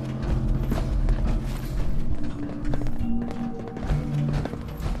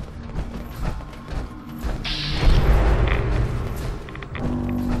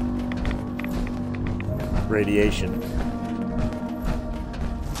 Radiation.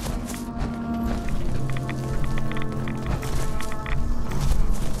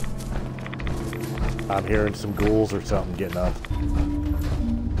 I'm hearing some ghouls or something getting up.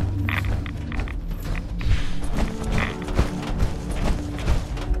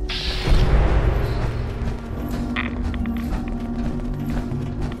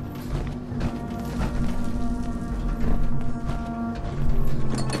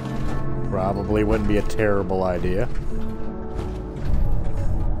 Probably wouldn't be a terrible idea.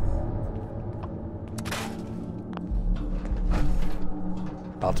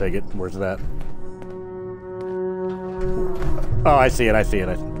 I'll take it. Where's that? Oh, I see it. I see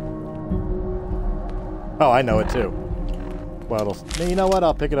it. Oh, I know it too. Well, you know what?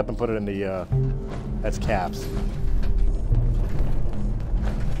 I'll pick it up and put it in the, that's caps.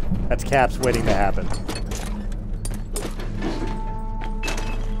 That's caps waiting to happen.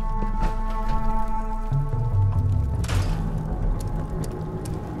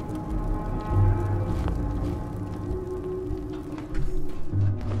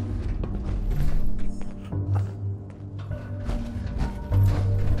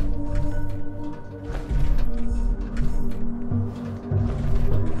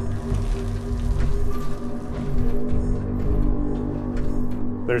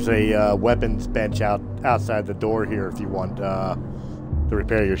 There's a weapons bench outside the door here if you want to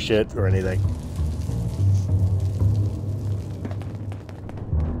repair your shit or anything.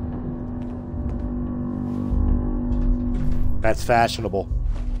 That's fashionable.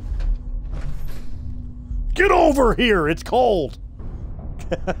 Get over here! It's cold!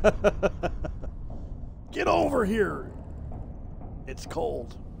 Get over here! It's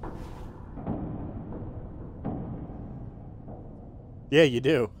cold. Yeah, you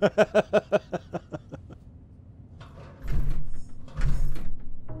do.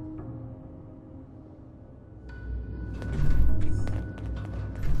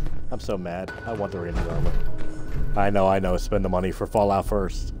 I'm so mad. I want the Ranger armor. I know. Spend the money for Fallout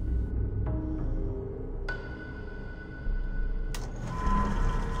first.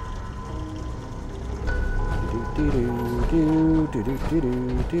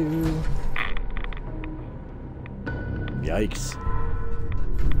 Yikes.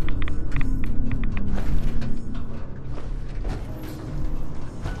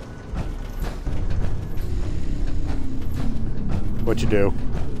 What you do?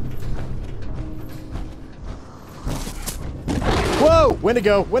 Whoa!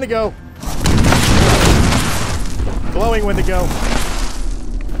 Wendigo! Wendigo! Glowing Wendigo!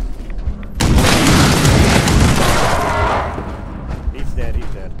 He's dead, he's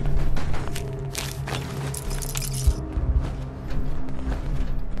dead.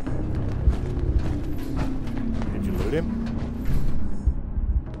 Did you loot him?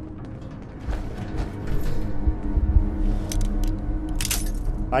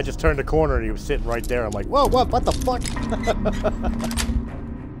 I just turned the corner and he was sitting right there. I'm like, whoa, what the fuck?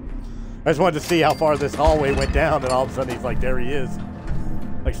 I just wanted to see how far this hallway went down, and all of a sudden he's like, there he is.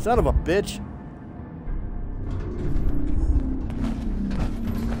 Like, son of a bitch.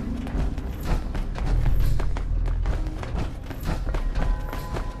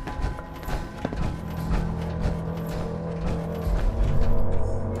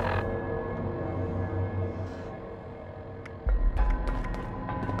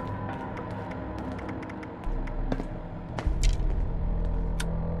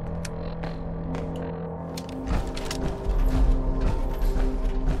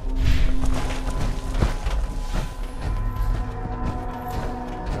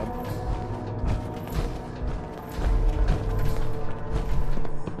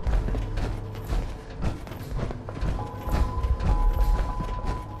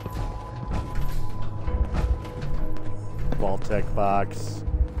 Tech box.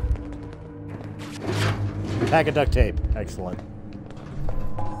 Pack of duct tape. Excellent.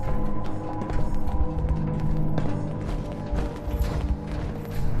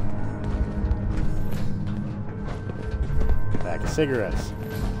 Pack of cigarettes.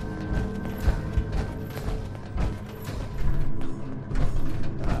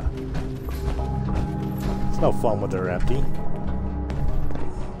 It's no fun when they're empty.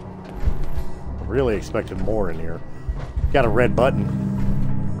 I really expected more in here. Got a red button.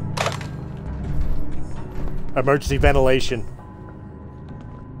 Emergency ventilation.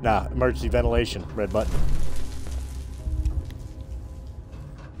 Nah, emergency ventilation. Red button.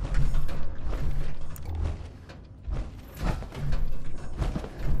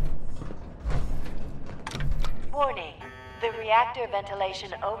 Warning. The reactor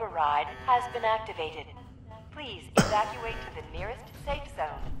ventilation override has been activated. Please evacuate to the nearest safe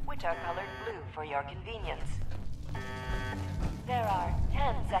zone, which are colored blue for your convenience. There are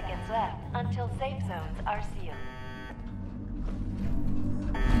 10 seconds left until safe zones are sealed.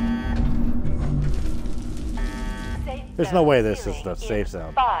 There's no way this is the safe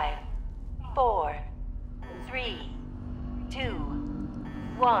zone. 5, 4, 3, 2,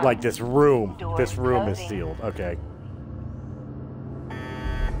 1. Like this room. This room is sealed. Okay.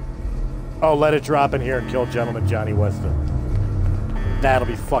 Oh, let it drop in here and kill Gentleman Johnny Weston. That'll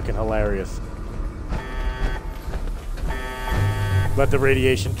be fucking hilarious. Let the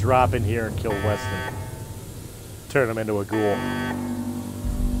radiation drop in here and kill Weston. Turn him into a ghoul.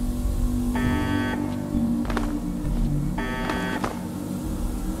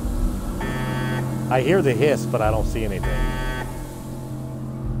 I hear the hiss, but I don't see anything.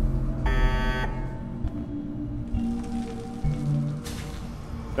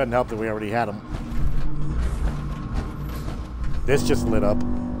 Doesn't help that we already had him. This just lit up.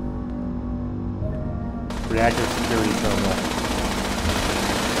 Reactor security terminal.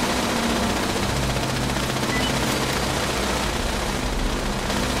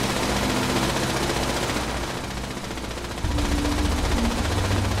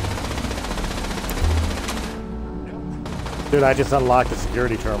 Dude, I just unlocked the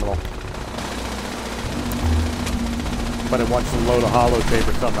security terminal. But it wants to load a holotape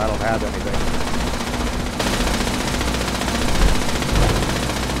or something. I don't have anything.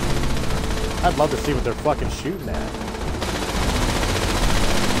 I'd love to see what they're fucking shooting at.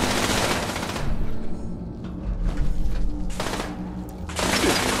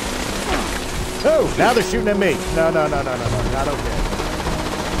 Oh, now they're shooting at me. No, not okay.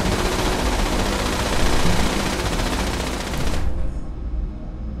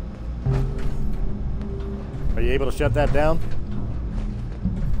 Are you able to shut that down?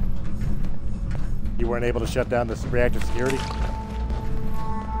 You weren't able to shut down this reactor security?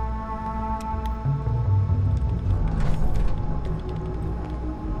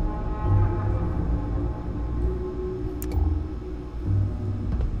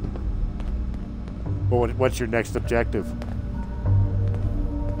 Well, what's your next objective?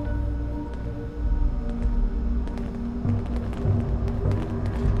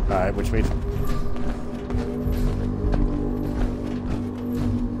 Alright, which means...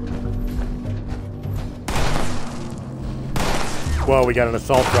 Well, we got an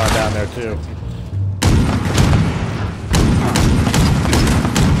assault drone down there, too.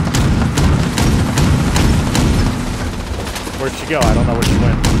 Where'd she go? I don't know where she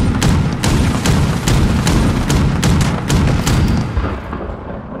went.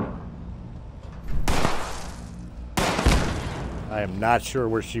 I am not sure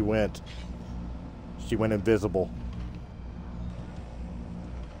where she went. She went invisible.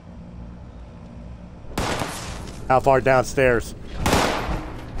 How far downstairs?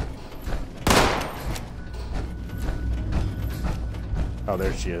 Oh,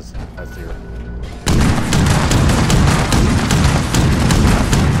 there she is. I see her.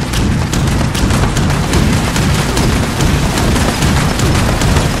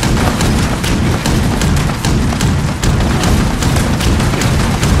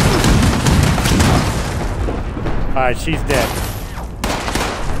 Alright, she's dead.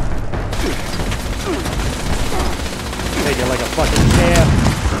 Take it like a fucking champ.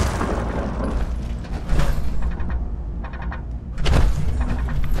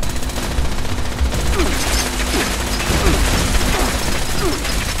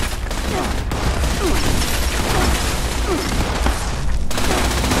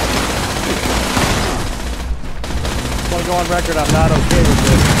 I want to go on record, I'm not okay with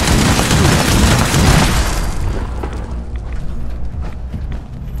this.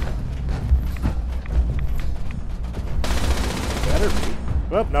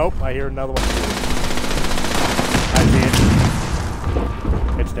 Oh, nope, I hear another one. I see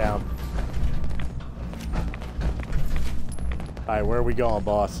it. It's down. Alright, where are we going,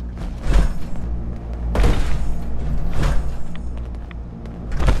 boss?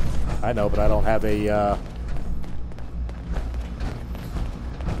 I know, but I don't have a,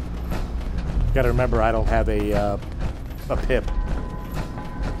 Gotta remember, I don't have a pip.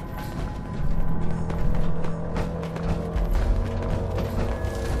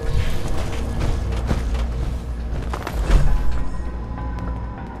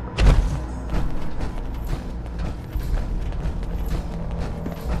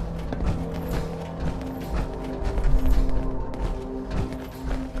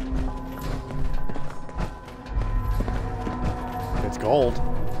 Gold.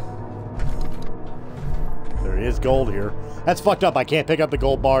 There is gold here. That's fucked up. I can't pick up the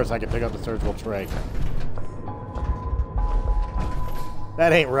gold bars. I can pick up the surgical tray.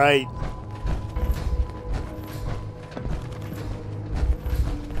 That ain't right.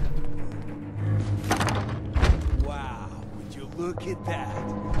 Wow, would you look at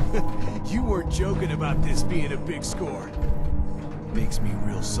that? You weren't joking about this being a big score. Makes me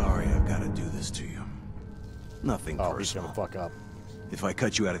real sorry I've got to do this to you. Nothing personal. He's gonna fuck up. If I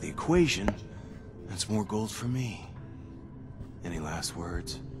cut you out of the equation, that's more gold for me. Any last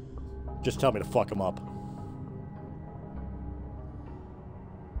words? Just tell me to fuck him up.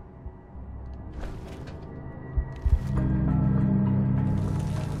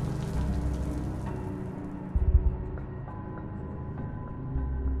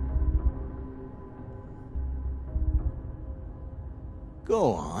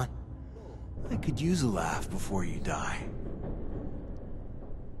 Go on. I could use a laugh before you die.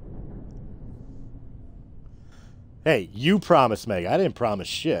 Hey, you promised, Meg. I didn't promise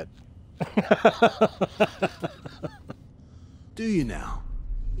shit. Do you now?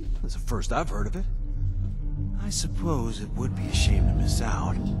 That's the first I've heard of it. I suppose it would be a shame to miss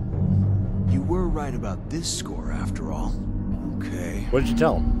out. You were right about this score, after all. Okay. What did you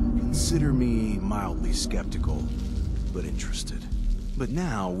tell him? Consider me mildly skeptical, but interested. But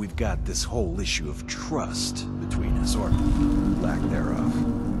now we've got this whole issue of trust between us, or lack thereof.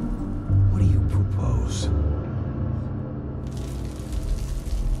 What do you propose?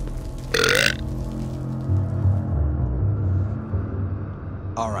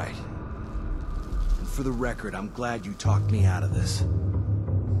 All right. And for the record, I'm glad you talked me out of this.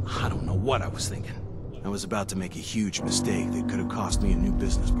 I don't know what I was thinking. I was about to make a huge mistake that could have cost me a new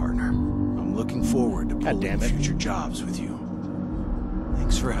business partner. I'm looking forward to pulling future jobs with you.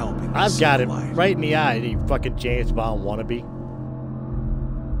 Thanks for helping me. I've got it right in the eye, you fucking James Bond wannabe.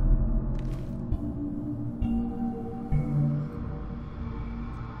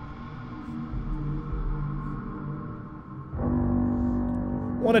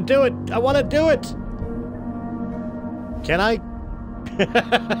 I want to do it. I want to do it. Can I?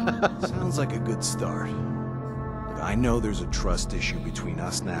 Sounds like a good start. Look, I know there's a trust issue between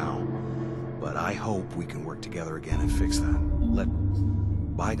us now, but I hope we can work together again and fix that. Let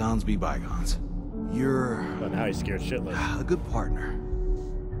bygones be bygones. You're... Well, now he's scared shitless. A good partner.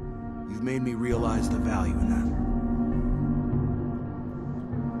 You've made me realize the value in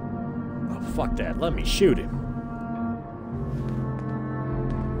that. Oh, fuck that. Let me shoot him.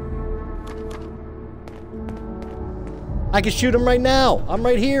 I can shoot him right now. I'm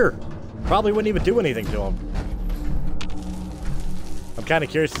right here. Probably wouldn't even do anything to him. I'm kind of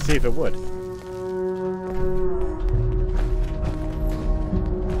curious to see if it would.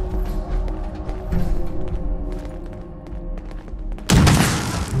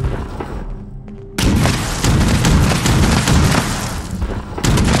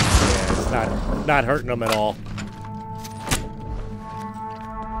 Yeah, it's not hurting him at all.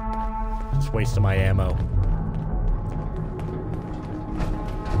 Just wasting my ammo.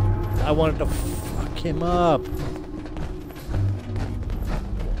 I wanted to fuck him up.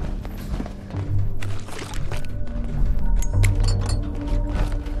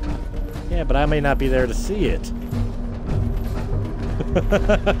 Yeah, but I may not be there to see it.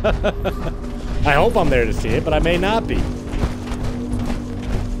 I hope I'm there to see it, but I may not be.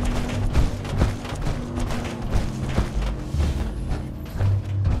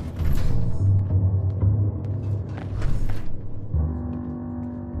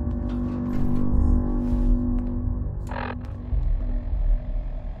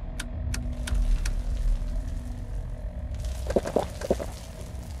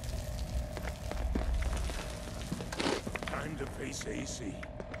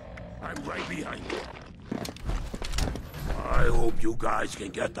 Can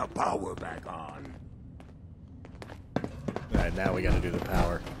get the power back on. Alright, now we gotta do the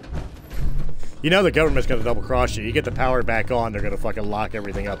power. You know the government's gonna double cross you. You get the power back on, they're gonna fucking lock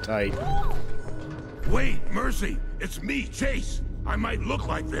everything up tight. Wait, Mercy, it's me, Chase. I might look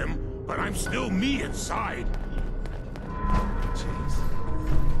like them, but I'm still me inside. Chase.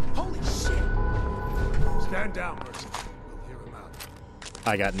 Holy shit. Stand down, Mercy. We'll hear him out.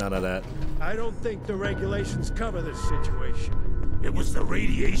 I got none of that. I don't think the regulations cover this situation. It was the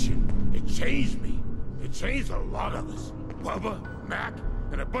radiation. It changed me. It changed a lot of us. Bubba, Mac,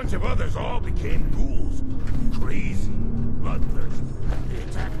 and a bunch of others all became ghouls. Crazy, bloodthirsty. They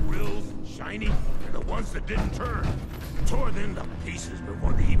attacked Rills, Shiny, and the ones that didn't turn. Tore them to pieces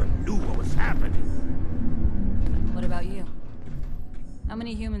before they even knew what was happening. What about you? How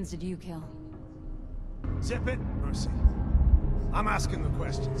many humans did you kill? Zip it, Mercy. I'm asking the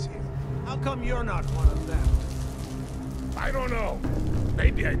questions here. How come you're not one of them? I don't know.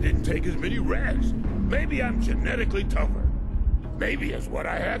 Maybe I didn't take as many rags. Maybe I'm genetically tougher. Maybe it's what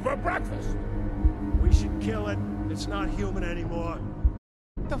I had for breakfast. We should kill it. It's not human anymore.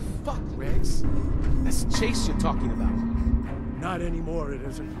 What the fuck, Regs? That's Chase you're talking about. Not anymore, it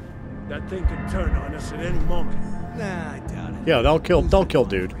isn't. That thing can turn on us at any moment. Nah, I doubt it. Yeah, don't kill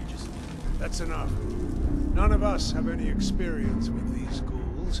dude. That's enough. None of us have any experience with these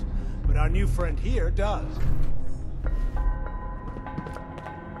ghouls, but our new friend here does.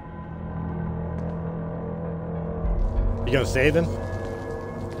 You gonna save him?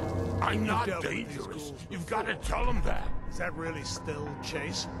 I'm not dangerous. You've got to tell him that. Is that really still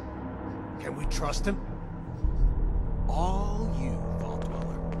Chase? Can we trust him? All you, Vault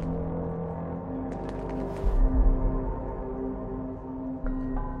Dweller.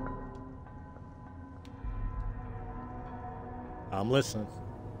 I'm listening.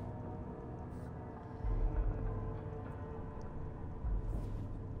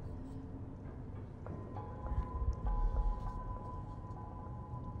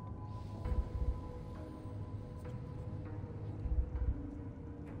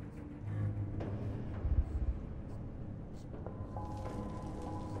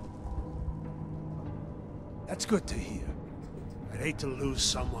 That's good to hear. I'd hate to lose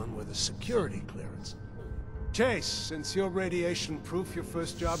someone with a security clearance. Chase, since you're radiation-proof, your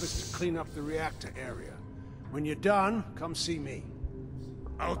first job is to clean up the reactor area. When you're done, come see me.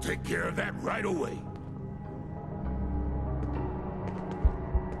 I'll take care of that right away.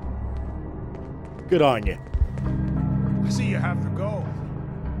 Good on you. I see you have the gold.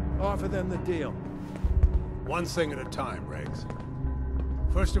 Offer them the deal. One thing at a time, Riggs.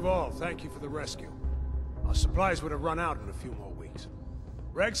 First of all, thank you for the rescue. Our supplies would have run out in a few more weeks.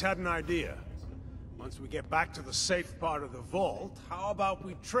 Rex had an idea. Once we get back to the safe part of the vault, how about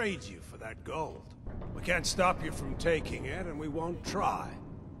we trade you for that gold? We can't stop you from taking it, and we won't try.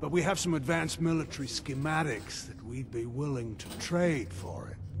 But we have some advanced military schematics that we'd be willing to trade for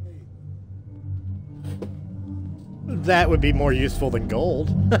it. That would be more useful than gold.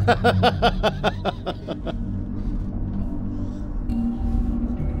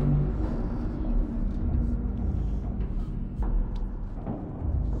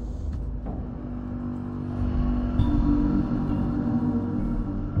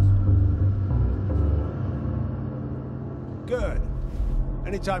 Good.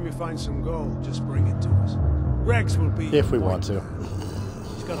 Anytime you find some gold, just bring it to us. Rex will be... If we want to.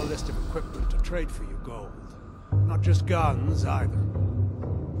 He's got a list of equipment to trade for you gold. Not just guns, either.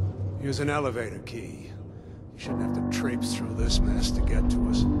 Here's an elevator key. You shouldn't have to traipse through this mess to get to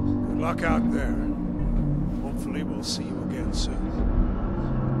us. Good luck out there. Hopefully we'll see you again soon.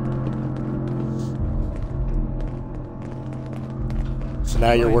 So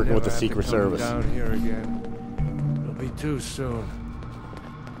now you're working with the Secret Service. Down here again. It'll be too soon.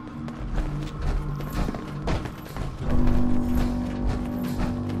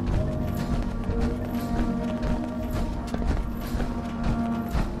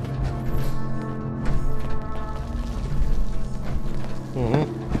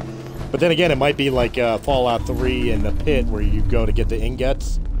 But then again, it might be like Fallout 3 in the pit where you go to get the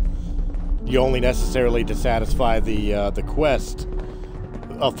ingots. You only necessarily to satisfy the quest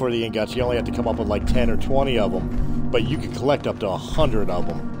for the ingots. You only have to come up with like 10 or 20 of them, but you can collect up to 100 of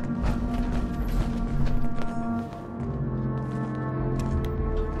them.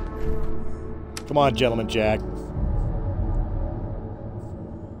 Come on, Gentleman Jack.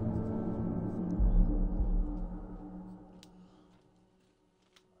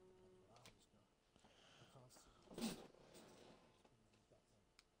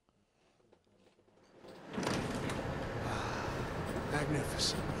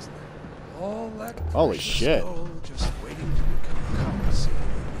 Magnificent, isn't it? All that Holy shit. gold just waiting to become currency in the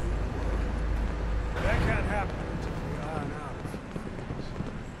new world. That can't happen until we iron out a few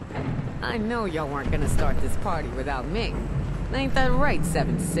things. I know y'all weren't gonna start this party without me. Ain't that right,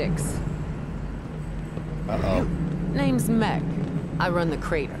 7-6? Uh-oh. Name's Meg. I run the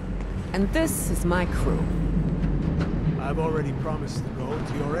crater. And this is my crew. I've already promised the gold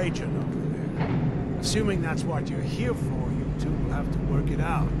to your agent over there. Assuming that's what you're here for, you two will have to work it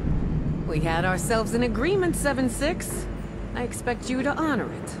out. We had ourselves an agreement, 7-6. I expect you to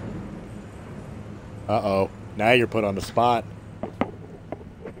honor it. Uh-oh. Now you're put on the spot.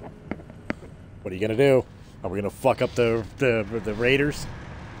 What are you gonna do? Are we gonna fuck up the raiders?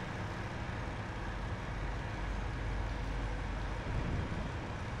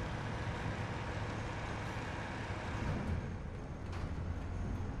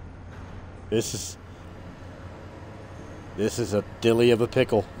 This is a dilly of a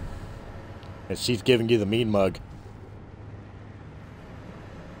pickle. And she's giving you the mean mug.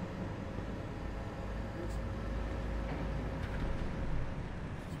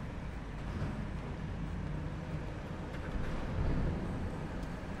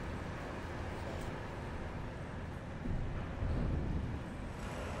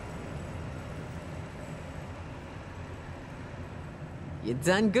 You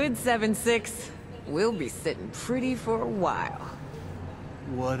done good, 7-6. We'll be sitting pretty for a while.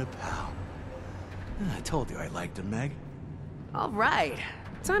 What a pal. I told you I liked him, Meg. All right.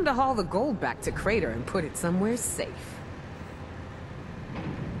 Time to haul the gold back to Crater and put it somewhere safe.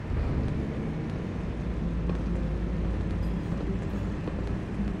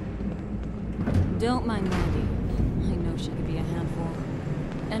 Don't mind Mandy. I know she could be a handful.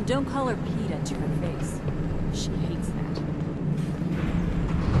 And don't call her Peta to her face. She hates that.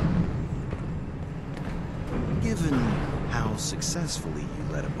 Given how how successfully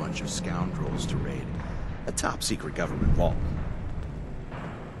you led a bunch of scoundrels to raid a top-secret government vault.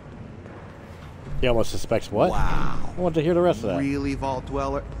 He almost suspects what? Wow. I want to hear the rest of that. Really, Vault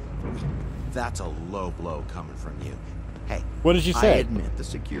Dweller? That's a low blow coming from you. Hey, what did you say? I admit the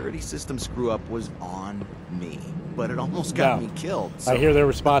security system screw-up was on me, but it almost got me killed. So I hear their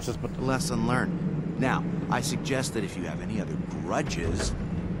responses, but... Lesson learned. Now, I suggest that if you have any other grudges,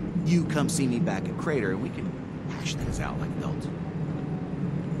 you come see me back at Crater and we can hash things out like adults.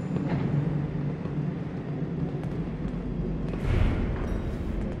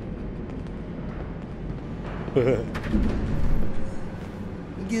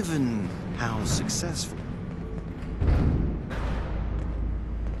 Given how successful.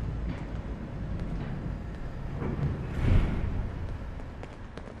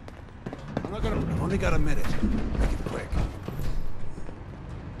 I've only got a minute. Make it quick.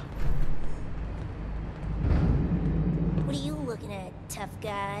 What are you looking at, tough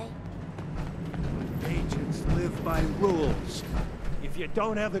guy? Agents live by rules. If you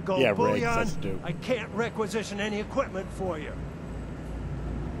don't have the gold Yeah, bullion, Riggs, that's I can't requisition any equipment for you.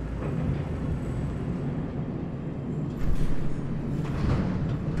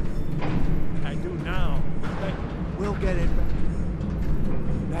 I do now. We'll get it back.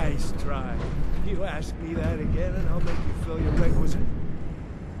 Nice try. You ask me that again and I'll make you fill your requisite.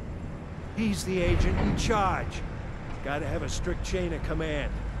 He's the agent in charge. Gotta have a strict chain of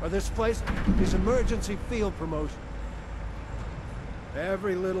command. Or this place is emergency field promotion.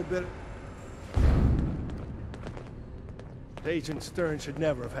 Every little bit... Agent Stern should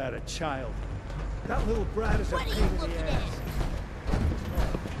never have had a child. That little brat is a pain in the ass.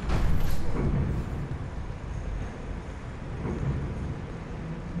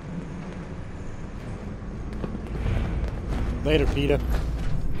 Later, Peter.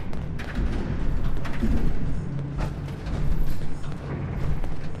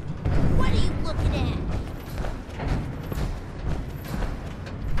 What are you looking at?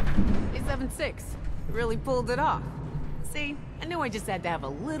 Hey, 7-6. You really pulled it off. See, I knew I just had to have a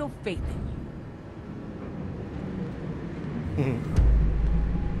little faith in you.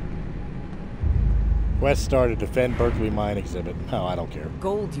 West Star to defend Berkeley mine exhibit. Oh, I don't care.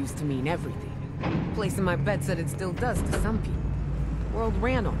 Gold used to mean everything. Placing my bet said it still does to some people. The world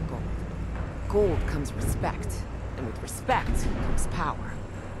ran on gold. Gold comes respect, and with respect comes power.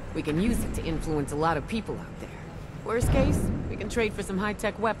 We can use it to influence a lot of people out there. Worst case, we can trade for some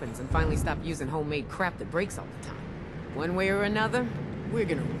high-tech weapons and finally stop using homemade crap that breaks all the time. One way or another, we're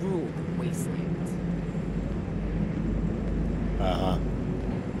gonna rule the Wasteland. Uh-huh.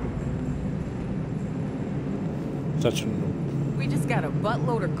 Such an... We just got a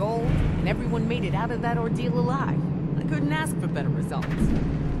buttload of gold, and everyone made it out of that ordeal alive. I couldn't ask for better results.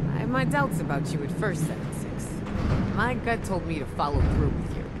 I have my doubts about you at first, 7-6. My gut told me to follow through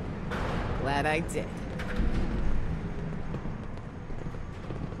with you. Glad I did.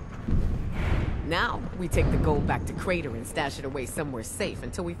 Now, we take the gold back to Crater and stash it away somewhere safe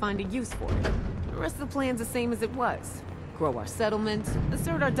until we find a use for it. The rest of the plan's the same as it was. Grow our settlement,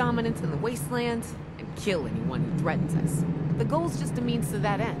 assert our dominance in the Wasteland, and kill anyone who threatens us. The goal's just a means to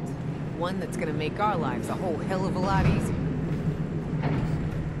that end. One that's gonna make our lives a whole hell of a lot easier.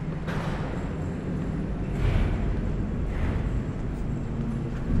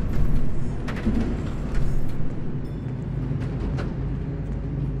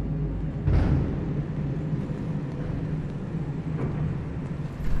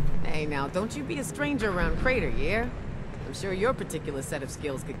 Hey now, don't you be a stranger around Crater, yeah? I'm sure your particular set of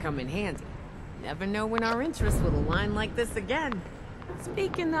skills could come in handy. Never know when our interests will align like this again.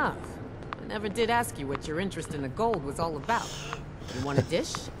 Speaking of, I never did ask you what your interest in the gold was all about. You want a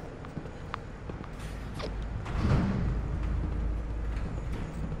dish?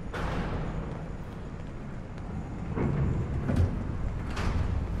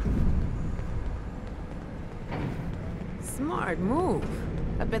 Smart move.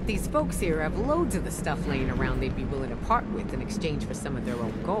 I bet these folks here have loads of the stuff laying around they'd be willing to part with in exchange for some of their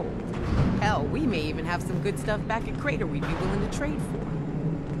own gold. Hell, we may even have some good stuff back at Crater we'd be willing to trade for.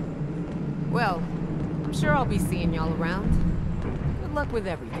 Well, I'm sure I'll be seeing y'all around. Good luck with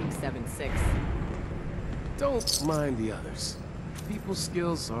everything, 7-6. Don't mind the others. People's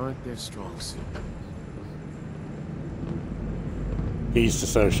skills aren't their strong suit. He's the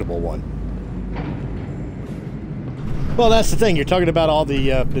sociable one. Well, that's the thing. You're talking about all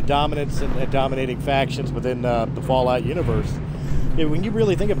the dominance and dominating factions within the Fallout universe. Yeah, when you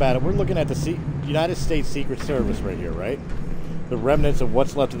really think about it, we're looking at the United States Secret Service right here, right? The remnants of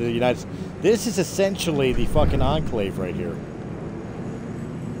what's left of the United States. This is essentially the fucking enclave right here.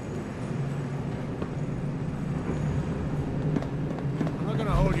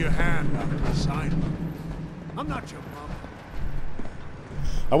 have to sign it. I'm not your mom.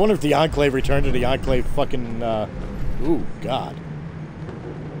 I wonder if the Enclave returned to the Enclave fucking, ooh, God.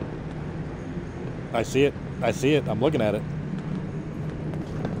 I see it. I see it. I'm looking at it.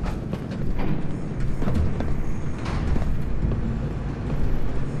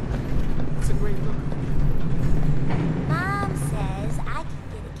 It's a great look. Mom says I can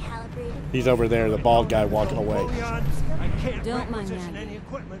get it calibrated. He's over there, the bald guy walking away. Don't mind Maggie.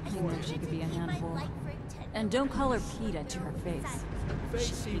 I know she could be a handful. And don't call her PETA to her face.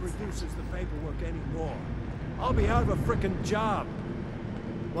 Facey reduces the paperwork anymore. I'll be out of a frickin' job.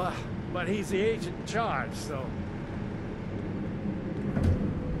 Well, but he's the agent in charge, so...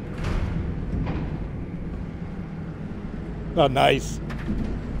 Oh, nice.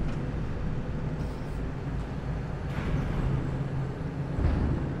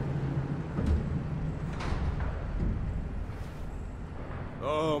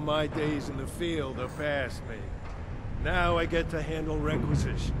 Oh, my days in the field are past me. Now I get to handle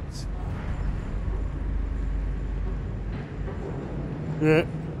requisitions. Yeah.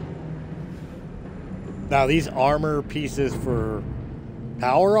 Now, these armor pieces for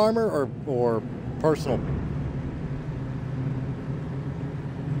power armor or personal?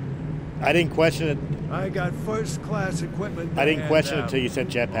 I didn't question it. I got first-class equipment. I didn't question it until you said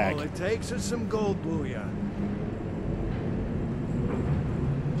jetpack. All it takes is some gold bullion.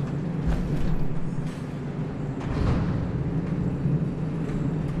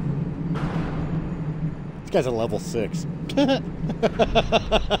 This guy's a level 6.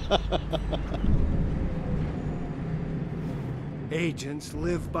 Agents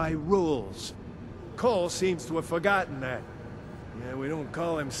live by rules. Cole seems to have forgotten that. Yeah, we don't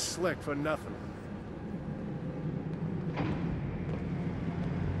call him Slick for nothing.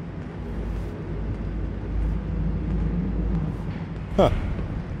 Huh.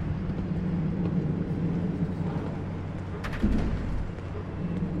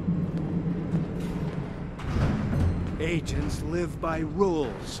 Agents live by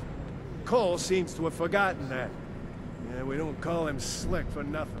rules. Cole seems to have forgotten that. Yeah, we don't call him Slick for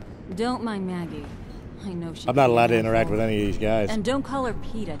nothing. Don't mind Maggie. I know she. I'm not allowed to interact with any of these guys. And don't call her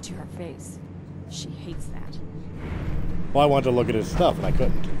PETA to her face. She hates that. Well, I wanted to look at his stuff and I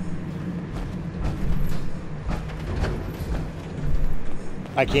couldn't.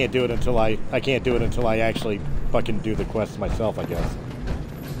 I can't do it until I actually fucking do the quest myself, I guess.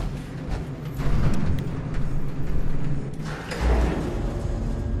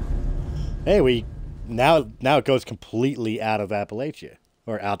 Hey, now it goes completely out of Appalachia.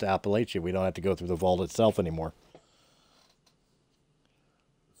 Or out to Appalachia. We don't have to go through the vault itself anymore.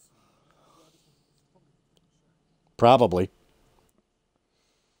 Probably.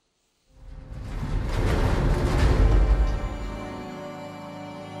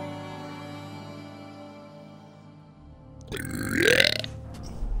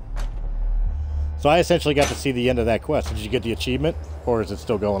 So I essentially got to see the end of that quest. Did you get the achievement? Or is it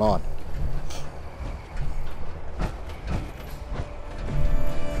still going on?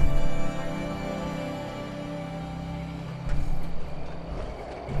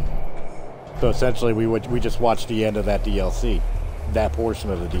 So essentially, we just watched the end of that DLC, that portion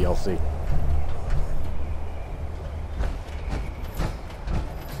of the DLC.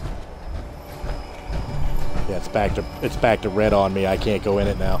 Yeah, it's back to red on me. I can't go in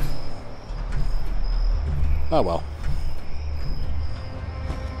it now. Oh well.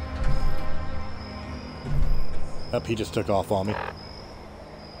 Up, he just took off on me.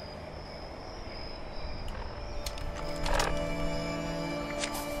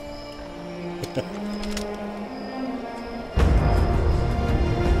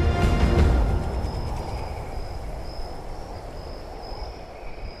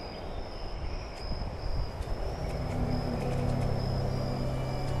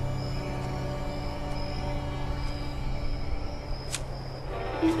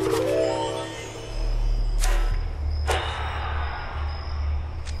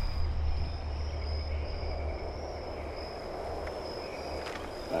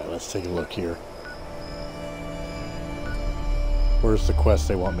 Let's take a look here. Where's the quest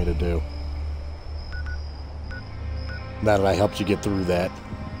they want me to do? Now that I helped you get through that.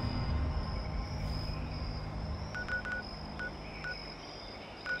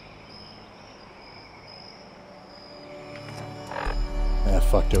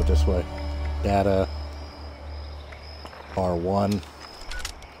 Fuck, do it this way. Data. R1.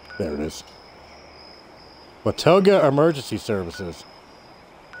 There it is. Watoga Emergency Services.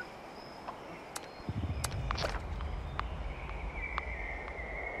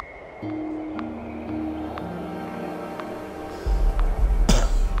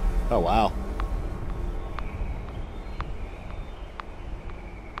 Oh, wow.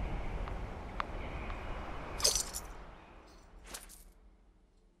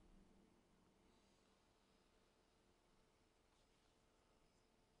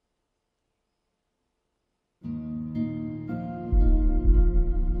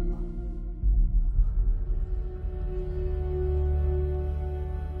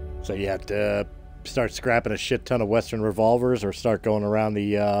 So you have to start scrapping a shit ton of Western revolvers, or start going around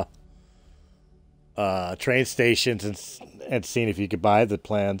the train stations and seeing if you could buy the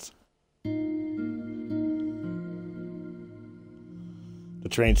plans. The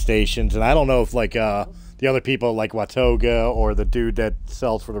train stations, and I don't know if like the other people like Watoga or the dude that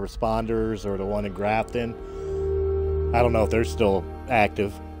sells for the responders or the one in Grafton, I don't know if they're still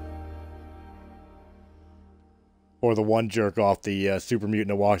active. Or the one jerk off, the super mutant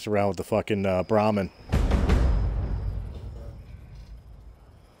that walks around with the fucking Brahmin.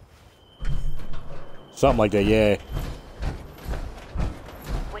 Something like that, yeah.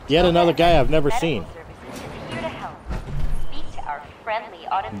 Yet another guy I've never seen.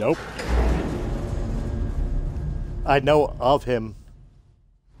 Nope. I know of him.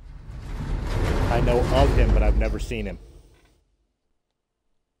 I know of him, but I've never seen him.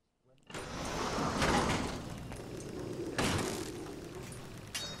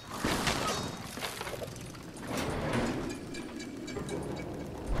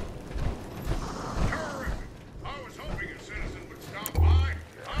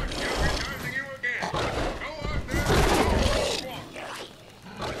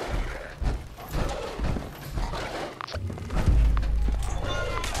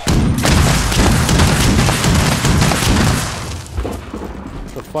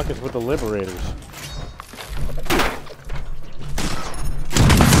 Fuck is with the Liberators?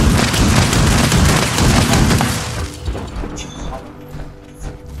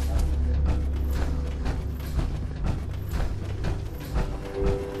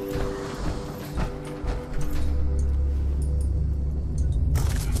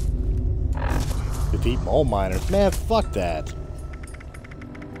 Defeat mole miners. Man, fuck that.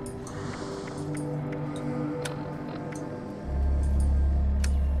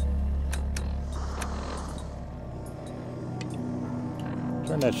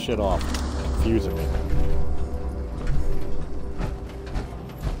 Turn that shit off. It's confusing me.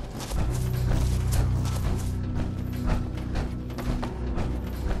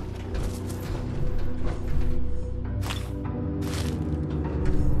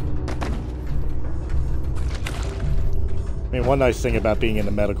 I mean, one nice thing about being in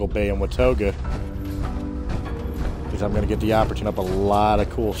the medical bay in Watoga is I'm going to get the opportunity up a lot of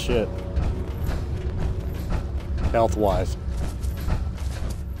cool shit. Health-wise.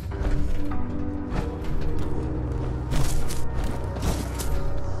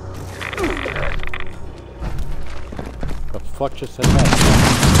 Fuck just said that?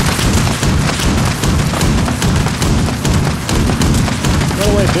 Go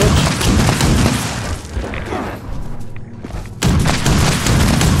away, bitch.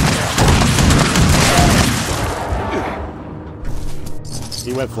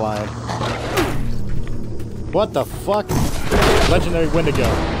 He went flying. What the fuck? Legendary Wendigo.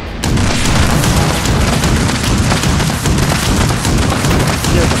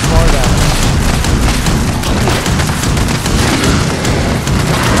 Scared the fart out of me.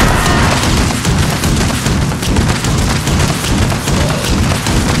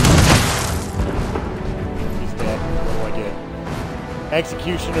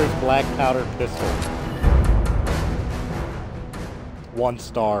 Executioner's Black Powder Pistol. 1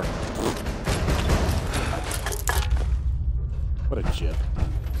 star. What a chip.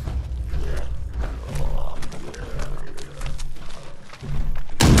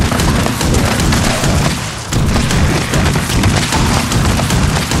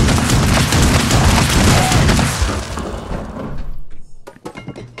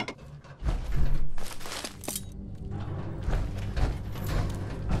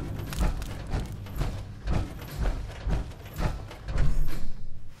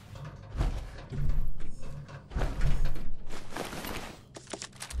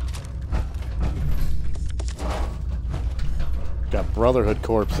 Got Brotherhood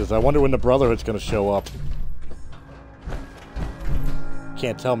corpses. I wonder when the Brotherhood's gonna show up.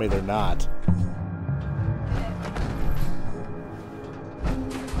 Can't tell me they're not.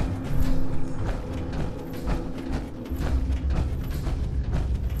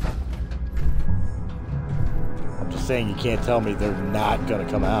 I'm just saying you can't tell me they're not gonna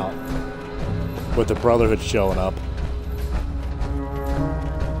come out with the Brotherhood showing up.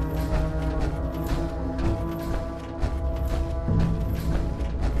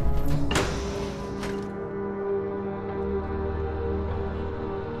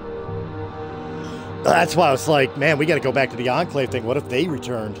 That's why I was like, man, we got to go back to the Enclave thing. What if they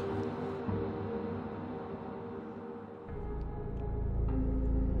returned?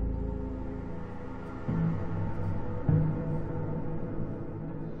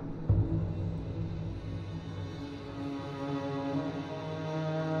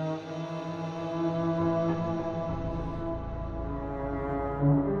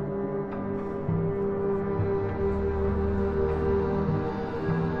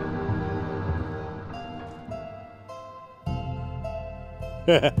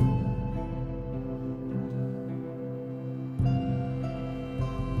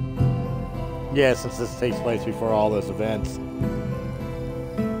 Yeah, since this takes place before all those events.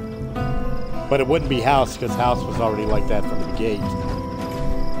 But it wouldn't be House, because House was already like that from the gate.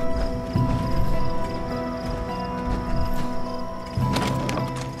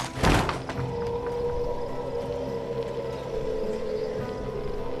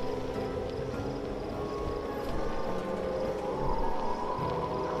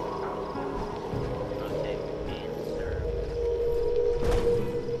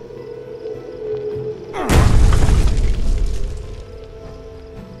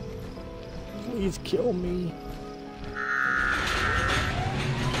 Please kill me.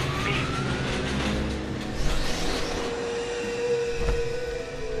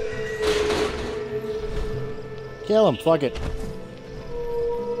 Kill him, fuck it.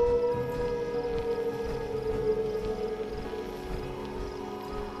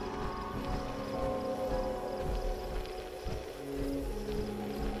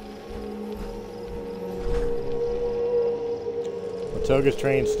 Toga's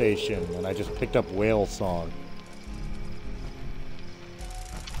train station, and I just picked up Whale Song.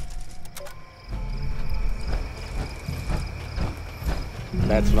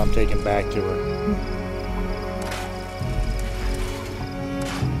 That's what I'm taking back to her.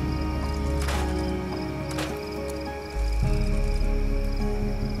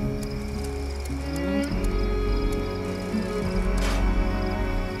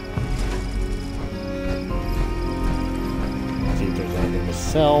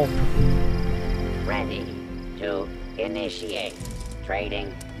 Sell. Ready to initiate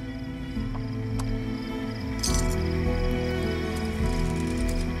trading.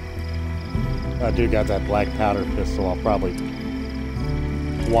 I do got that black powder pistol. I'll probably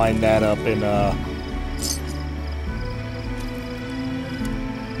wind that up in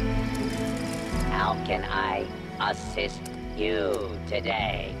How can I assist you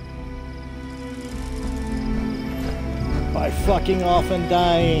today? by fucking off and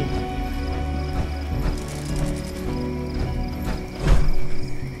dying.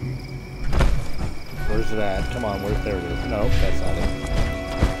 Where's it at? Come on, where? There it is. No, that's not it.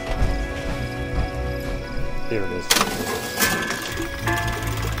 Here it is.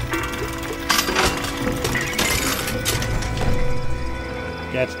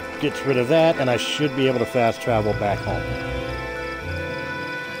 Gets rid of that, and I should be able to fast travel back home.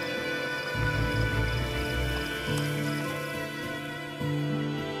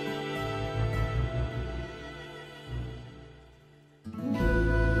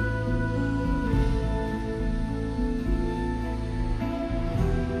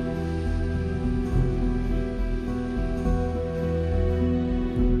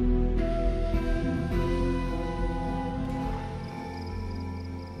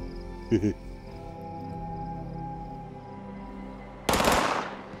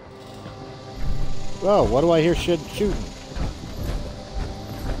 Oh, what do I hear shooting?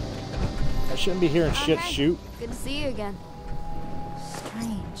 I shouldn't be hearing shit shoot. Good to see you again.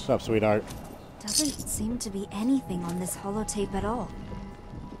 Strange. What's up, sweetheart? Doesn't seem to be anything on this holotape at all.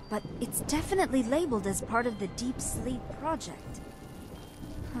 But it's definitely labeled as part of the Deep Sleep project.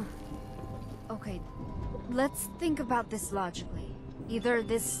 Huh. Okay, let's think about this logically. Either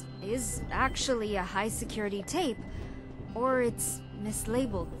this is actually a high-security tape, or it's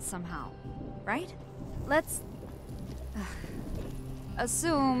mislabeled somehow, right? Let's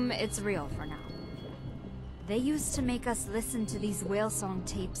assume it's real for now. They used to make us listen to these whale song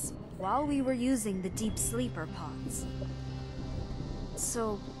tapes while we were using the deep sleeper pods.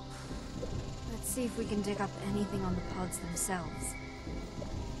 So, let's see if we can dig up anything on the pods themselves.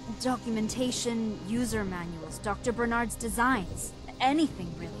 Documentation, user manuals, Dr. Bernard's designs,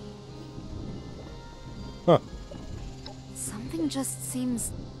 anything really. Huh. Something just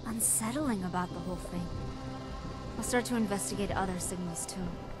seems unsettling about the whole thing. I'll start to investigate other signals too.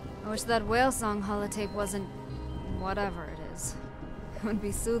 I wish that whale song holotape wasn't whatever it is. It would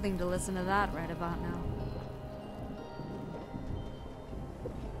be soothing to listen to that right about now.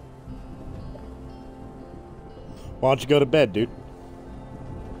 Why don't you go to bed, dude?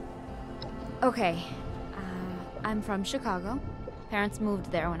 Okay, I'm from Chicago. Parents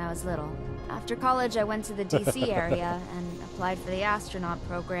moved there when I was little. After college, I went to the DC area and applied for the astronaut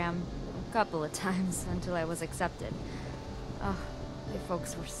program a couple of times until I was accepted. Oh, my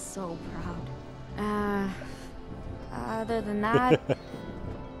folks were so proud. Other than that,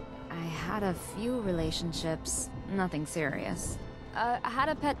 I had a few relationships, nothing serious. I had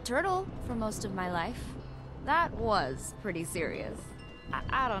a pet turtle for most of my life. That was pretty serious.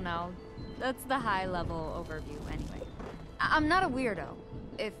 I don't know. That's the high-level overview anyway. I'm not a weirdo,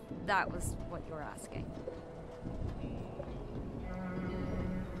 if that was what you were asking.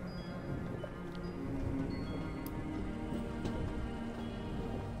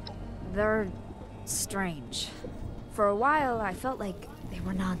 They're strange. For a while, I felt like they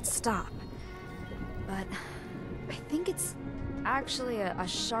were non-stop. But I think it's actually a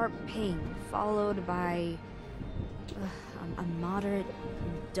sharp pain followed by a moderate,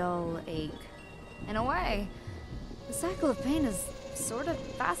 dull ache. In a way, the cycle of pain is sort of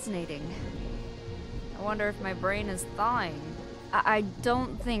fascinating. I wonder if my brain is thawing. I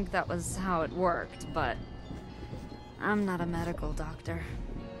don't think that was how it worked, but I'm not a medical doctor.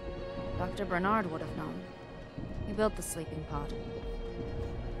 Dr. Bernard would have known. He built the sleeping pod.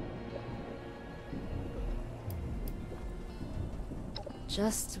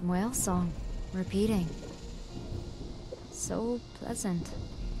 Just whale song, repeating. So pleasant.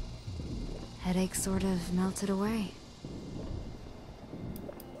 Headache sort of melted away.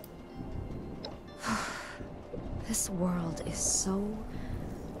 This world is so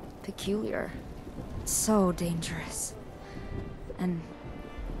peculiar, so dangerous, and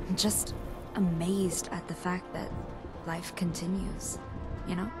I'm just amazed at the fact that life continues,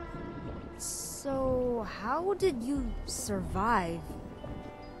 you know? So, how did you survive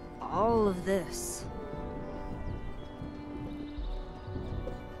all of this?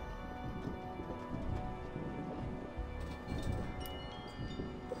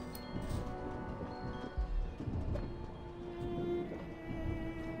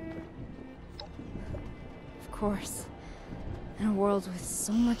 Of course. In a world with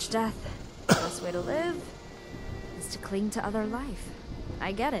so much death, the best way to live is to cling to other life.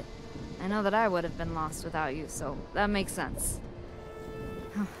 I get it. I know that I would have been lost without you, so that makes sense.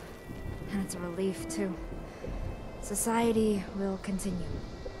 And it's a relief, too. Society will continue.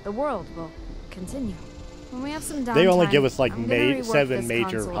 The world will continue. When we have some downtime, they only give us like I'm gonna rework 7 this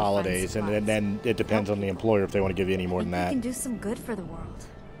major console holidays, to find and then it depends on the employer if they want to give you any more than We that. can do some good for the world.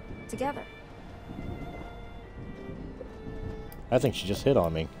 Together. I think she just hit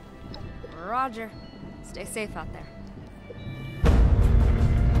on me. Roger. Stay safe out there.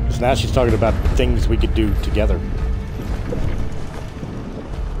 So now she's talking about things we could do together.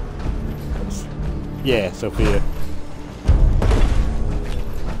 Yeah, Sophia.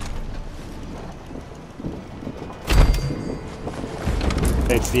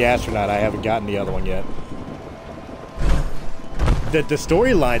 It's the astronaut. I haven't gotten the other one yet. The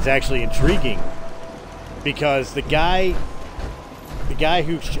storyline's actually intriguing because the guy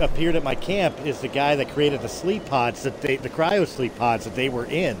who appeared at my camp is the guy that created the sleep pods, the cryo sleep pods that they were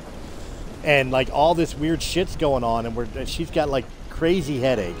in, and like all this weird shit's going on, and she's got like crazy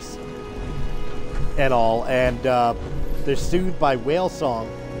headaches and all, and they're soothed by whale song.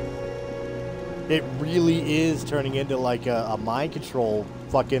 It really is turning into like a mind control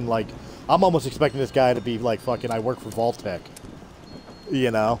fucking, like, I'm almost expecting this guy to be like fucking I work for Vault-Tec, you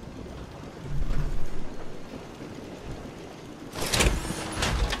know.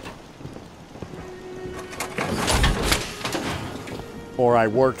 Or I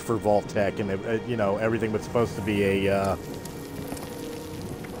worked for Vault-Tec, and you know, everything was supposed to be a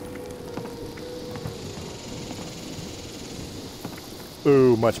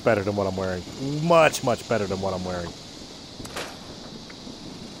ooh, much better than what I'm wearing. Much, much better than what I'm wearing.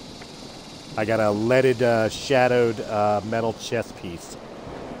 I got a leaded, shadowed metal chest piece.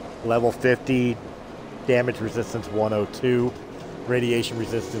 Level 50, damage resistance 102, radiation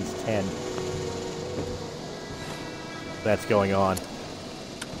resistance 10. That's going on.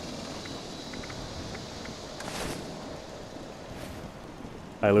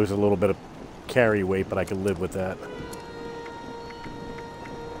 I lose a little bit of carry weight, but I can live with that.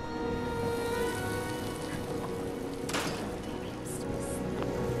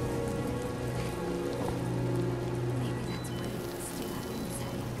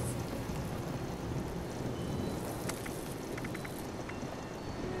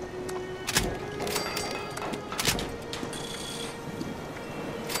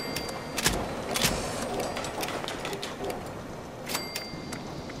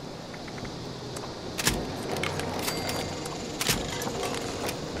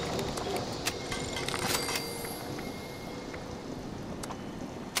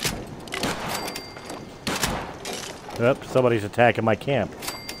 Yep, somebody's attacking my camp.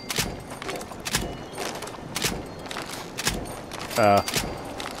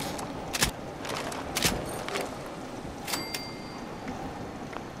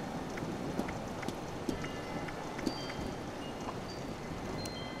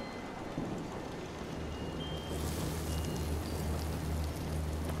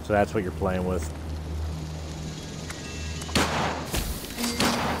 So that's what you're playing with.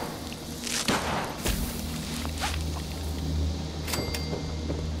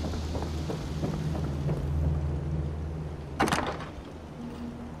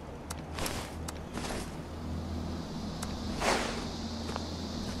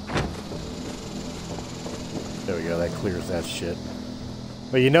 There we go, that clears that shit.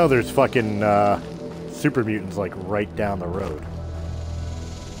 But you know there's fucking super mutants like right down the road.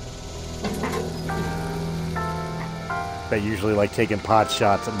 They usually like taking pot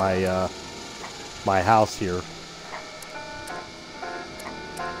shots at my my house here.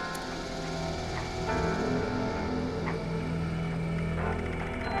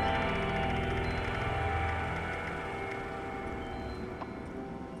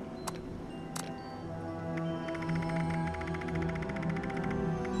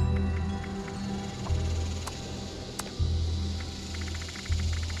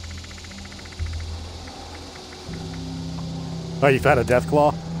 Oh, you found a death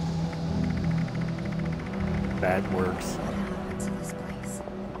claw? That works. What happened to this place?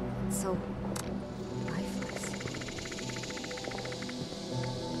 It's so lifeless.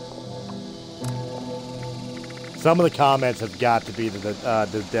 Some of the comments have got to be the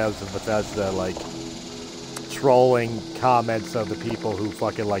devs of Bethesda, like, trolling comments of the people who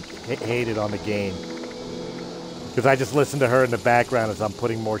fucking, like, hated on the game. Because I just listened to her in the background as I'm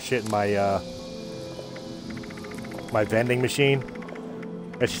putting more shit in my, my vending machine,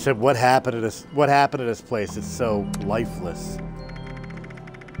 and she said, "What happened to this? What happened to this place? It's so lifeless."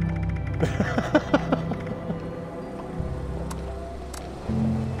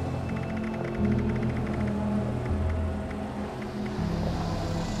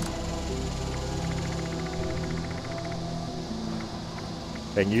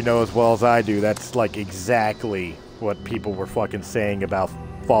 And you know as well as I do, that's like exactly what people were fucking saying about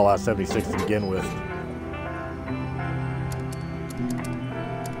Fallout 76 to begin with.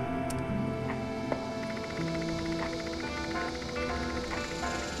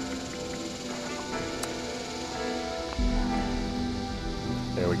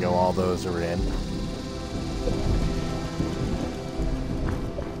 There we go, all those are in.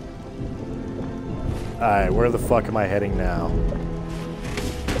 Alright, where the fuck am I heading now?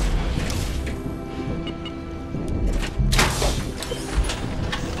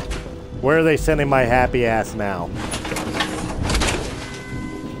 Where are they sending my happy ass now?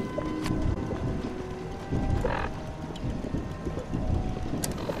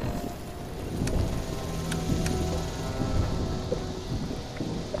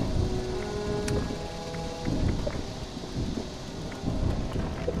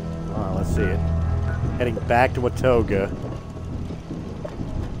 Let's see it. Heading back to Watoga.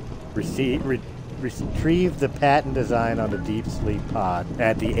 Retrieve the patent design on the deep sleep pod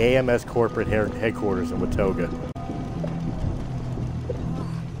at the AMS corporate headquarters in Watoga.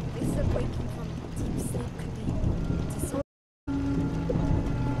 They said waking from deep sleep could be disorder.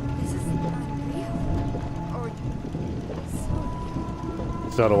 This isn't real. Or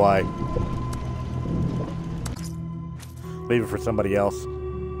so. So do I. Leave it for somebody else.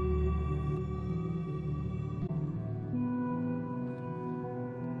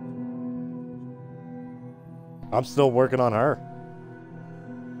 I'm still working on her.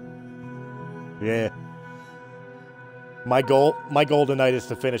 Yeah. My goal tonight is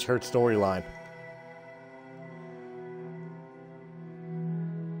to finish her storyline.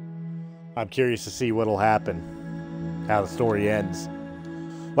 I'm curious to see what'll happen, how the story ends.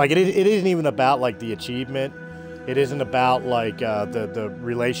 Like it isn't even about like the achievement. It isn't about like the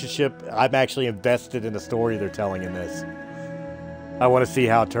relationship. I'm actually invested in the story they're telling in this. I want to see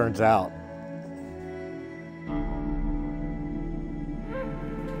how it turns out.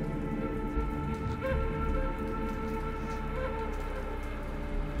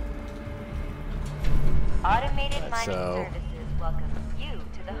 Automated mining services welcomes you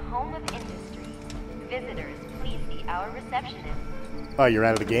to the home of industry. Visitors, please see our receptionist. Oh, you're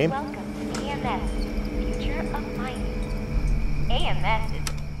out of the game? Welcome to AMS, future of mining. AMS is...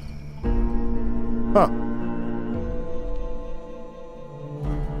 Huh.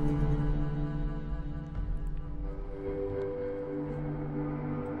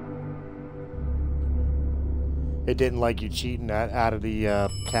 It didn't like you cheating out of the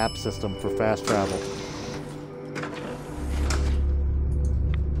cap system for fast travel.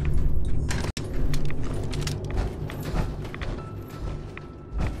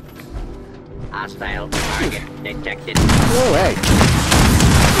 Hostile target detected. Oh, hey.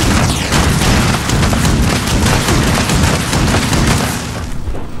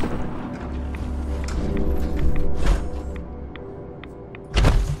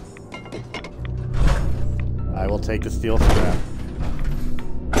 I will take the steel scrap.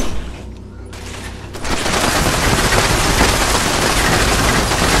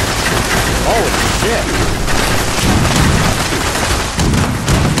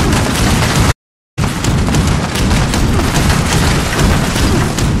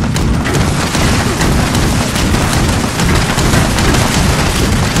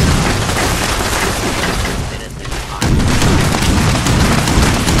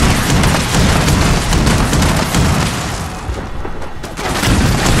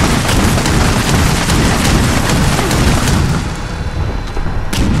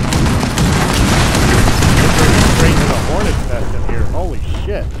 Holy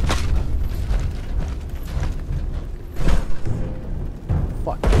shit!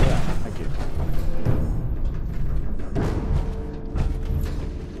 Fuck yeah, thank you.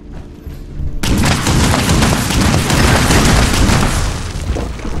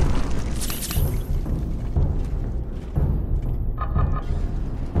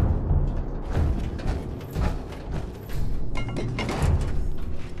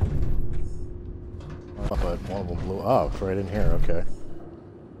 But one of them blew up right in here, okay.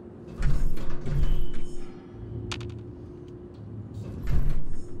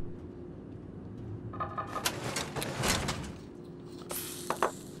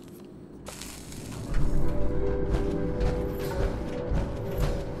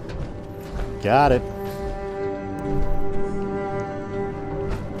 Got it.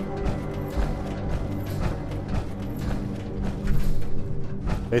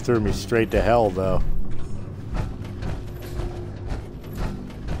 They threw me straight to hell, though.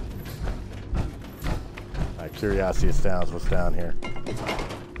 My curiosity astounds what's down here.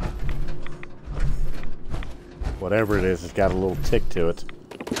 Whatever it is, it's got a little tick to it.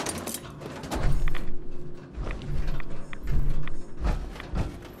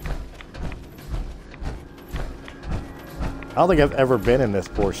 I don't think I've ever been in this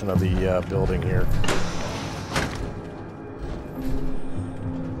portion of the building here.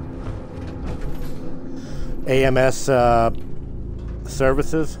 AMS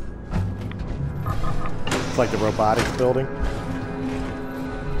services. It's like the robotics building.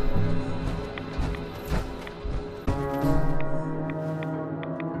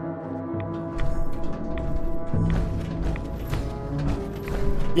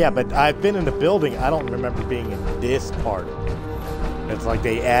 Yeah, but I've been in the building. I don't remember being in this part. It's like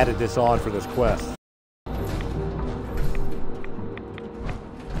they added this on for this quest.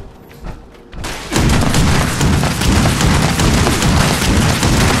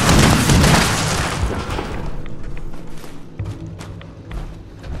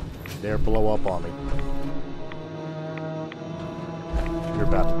 Dare blow up on me. You're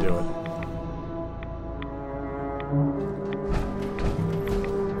about to do it.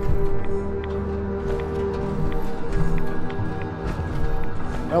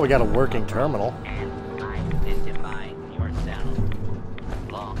 Oh, we got a working terminal. And identify yourself.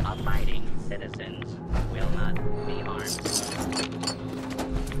 Law-abiding citizens will not be harmed.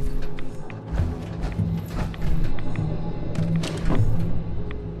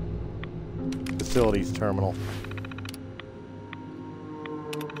 Facilities terminal.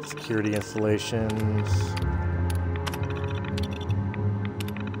 Security installations.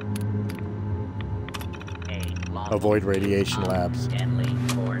 Avoid radiation labs. Deadly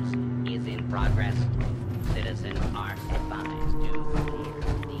force is in progress. Citizens are advised to clear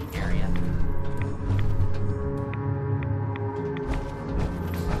the area.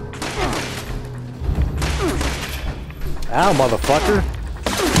 Ow, motherfucker!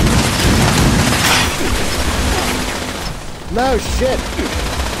 No shit!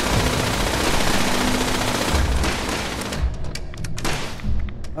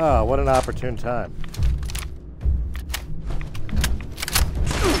 Oh, what an opportune time.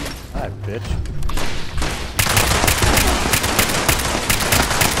 Hi, bitch.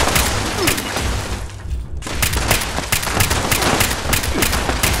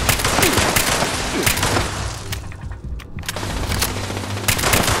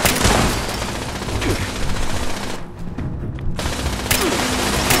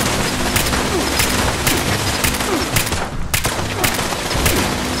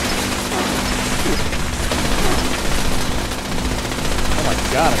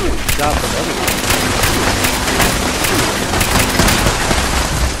 God, I get shot from everywhere.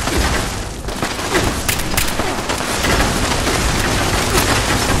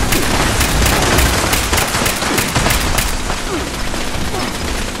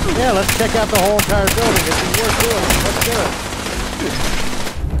 Yeah, let's check out the whole entire building. This is worth doing. Let's do it.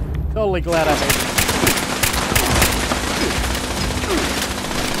 Totally glad I made it.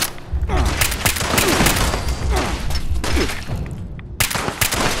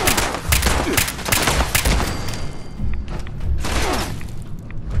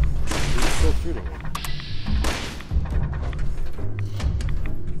 He's still shooting me.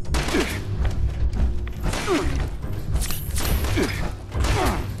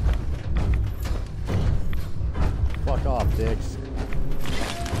 Fuck off, dicks.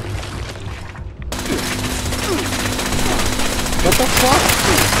 What the fuck?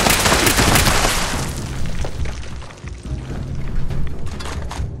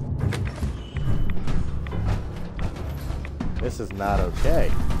 This is not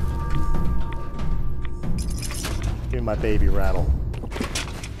okay. Give me my baby rattle.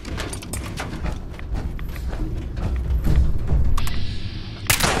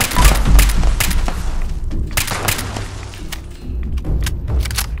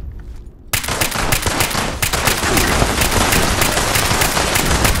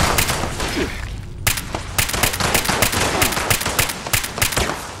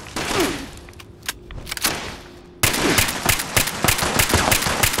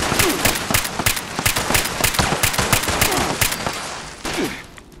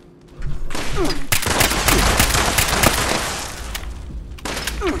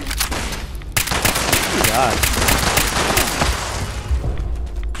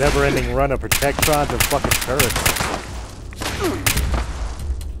 Never-ending run of protectrons and fucking turrets.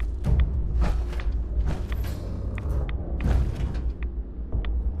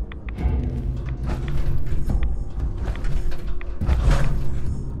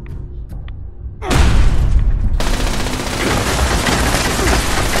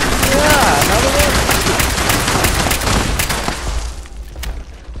 Yeah, another one.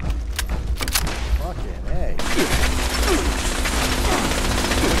 Fucking hey.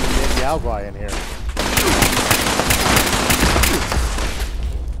 Galguy in here.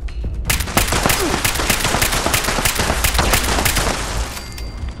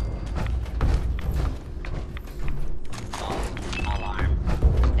 Alarm.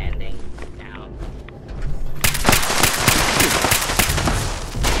 Standing down.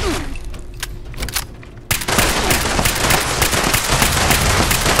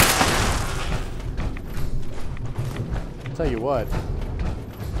 I'll tell you what.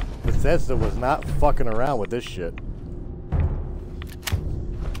 Bethesda was not fucking around with this shit.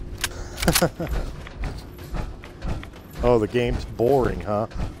 Oh, the game's boring, huh?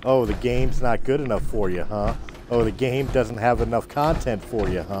 Oh, the game's not good enough for you, huh? Oh, the game doesn't have enough content for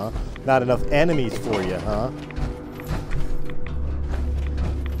you, huh? Not enough enemies for you, huh?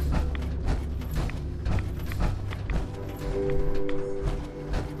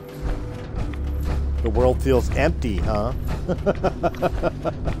 The world feels empty, huh?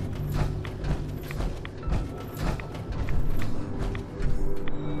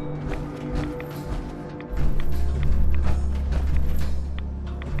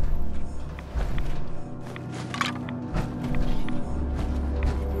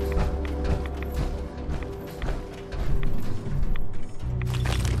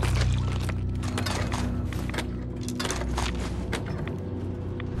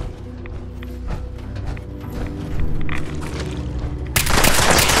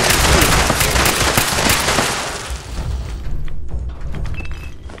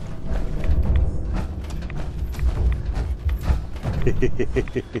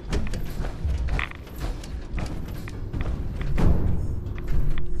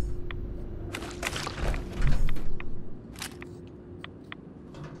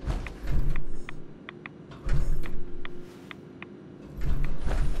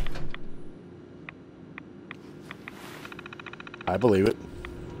 I believe it.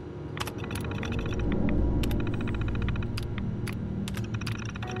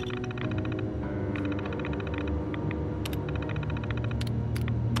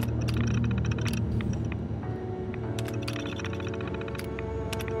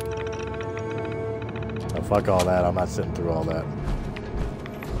 Oh, fuck all that. I'm not sitting through all that.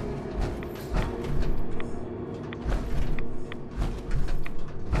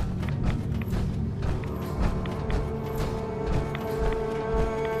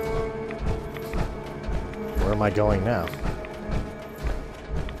 Where am I going now?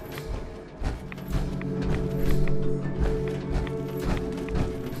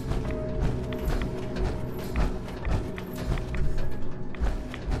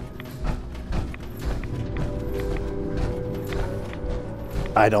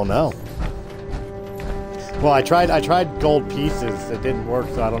 I don't know. Well, I tried gold pieces. It didn't work,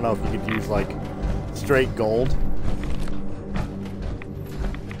 so I don't know if you could use like straight gold.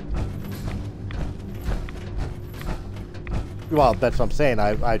 Well, that's what I'm saying.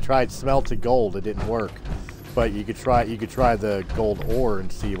 I tried smelted gold. It didn't work. But you could try the gold ore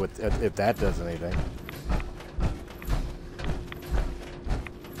and see what if that does anything.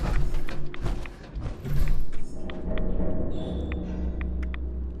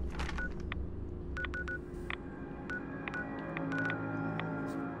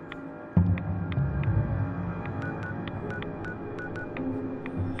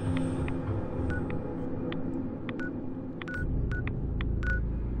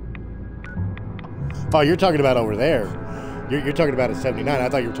 Oh, you're talking about over there. You're talking about at 79. I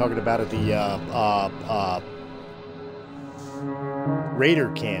thought you were talking about at the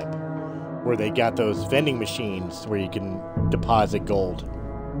Raider camp, where they got those vending machines where you can deposit gold.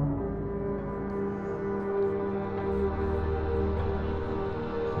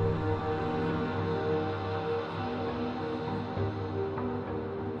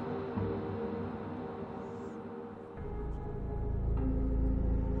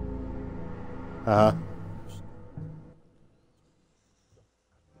 Uh-huh.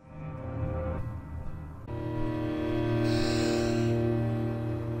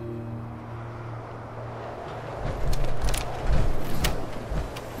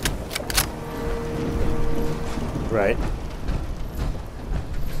 Right.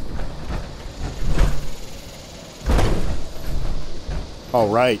 All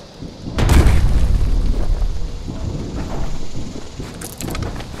right.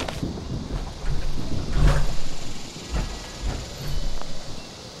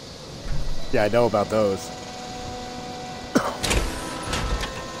 Yeah, I know about those.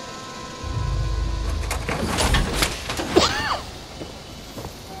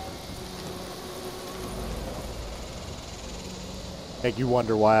 Make you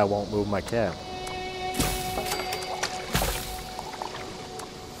wonder why I won't move my cab.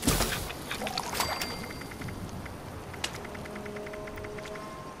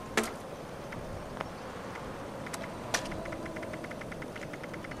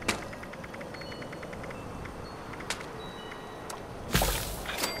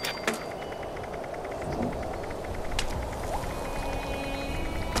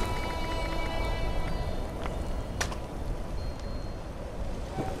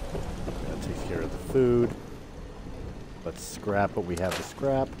 Food. Let's scrap what we have to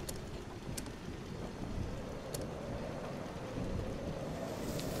scrap.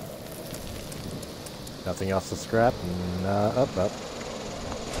 Nothing else to scrap. Up.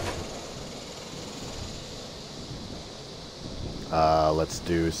 Let's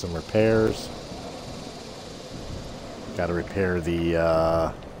do some repairs. Got to repair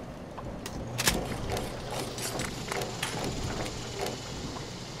the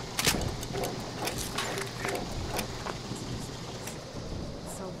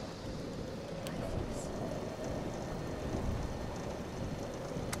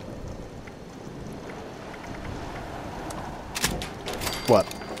what?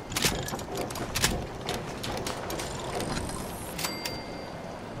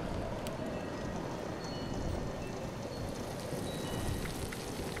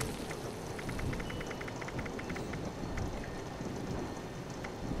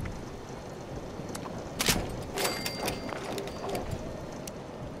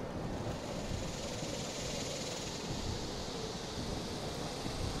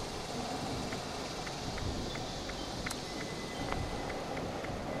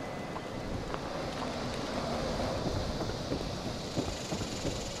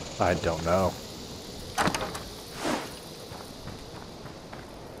 I don't know.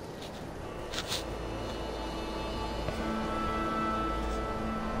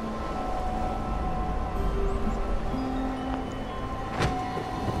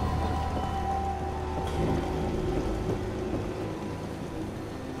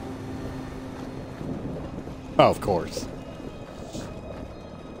 Oh, of course.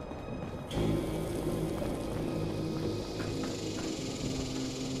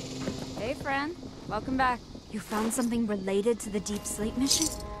 Welcome back. You found something related to the deep sleep mission?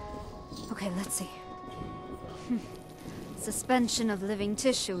 Okay, let's see. Suspension of living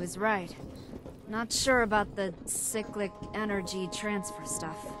tissue is right. Not sure about the cyclic energy transfer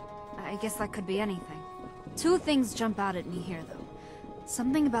stuff. I guess that could be anything. Two things jump out at me here, though.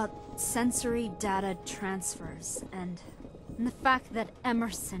 Something about sensory data transfers, and the fact that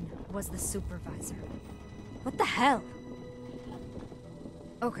Emerson was the supervisor. What the hell?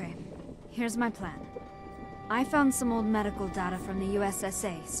 Okay. Here's my plan. I found some old medical data from the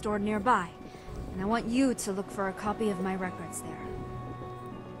USSA stored nearby. And I want you to look for a copy of my records there.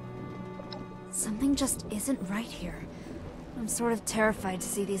 Something just isn't right here. I'm sort of terrified to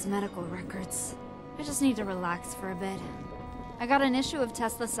see these medical records. I just need to relax for a bit. I got an issue of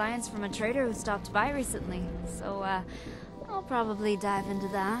Tesla Science from a trader who stopped by recently, so I'll probably dive into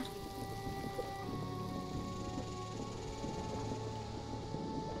that.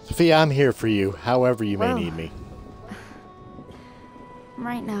 Sophia, I'm here for you, however you may need me.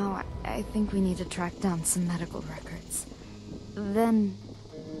 Right now, I think we need to track down some medical records. Then,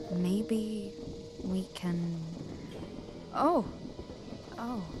 maybe we can... Oh.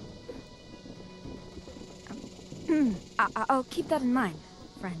 I'll keep that in mind,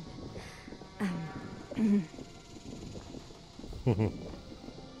 friend.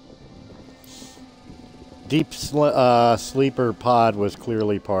 Deep sleeper pod was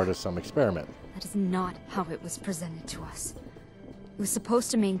clearly part of some experiment. That is not how it was presented to us. It was supposed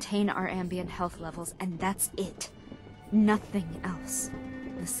to maintain our ambient health levels, and that's it. Nothing else.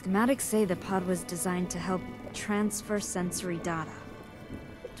 The schematics say the pod was designed to help transfer sensory data.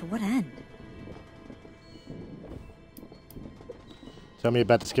 To what end? Tell me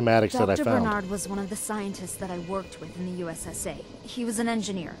about the schematics that I Dr. found. Bernard was one of the scientists that I worked with in the USSA. He was an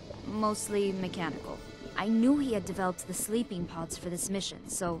engineer, mostly mechanical. I knew he had developed the sleeping pods for this mission,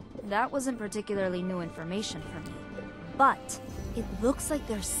 so that wasn't particularly new information for me. But it looks like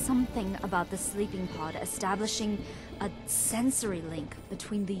there's something about the sleeping pod establishing a sensory link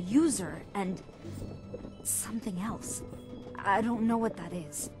between the user and something else. I don't know what that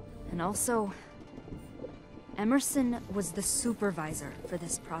is. And also, Emerson was the supervisor for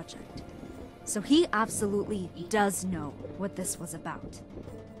this project. So he absolutely does know what this was about.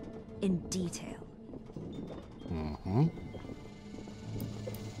 In detail. Mm-hmm.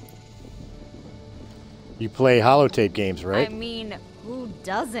 You play holotape games, right? I mean, who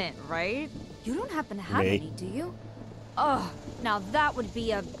doesn't, right? You don't happen to have Me. any, do you? Oh, now that would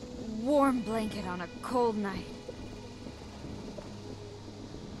be a warm blanket on a cold night.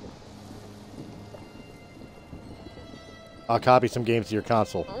 I'll copy some games to your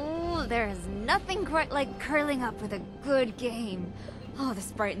console. Oh, there is nothing quite like curling up with a good game. Oh,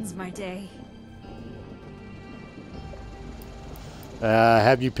 this brightens my day.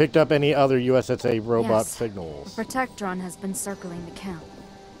 Have you picked up any other USSA robot Yes. signals? A Protectron has been circling the camp.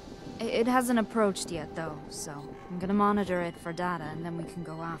 It hasn't approached yet, though, so I'm gonna monitor it for data, and then we can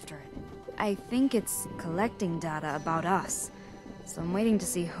go after it. I think it's collecting data about us, so I'm waiting to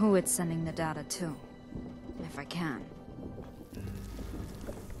see who it's sending the data to, if I can.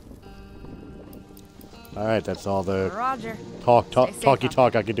 All right, that's all the Roger. talky Stay safe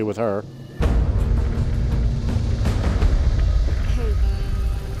talk I could do with her. Hey,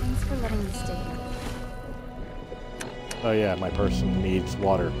 thanks for letting me stay here. Oh yeah, my person needs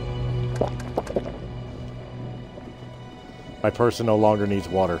water. My person no longer needs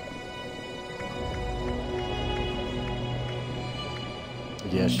water.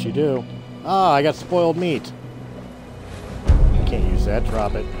 Yes, you do. Ah, I got spoiled meat. You can't use that.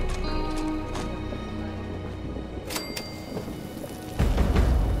 Drop it.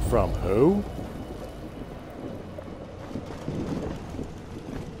 From who?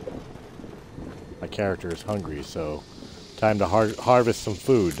 My character is hungry, so time to harvest some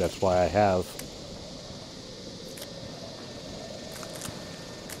food. That's why I have.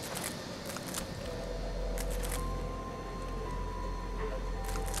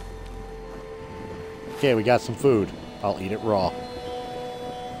 Okay, we got some food. I'll eat it raw.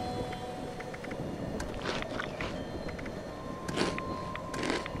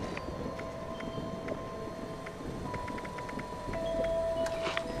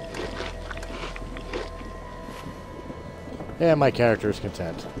 And my character is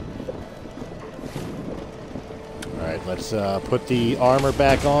content. Alright, let's put the armor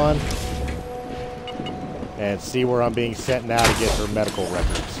back on and see where I'm being sent now to get her medical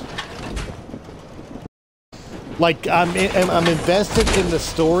records. Like, I'm invested in the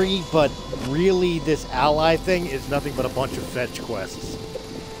story, but really this ally thing is nothing but a bunch of fetch quests.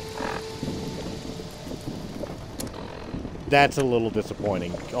 That's a little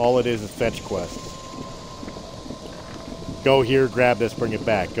disappointing. All it is fetch quests. Go here, grab this, bring it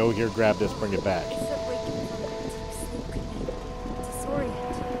back. Go here, grab this, bring it back.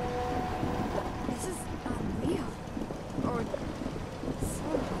 This is unreal. Or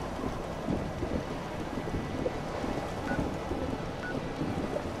sort of.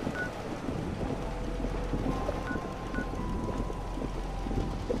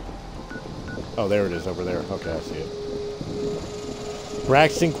 Oh, there it is over there. Okay, I see it.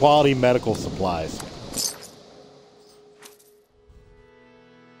 Braxton Quality Medical Supplies.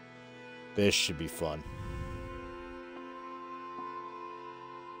 This should be fun.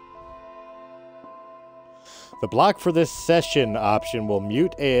 The block for this session option will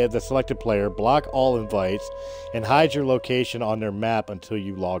mute the selected player, block all invites, and hide your location on their map until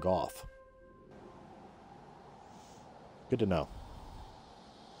you log off. Good to know.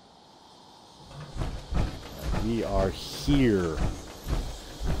 We are here.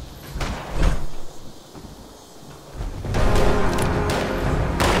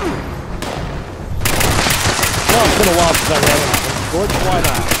 Well, it's been a while since I ran into some Scorch. Why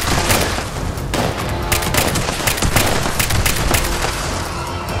not?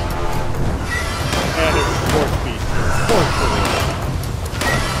 And it was Scorch Beast. Scorch Beast.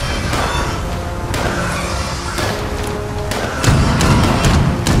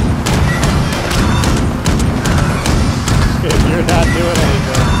 You're not doing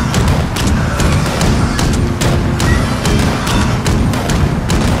anything.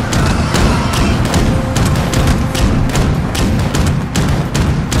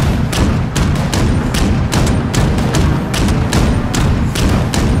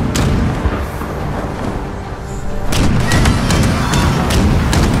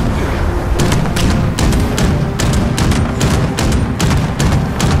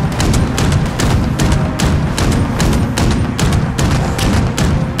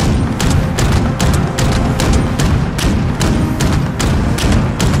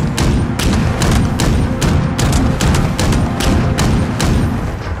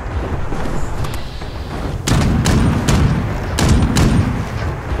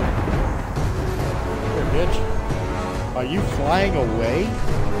 Are you flying away?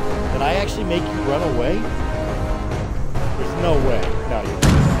 Did I actually make you run away? There's no way. No, you're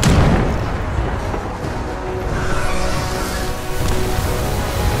not.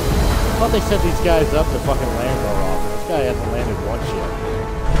 I thought they set these guys up to fucking land more often. This guy hasn't landed once yet.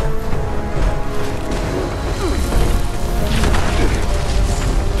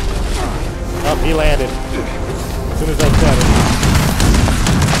 Oh, he landed. As soon as I said it.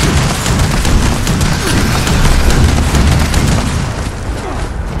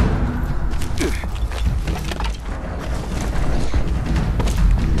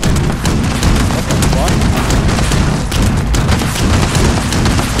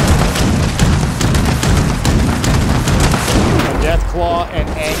 Claw and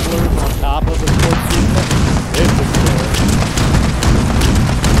anglers on top of the sports system. This is scary.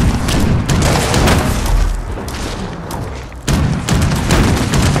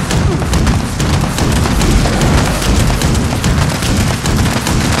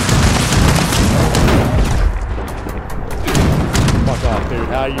 Fuck off, dude.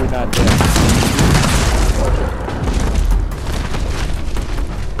 How are you not dead?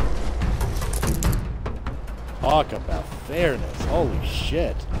 Talk about fairness. Holy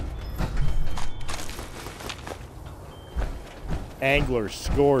shit. Anglers,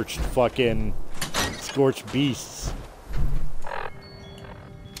 scorched, fucking scorched beasts.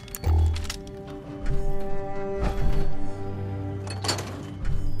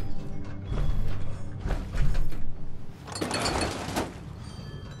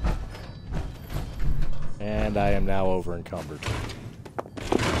 And I am now over encumbered.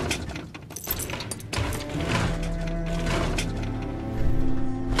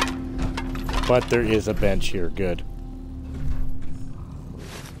 But there is a bench here. Good.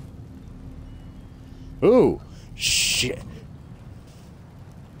 Ooh. Shit.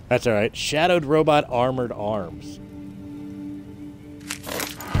 That's alright. Shadowed robot armored arms.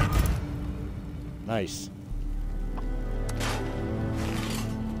 Nice.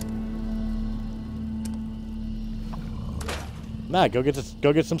 Nah, go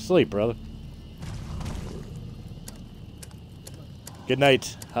get some sleep, brother. Good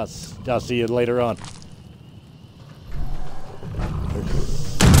night. I'll see you later on.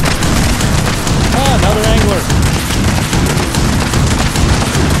 Ah, another angler.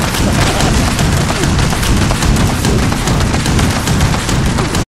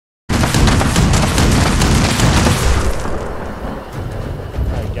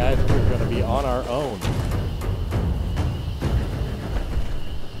 Alright guys, we're gonna be on our own.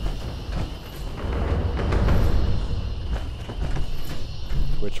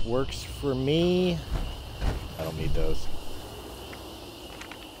 Which works for me. I don't need those.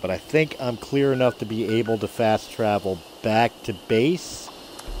 But I think I'm clear enough to be able to fast travel back to base.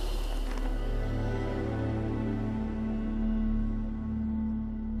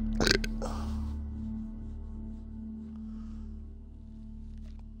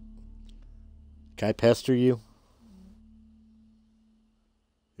 Can I pester you?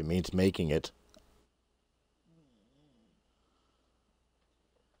 It means making it.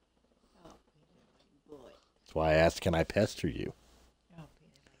 That's why I asked, can I pester you?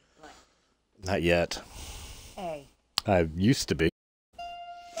 Not yet. Hey. I used to be.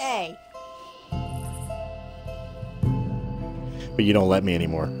 Hey. But you don't let me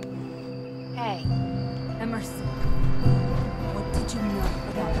anymore. Hey. Emerson. What did you know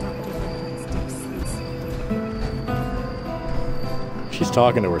about Dr. Whitman's deep sleep? She's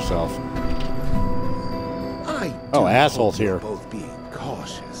talking to herself. Oh, asshole's here. Both being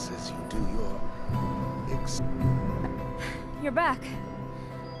cautious as you do your You're back.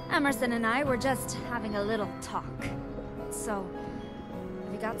 Emerson and I were just having a little talk. So,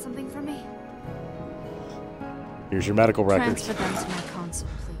 have you got something for me? Here's your medical records. Transfer them to my console,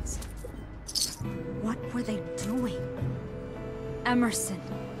 please. What were they doing? Emerson,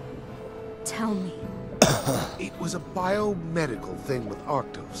 tell me. It was a biomedical thing with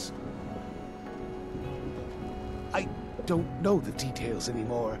Arctos. I don't know the details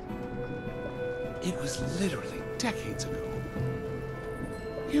anymore. It was literally decades ago.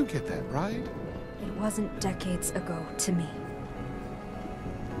 You get that, right? It wasn't decades ago to me.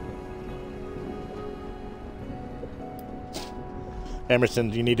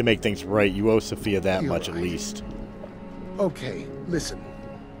 Emerson, you need to make things right. You owe Sophia that much at least. Okay, listen.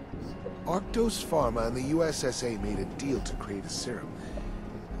 Arctos Pharma and the USSA made a deal to create a serum.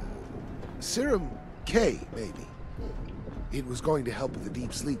 Serum K, maybe. It was going to help with the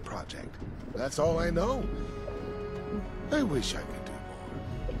Deep Sleep project. That's all I know. I wish I could do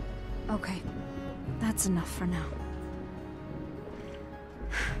more. Okay, that's enough for now.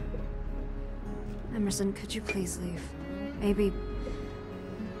 Emerson, could you please leave? Maybe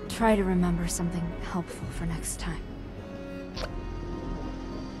try to remember something helpful for next time.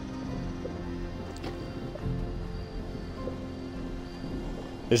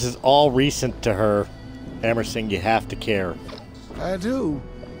 This is all recent to her. Emerson, you have to care. I do.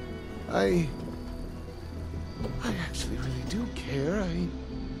 I actually really do care. I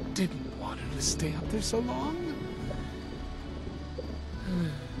didn't want her to stay up there so long.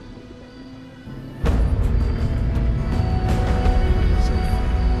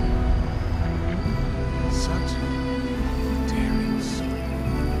 Such a daring soul.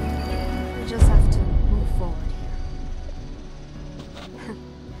 We just have to move forward here.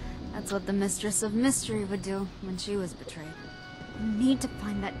 That's what the Mistress of Mystery would do when she was betrayed. We need to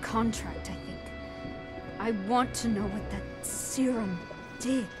find that contract, I think. I want to know what that serum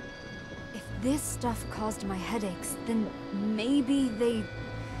did. If this stuff caused my headaches, then maybe they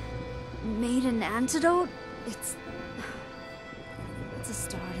made an antidote? It's a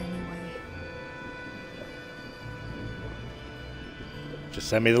start anyway. Just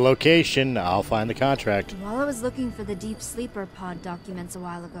send me the location. I'll find the contract. While I was looking for the Deep Sleeper pod documents a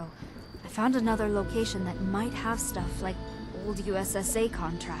while ago, I found another location that might have stuff like old USSA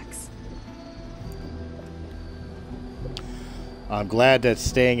contracts. I'm glad that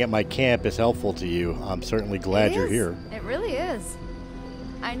staying at my camp is helpful to you. I'm certainly glad you're here. It really is.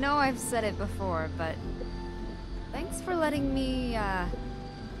 I know I've said it before, but thanks for letting me,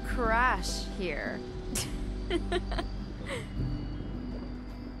 crash here.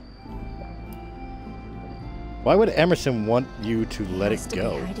 Why would Emerson want you to let it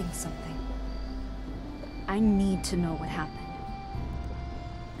go? Be hiding something. I need to know what happened.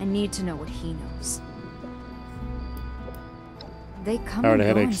 I need to know what he knows. They come and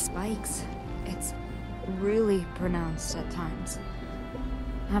go in spikes. It's really pronounced at times.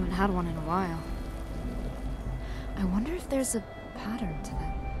 I haven't had one in a while. I wonder if there's a pattern to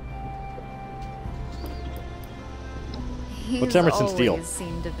them. What's Emerson's deal? He's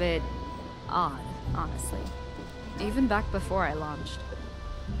always seemed a bit odd, honestly. Even back before I launched.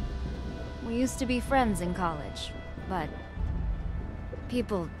 We used to be friends in college, but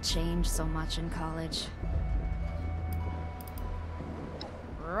people change so much in college.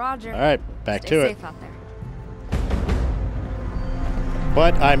 Roger. All right, back to it. Stay safe out there.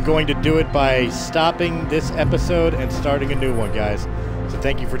 But I'm going to do it by stopping this episode and starting a new one, guys. So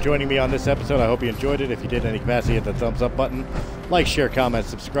thank you for joining me on this episode. I hope you enjoyed it. If you did, any capacity, hit the thumbs up button. Like, share, comment,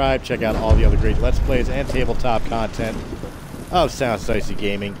 subscribe. Check out all the other great Let's Plays and tabletop content of Sounds Dicey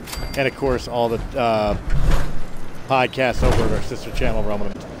Gaming. And, of course, all the podcasts over at our sister channel, Realm of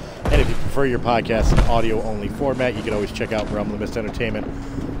the Mist. And if you prefer your podcast in audio-only format, you can always check out Realm of the Mist Entertainment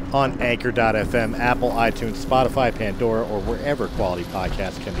on Anchor.fm, Apple, iTunes, Spotify, Pandora, or wherever quality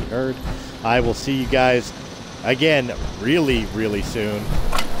podcasts can be heard. I will see you guys again really, really soon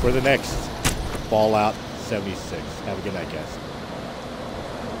for the next Fallout 76. Have a good night, guys.